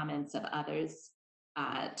by the comments of others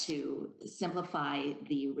to simplify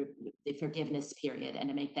the forgiveness period and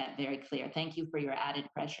to make that very clear. Thank you for your added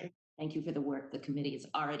pressure. Thank you for the work the committee has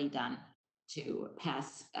already done to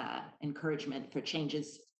pass encouragement for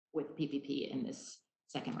changes with PPP in this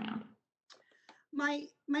second round. My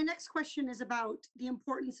next question is about the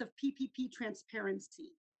importance of PPP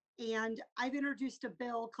transparency. And I've introduced a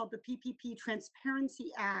bill called the PPP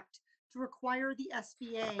Transparency Act to require the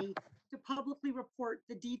SBA to publicly report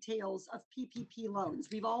the details of PPP loans.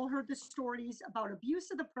 We've all heard the stories about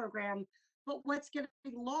abuse of the program, but what's getting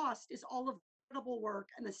lost is all of the incredible work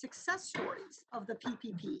and the success stories of the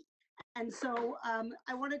PPP. And so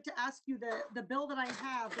I wanted to ask you, the bill that I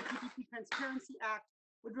have, the PPP Transparency Act,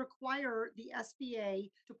 would require the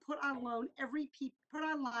SBA to put online every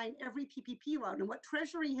PPP loan. And what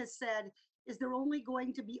Treasury has said is they're only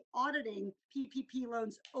going to be auditing PPP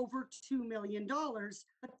loans over $2 million,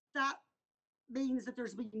 but that means that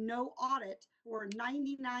there's been no audit for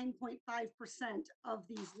 99.5% of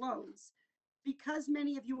these loans. Because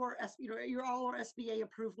many of you are, you're all SBA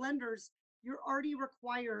approved lenders, you're already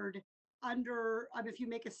required under, if you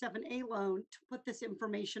make a 7A loan, to put this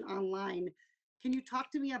information online. Can you talk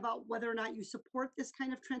to me about whether or not you support this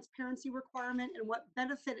kind of transparency requirement and what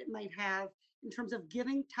benefit it might have in terms of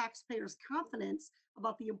giving taxpayers confidence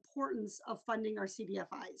about the importance of funding our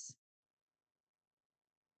CDFIs?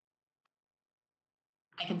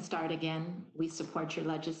 I can start again. We support your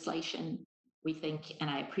legislation. We think, and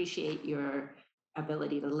I appreciate your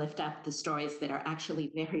ability to lift up the stories that are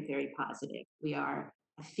actually very, very positive. We are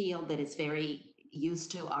a field that is very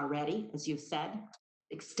used to already, as you've said,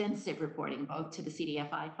 extensive reporting both to the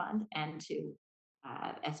CDFI fund and to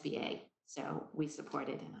SBA. So we support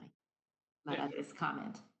it, and I let others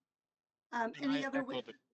comment. Any other way?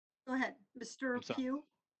 Go ahead, Mr. Pugh.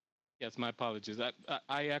 Yes, my apologies.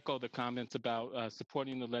 I echo the comments about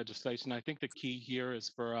supporting the legislation. I think the key here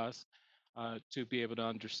is for us to be able to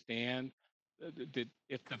understand that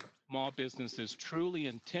if the small businesses truly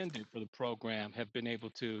intended for the program have been able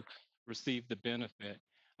to receive the benefit.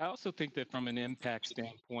 I also think that from an impact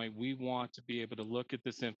standpoint, we want to be able to look at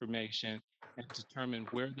this information and determine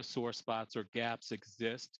where the sore spots or gaps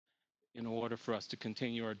exist in order for us to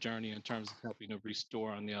continue our journey in terms of helping to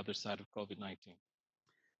restore on the other side of COVID-19.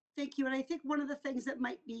 Thank you. And I think one of the things that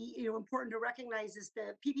might be important to recognize is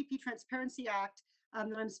the PPP Transparency Act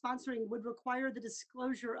that I'm sponsoring would require the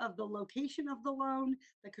disclosure of the location of the loan,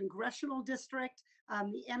 the congressional district,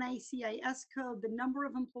 the NAICS code, the number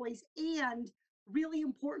of employees, and really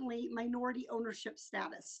importantly, minority ownership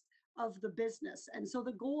status of the business. And so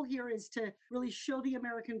the goal here is to really show the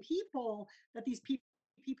American people that these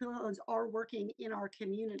PPP loans are working in our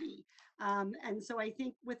community. And so I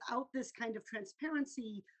think without this kind of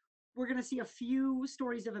transparency, we're going to see a few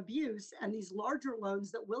stories of abuse, and these larger loans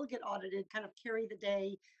that will get audited kind of carry the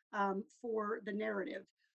day for the narrative.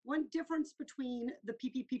 One difference between the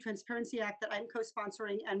PPP Transparency Act that I'm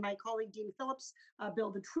co-sponsoring and my colleague Dean Phillips'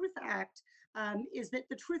 bill, the Truth Act, is that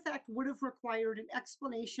the Truth Act would have required an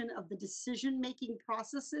explanation of the decision-making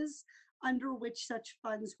processes under which such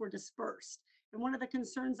funds were dispersed. And one of the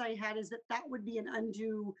concerns I had is that that would be an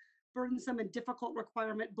undue burdensome and difficult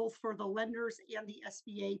requirement both for the lenders and the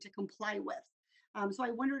SBA to comply with. So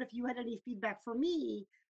I wondered if you had any feedback for me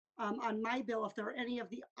on my bill, if there are any of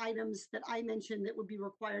the items that I mentioned that would be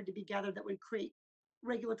required to be gathered that would create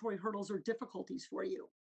regulatory hurdles or difficulties for you.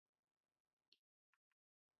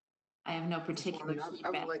 I have no particular feedback.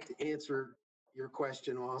 I would like to answer your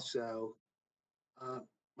question also.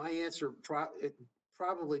 My answer it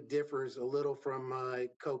probably differs a little from my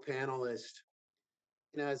co-panelist.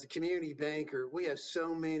 As a community banker, we have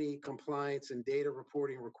so many compliance and data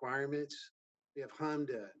reporting requirements. We have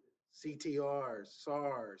HMDA, CTRs,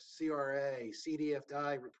 SARs, CRA,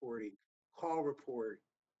 CDFI reporting, call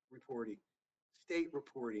reporting, state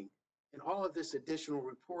reporting, and all of this additional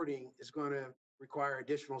reporting is going to require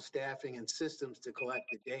additional staffing and systems to collect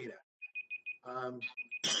the data. I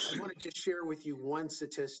want to just share with you one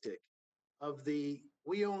statistic.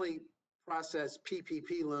 We only process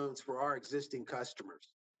PPP loans for our existing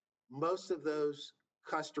customers. Most of those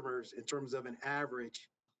customers, in terms of an average,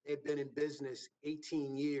 they've been in business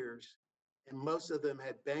 18 years, and most of them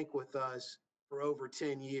had banked with us for over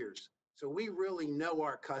 10 years. So we really know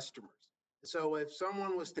our customers. So if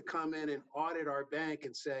someone was to come in and audit our bank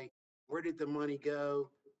and say, where did the money go?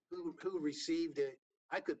 Who received it?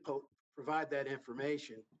 I could provide that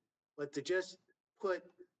information. But to just put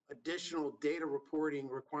additional data reporting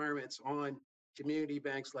requirements on community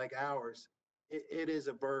banks like ours, it is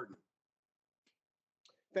a burden.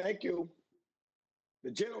 Thank you. The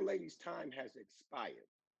gentlelady's time has expired.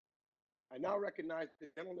 I now recognize the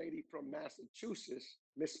gentlelady from Massachusetts,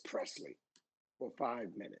 Ms. Presley, for 5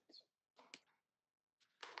 minutes.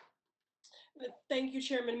 Thank you,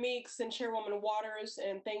 Chairman Meeks and Chairwoman Waters,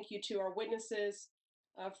 and thank you to our witnesses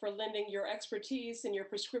for lending your expertise and your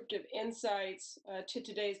prescriptive insights to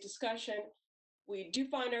today's discussion. We do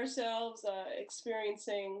find ourselves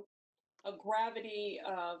experiencing a gravity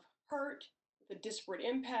of hurt, the disparate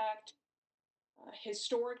impact,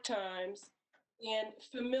 historic times, and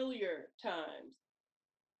familiar times.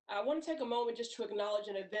 I want to take a moment just to acknowledge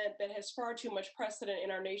an event that has far too much precedent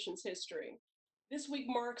in our nation's history. This week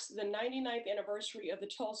marks the 99th anniversary of the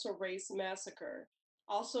Tulsa Race Massacre,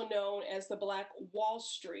 also known as the Black Wall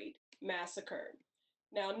Street Massacre.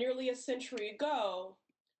 Now, nearly a century ago,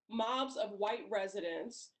 mobs of white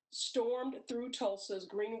residents stormed through Tulsa's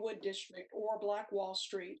Greenwood District, or Black Wall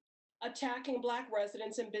Street, attacking Black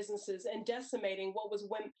residents and businesses and decimating what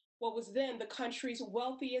was then the country's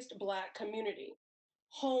wealthiest Black community.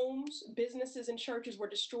 Homes, businesses, and churches were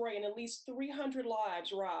destroyed and at least 300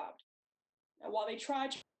 lives robbed. And while they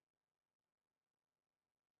tried to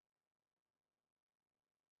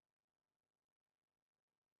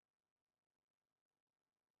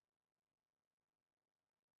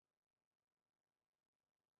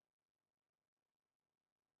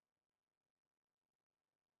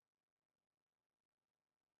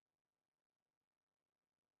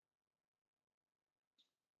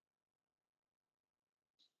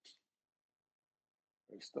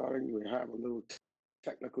Starting, we have a little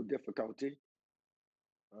technical difficulty.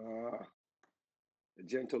 The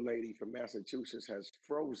gentlelady from Massachusetts has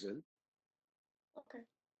frozen. Okay.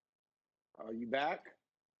 Are you back?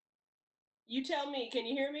 You tell me, can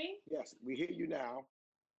you hear me? Yes, we hear you now.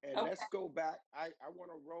 And Okay. let's go back. I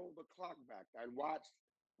want to roll the clock back. I watched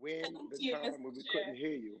when Thank the you, time Mr. when we Chair. couldn't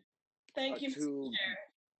hear you. Thank you, Mr. To Chair.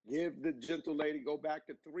 give the gentlelady, go back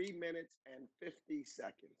to 3 minutes and 50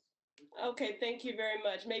 seconds. Okay, thank you very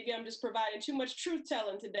much. Maybe I'm just providing too much truth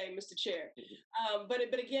telling today, Mr. Chair. But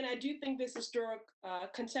again, I do think this historic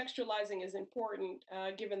contextualizing is important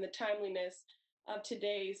given the timeliness of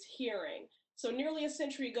today's hearing. So nearly a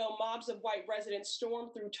century ago, mobs of white residents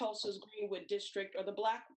stormed through Tulsa's Greenwood District, or the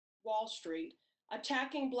Black Wall Street,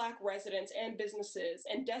 attacking Black residents and businesses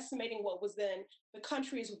and decimating what was then the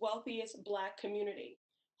country's wealthiest Black community.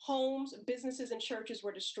 Homes, businesses, and churches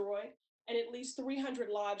were destroyed, and at least 300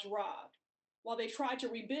 lives robbed. While they tried to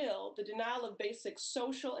rebuild, the denial of basic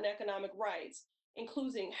social and economic rights,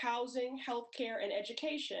 including housing, healthcare, and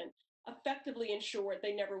education, effectively ensured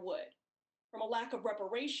they never would. From a lack of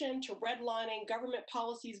reparation to redlining, government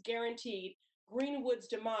policies guaranteed Greenwood's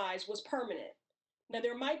demise was permanent. Now,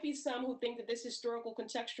 there might be some who think that this historical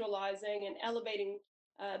contextualizing and elevating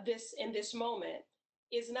this in this moment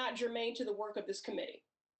is not germane to the work of this committee.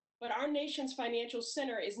 But our nation's financial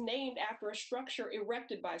center is named after a structure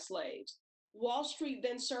erected by slaves. Wall Street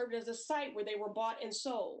then served as a site where they were bought and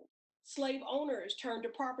sold. Slave owners turned to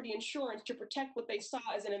property insurance to protect what they saw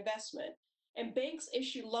as an investment, and banks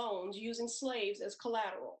issued loans using slaves as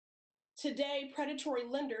collateral. Today, predatory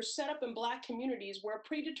lenders set up in Black communities where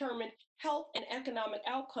predetermined health and economic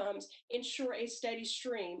outcomes ensure a steady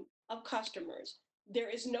stream of customers. There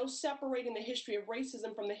is no separating the history of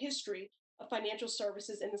racism from the history of financial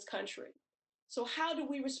services in this country. So how do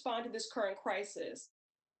we respond to this current crisis?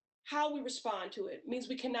 How we respond to it means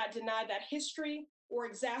we cannot deny that history or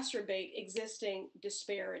exacerbate existing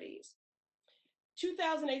disparities.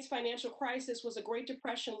 2008's financial crisis was a Great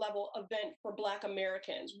Depression level event for Black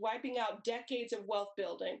Americans, wiping out decades of wealth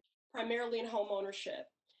building, primarily in home ownership.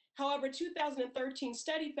 However, 2013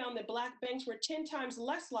 study found that Black banks were 10 times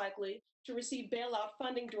less likely to receive bailout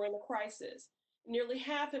funding during the crisis. Nearly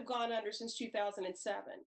half have gone under since 2007.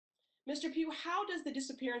 Mr. Pugh, how does the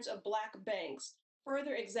disappearance of Black banks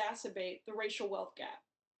further exacerbate the racial wealth gap?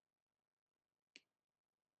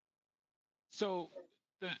 So,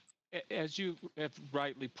 as you have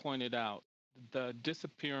rightly pointed out, the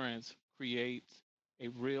disappearance creates a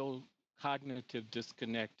real cognitive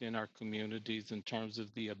disconnect in our communities in terms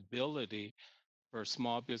of the ability for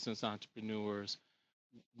small business entrepreneurs,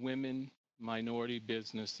 women, minority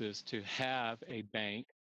businesses to have a bank,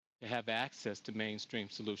 to have access to mainstream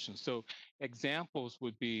solutions. So examples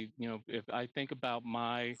would be, if I think about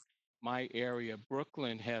my area,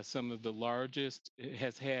 Brooklyn has had some of the largest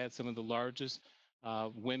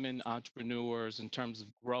women entrepreneurs in terms of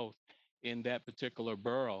growth in that particular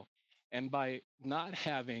borough. And by not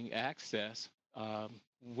having access,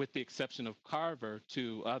 with the exception of Carver,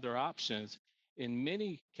 to other options, in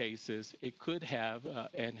many cases, it could have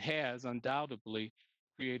and has undoubtedly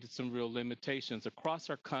created some real limitations. Across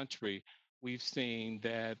our country, we've seen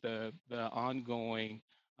that the ongoing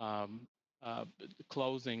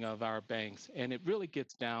closing of our banks, and it really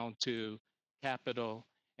gets down to capital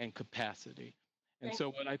and capacity. And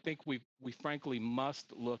so what I think we frankly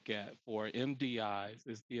must look at for MDIs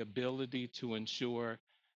is the ability to ensure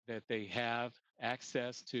that they have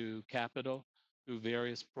access to capital through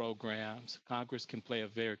various programs. Congress can play a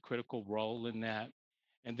very critical role in that.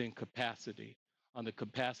 And then capacity. On the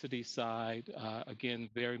capacity side, again,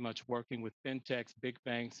 very much working with fintechs, big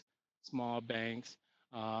banks, small banks,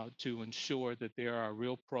 to ensure that there are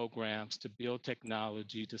real programs to build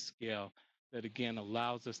technology to scale that, again,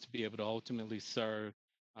 allows us to be able to ultimately serve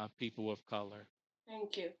people of color.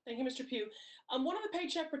 Thank you. Thank you, Mr. Pugh. One of the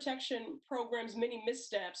Paycheck Protection Program's many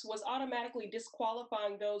missteps was automatically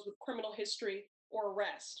disqualifying those with criminal history or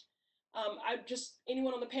arrest.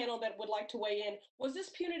 Anyone on the panel that would like to weigh in, was this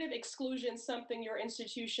punitive exclusion something your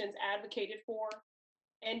institutions advocated for?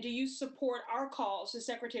 And do you support our calls to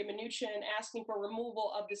Secretary Mnuchin asking for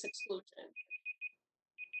removal of this exclusion?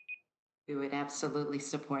 We would absolutely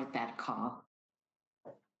support that call.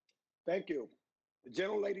 Thank you. The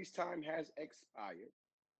gentlelady's time has expired.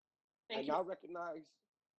 I now recognize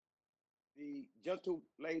the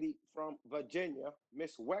gentlelady from Virginia,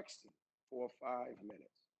 Ms. Wexton, for 5 minutes.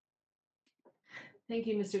 Thank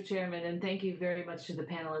you, Mr. Chairman, and thank you very much to the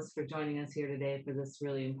panelists for joining us here today for this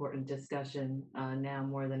really important discussion. Now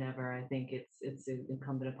more than ever, I think it's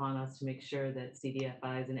incumbent upon us to make sure that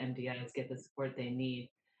CDFIs and MDIs get the support they need.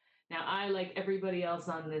 Now, I, like everybody else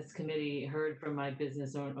on this committee, heard from my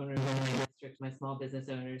business owners in my district, my small business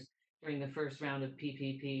owners, during the first round of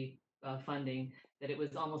PPP funding, that it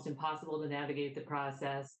was almost impossible to navigate the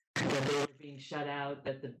process, that they were being shut out,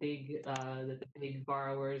 that the big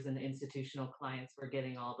borrowers and the institutional clients were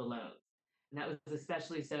getting all the loans. And that was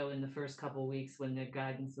especially so in the first couple of weeks when the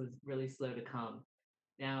guidance was really slow to come.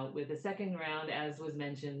 Now, with the second round, as was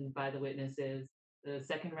mentioned by the witnesses, the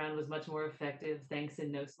second round was much more effective, thanks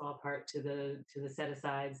in no small part to the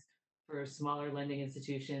set-asides for smaller lending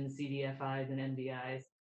institutions, CDFIs and MDIs,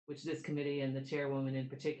 which this committee and the chairwoman in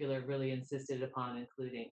particular really insisted upon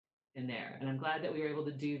including in there. And I'm glad that we were able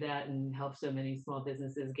to do that and help so many small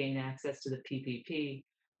businesses gain access to the PPP.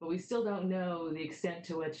 but we still don't know the extent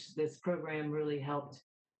to which this program really helped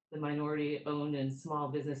the minority-owned and small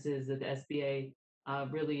businesses that the SBA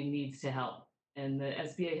really needs to help. And the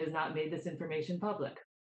SBA has not made this information public.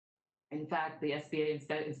 In fact, the SBA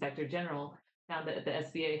Inspector General found that the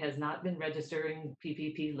SBA has not been registering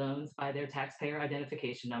PPP loans by their taxpayer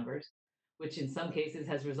identification numbers, which in some cases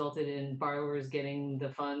has resulted in borrowers getting the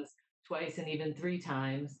funds twice and even 3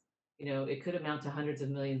 times. It could amount to hundreds of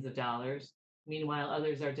millions of dollars. Meanwhile,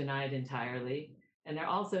 others are denied entirely. And they're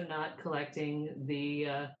also not collecting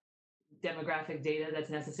the demographic data that's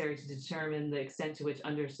necessary to determine the extent to which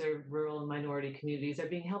underserved rural and minority communities are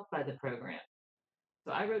being helped by the program.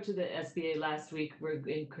 So I wrote to the SBA last week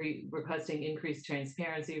requesting increased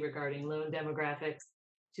transparency regarding loan demographics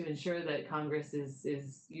to ensure that Congress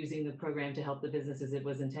is using the program to help the businesses it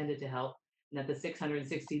was intended to help, and that the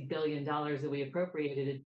 $660 billion that we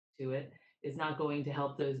appropriated to it is not going to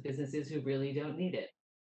help those businesses who really don't need it.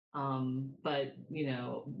 But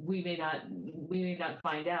we may not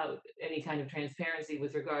find out any kind of transparency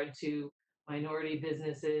with regard to minority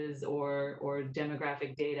businesses or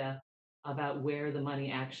demographic data about where the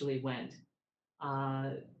money actually went.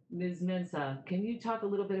 Ms. Mensah, can you talk a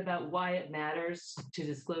little bit about why it matters to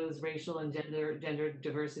disclose racial and gender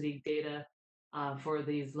diversity data for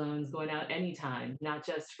these loans going out anytime, not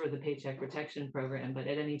just for the Paycheck Protection Program, but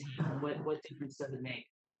at any time? What difference does it make?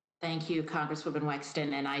 Thank you, Congresswoman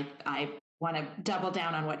Wexton. And I want to double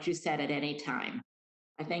down on what you said, at any time.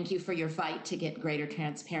 I thank you for your fight to get greater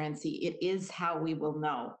transparency. It is how we will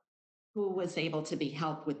know who was able to be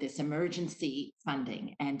helped with this emergency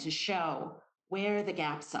funding and to show where the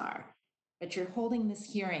gaps are. But you're holding this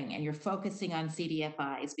hearing and you're focusing on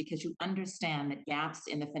CDFIs because you understand that gaps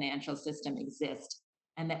in the financial system exist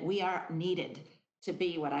and that we are needed to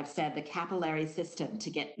be, what I've said, the capillary system to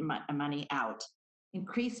get money out.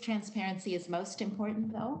 Increased transparency is most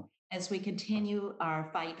important, though, as we continue our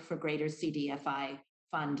fight for greater CDFI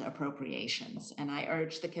fund appropriations. And I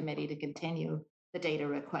urge the committee to continue the data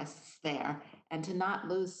requests there and to not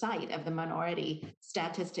lose sight of the minority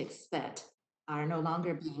statistics that are no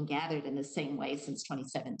longer being gathered in the same way since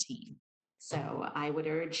 2017. So I would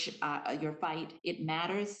urge your fight. It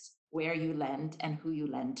matters where you lend and who you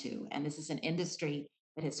lend to. And this is an industry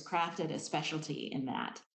that has crafted a specialty in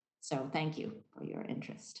that. So thank you for your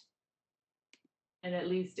interest. And at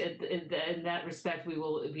least in that respect, we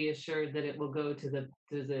will be assured that it will go to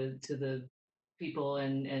the people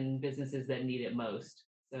and businesses that need it most.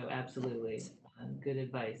 So absolutely, good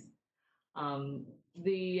advice.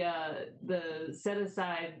 The set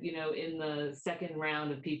aside, in the second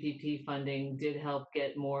round of PPP funding did help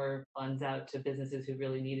get more funds out to businesses who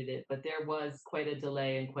really needed it, but there was quite a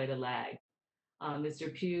delay and quite a lag.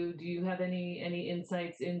 Mr. Pugh, do you have any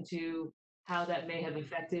insights into how that may have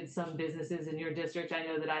affected some businesses in your district? I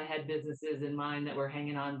know that I had businesses in mind that were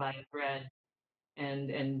hanging on by a thread and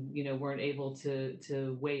weren't able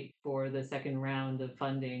to wait for the second round of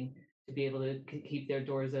funding to be able to keep their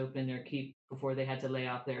doors open or keep before they had to lay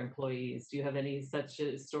off their employees. Do you have any such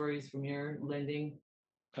stories from your lending?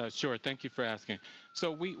 Sure. Thank you for asking.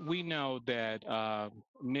 So we know that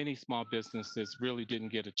many small businesses really didn't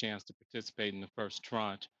get a chance to participate in the first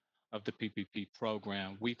tranche of the PPP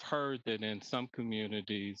program. We've heard that in some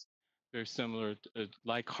communities, very similar to,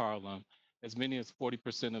 like Harlem, as many as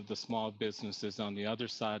 40% of the small businesses on the other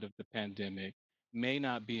side of the pandemic may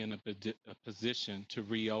not be in a position to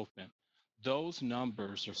reopen. Those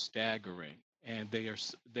numbers are staggering, and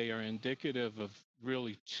they are indicative of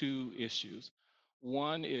really 2 issues.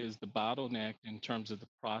 One is the bottleneck in terms of the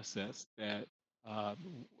process that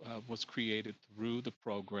was created through the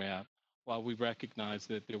program, while we recognize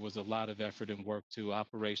that there was a lot of effort and work to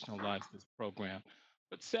operationalize this program.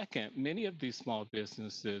 But second, many of these small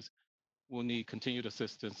businesses will need continued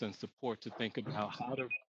assistance and support to think about how to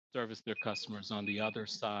service their customers on the other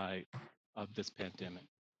side of this pandemic.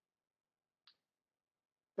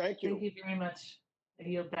 Thank you. Thank you very much. I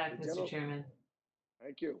yield back, Mr. Chairman.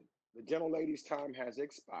 Thank you. The gentlelady's time has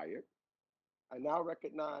expired. I now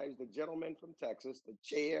recognize the gentleman from Texas, the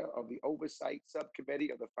chair of the Oversight Subcommittee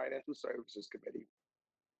of the Financial Services Committee,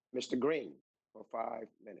 Mr. Green, for 5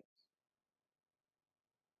 minutes.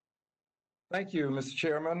 Thank you, Mr.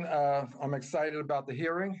 Chairman. I'm excited about the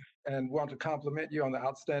hearing and want to compliment you on the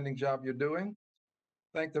outstanding job you're doing.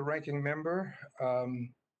 Thank the ranking member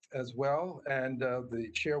as well, and the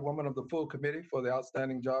chairwoman of the full committee for the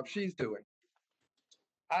outstanding job she's doing.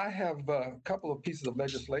 I have a couple of pieces of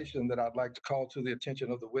legislation that I'd like to call to the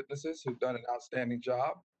attention of the witnesses who've done an outstanding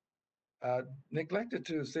job. Neglected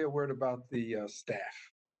to say a word about the staff.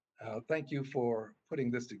 Thank you for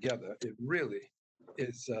putting this together. It really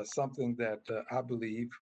is something that I believe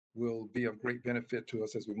will be of great benefit to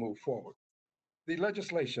us as we move forward. The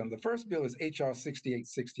legislation, the first bill is H.R.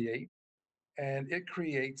 6868, and it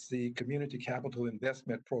creates the Community Capital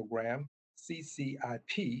Investment Program,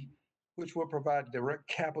 CCIP, which will provide direct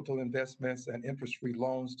capital investments and interest-free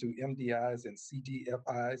loans to MDIs and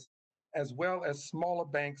CDFIs, as well as smaller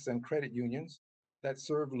banks and credit unions that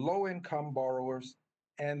serve low-income borrowers.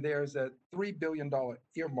 And there's a $3 billion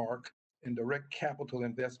earmark in direct capital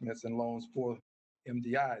investments and loans for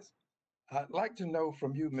MDIs. I'd like to know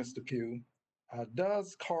from you, Mr. Pugh,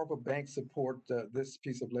 does Carver Bank support this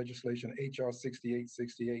piece of legislation, H.R.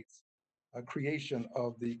 6868's creation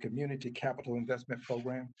of the Community Capital Investment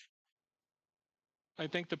Program? I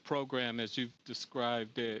think the program, as you've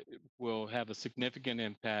described it, will have a significant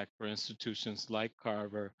impact for institutions like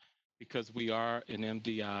Carver because we are an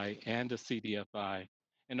MDI and a CDFI.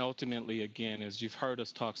 And ultimately, again, as you've heard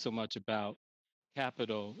us talk so much about,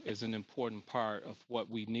 capital is an important part of what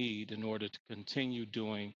we need in order to continue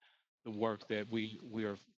doing the work that we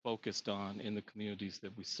are focused on in the communities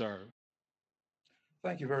that we serve.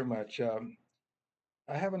 Thank you very much.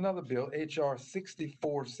 I have another bill, H.R.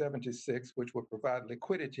 6476, which will provide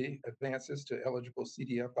liquidity advances to eligible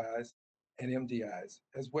CDFIs and MDIs,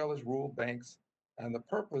 as well as rural banks, and the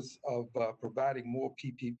purpose of providing more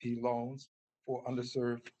PPP loans for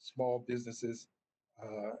underserved small businesses,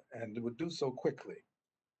 and it would do so quickly.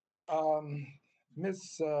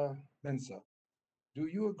 Ms. Mensah, do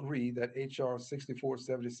you agree that H.R.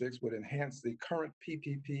 6476 would enhance the current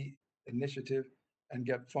PPP initiative and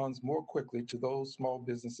get funds more quickly to those small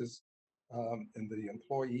businesses and the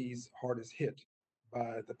employees hardest hit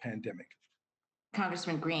by the pandemic?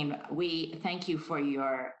 Congressman Green, we thank you for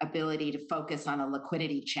your ability to focus on the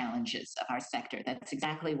liquidity challenges of our sector. That's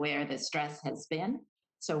exactly where the stress has been.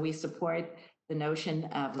 So we support the notion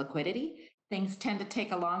of liquidity. Things tend to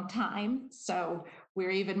take a long time, so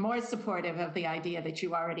we're even more supportive of the idea that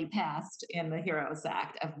you already passed in the HEROES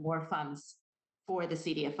Act of more funds for the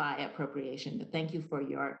CDFI appropriation. But thank you for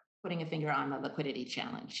your putting a finger on the liquidity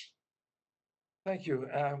challenge. Thank you.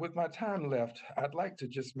 With my time left, I'd like to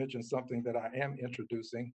just mention something that I am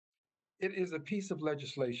introducing. It is a piece of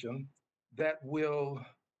legislation that will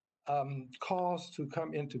cause to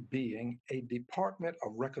come into being a Department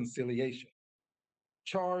of Reconciliation,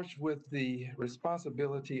 charged with the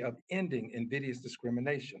responsibility of ending invidious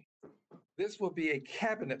discrimination. This will be a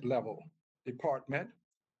cabinet level department,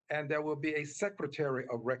 and there will be a Secretary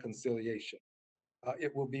of Reconciliation.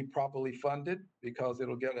 It will be properly funded because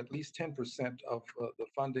it'll get at least 10% of the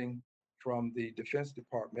funding from the Defense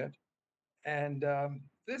Department. And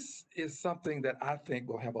this is something that I think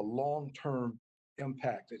will have a long-term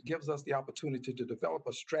impact. It gives us the opportunity to develop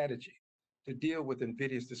a strategy to deal with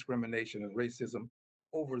invidious discrimination and racism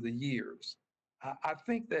over the years. I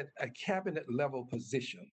think that a cabinet level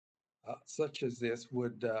position such as this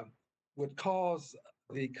would cause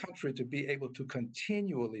the country to be able to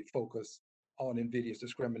continually focus on invidious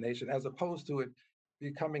discrimination, as opposed to it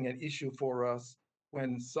becoming an issue for us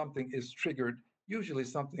when something is triggered, usually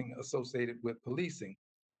something associated with policing.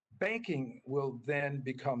 Banking will then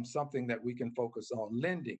become something that we can focus on.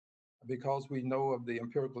 Lending, because we know of the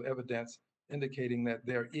empirical evidence indicating that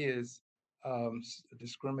there is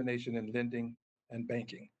discrimination in lending and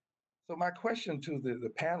banking. So my question to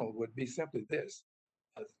the panel would be simply this.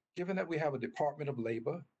 Given that we have a Department of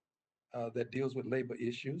Labor that deals with labor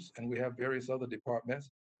issues, and we have various other departments,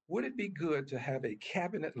 would it be good to have a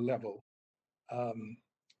cabinet level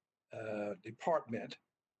department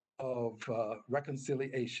of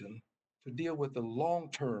reconciliation to deal with the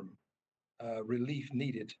long-term relief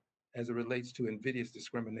needed as it relates to invidious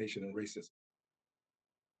discrimination and racism?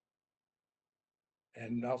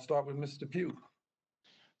 And I'll start with Mr. Pugh.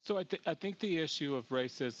 So I think the issue of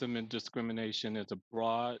racism and discrimination is a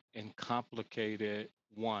broad and complicated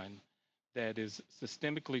one that is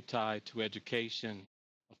systemically tied to education,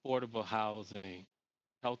 affordable housing,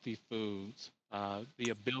 healthy foods, the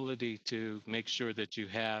ability to make sure that you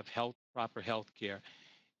have proper health care.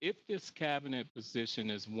 If this cabinet position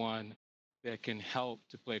is one that can help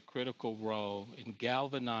to play a critical role in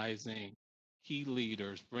galvanizing key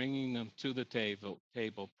leaders, bringing them to the table,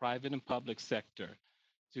 private and public sector,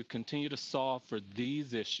 to continue to solve for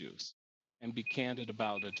these issues and be candid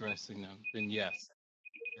about addressing them, then yes,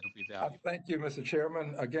 it'll be valuable. Thank you, Mr.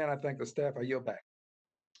 Chairman. Again, I thank the staff. I yield back.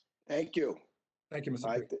 Thank you. Thank you,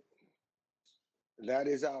 Mr. Pugh. That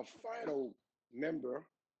is our final member.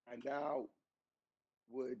 I now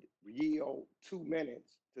would yield 2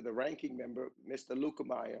 minutes to the ranking member, Mr.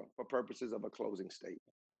 Lukemeyer, for purposes of a closing statement.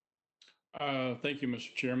 Thank you,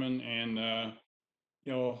 Mr. Chairman. And,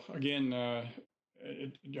 again,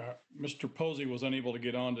 Mr. Posey was unable to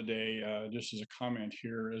get on today, just as a comment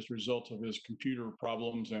here, as a result of his computer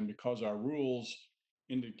problems, and because our rules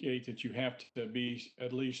indicate that you have to be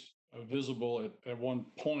at least visible at one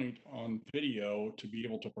point on video to be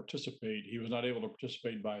able to participate. He was not able to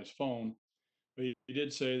participate by his phone, but he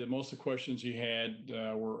did say that most of the questions he had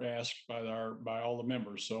were asked by all the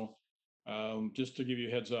members. So just to give you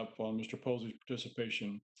a heads up on Mr. Posey's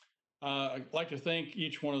participation. I'd like to thank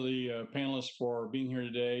each one of the panelists for being here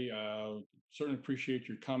today. Certainly appreciate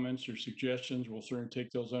your comments, your suggestions. We'll certainly take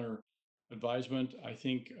those under advisement. I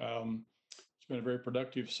think it's been a very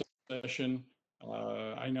productive session.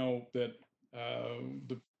 I know that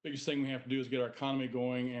the biggest thing we have to do is get our economy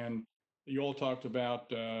going, and you all talked about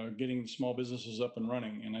getting small businesses up and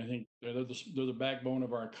running, and I think they're the backbone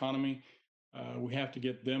of our economy. We have to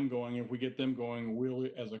get them going. If we get them going, we'll,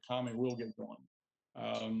 as an economy, we'll get going.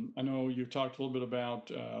 I know you've talked a little bit about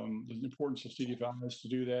the importance of CDFIs to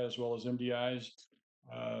do that, as well as MDIs.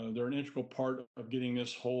 They're an integral part of getting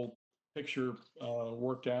this whole picture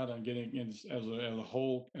worked out and getting as a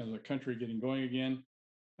whole, as a country, getting going again.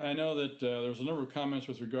 I know that there's a number of comments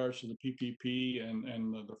with regards to the PPP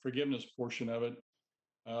and the forgiveness portion of it.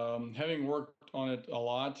 Having worked on it a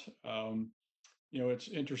lot, it's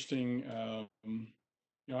interesting.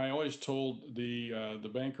 I always told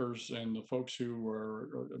the bankers and the folks who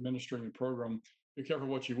were administering the program, be careful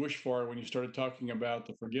what you wish for when you started talking about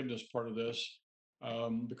the forgiveness part of this,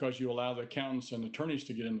 because you allow the accountants and attorneys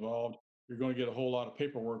to get involved. You're going to get a whole lot of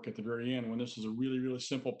paperwork at the very end when this is a really, really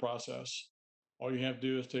simple process. All you have to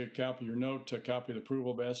do is take a copy of your note, a copy of the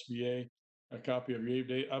approval of SBA, a copy of your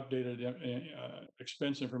updated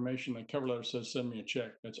expense information, and cover letter says, send me a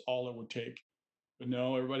check. That's all it would take. But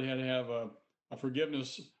no, everybody had to have a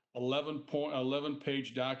forgiveness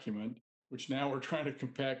 11-page document, which now we're trying to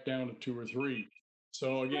compact down to 2 or 3.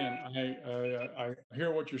 So again, I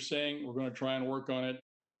hear what you're saying. We're going to try and work on it,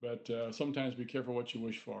 but sometimes be careful what you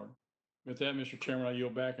wish for. With that, Mr. Chairman, I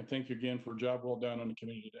yield back and thank you again for a job well done on the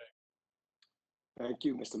committee today. Thank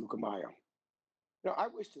you, Mr. Lukemeyer. I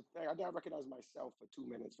wish to thank, I now recognize myself for 2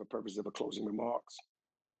 minutes for purposes of a closing remarks.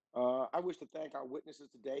 I wish to thank our witnesses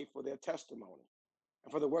today for their testimony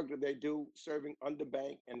and for the work that they do serving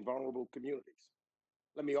underbanked and vulnerable communities.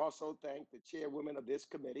 Let me also thank the chairwoman of this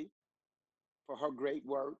committee for her great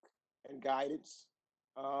work and guidance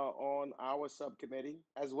on our subcommittee,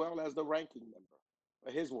 as well as the ranking member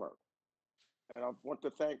for his work. And I want to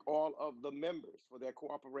thank all of the members for their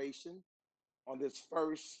cooperation on this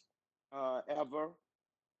first ever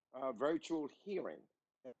virtual hearing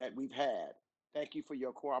that we've had. Thank you for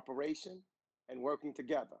your cooperation and working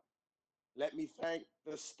together. Let me thank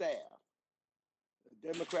the staff,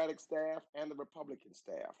 the Democratic staff and the Republican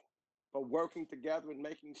staff, for working together and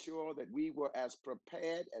making sure that we were as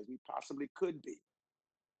prepared as we possibly could be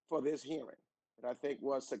for this hearing that I think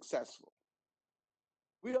was successful.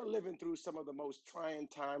 We are living through some of the most trying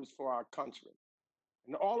times for our country.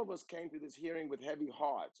 And all of us came to this hearing with heavy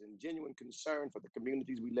hearts and genuine concern for the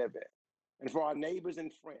communities we live in and for our neighbors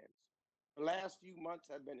and friends. The last few months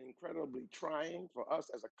have been incredibly trying for us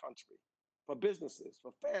as a country, for businesses,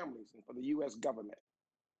 for families, and for the U.S. government.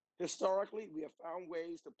 Historically, we have found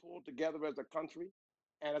ways to pull together as a country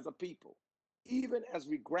and as a people, even as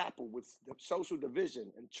we grapple with the social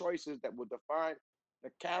division and choices that will define the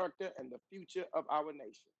character and the future of our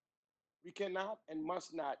nation. We cannot and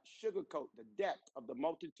must not sugarcoat the depth of the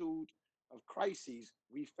multitude of crises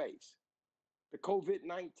we face. The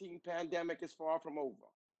COVID-19 pandemic is far from over.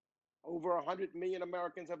 Over 100 million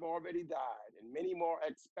Americans have already died, and many more are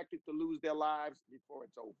expected to lose their lives before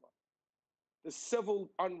it's over. The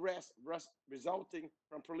civil unrest resulting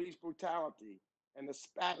from police brutality and the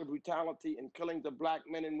spat of brutality in killings of Black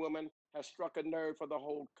men and women has struck a nerve for the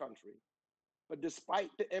whole country. But despite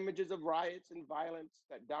the images of riots and violence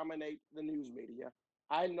that dominate the news media,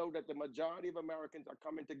 I know that the majority of Americans are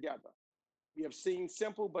coming together. We have seen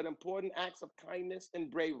simple but important acts of kindness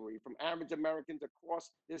and bravery from average Americans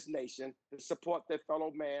across this nation to support their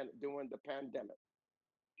fellow man during the pandemic.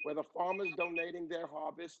 Whether farmers donating their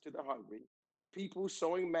harvest to the hungry, people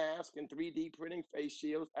sewing masks and 3D printing face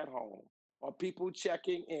shields at home, or people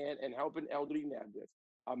checking in and helping elderly neighbors,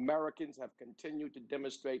 Americans have continued to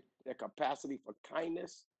demonstrate their capacity for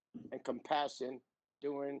kindness and compassion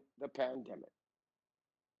during the pandemic.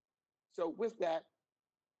 So with that,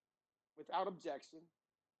 without objection,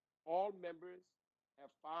 all members have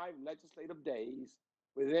 5 legislative days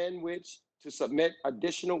within which to submit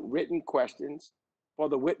additional written questions for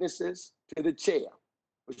the witnesses to the chair,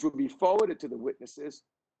 which will be forwarded to the witnesses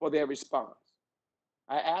for their response.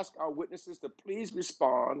 I ask our witnesses to please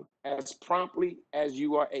respond as promptly as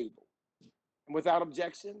you are able. And without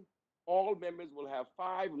objection, all members will have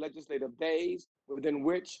 5 legislative days within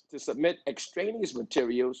which to submit extraneous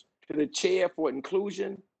materials to the chair for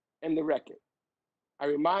inclusion in the record. I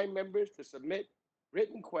remind members to submit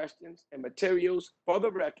written questions and materials for the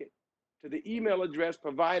record to the email address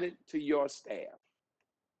provided to your staff.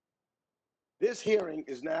 This hearing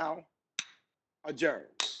is now adjourned.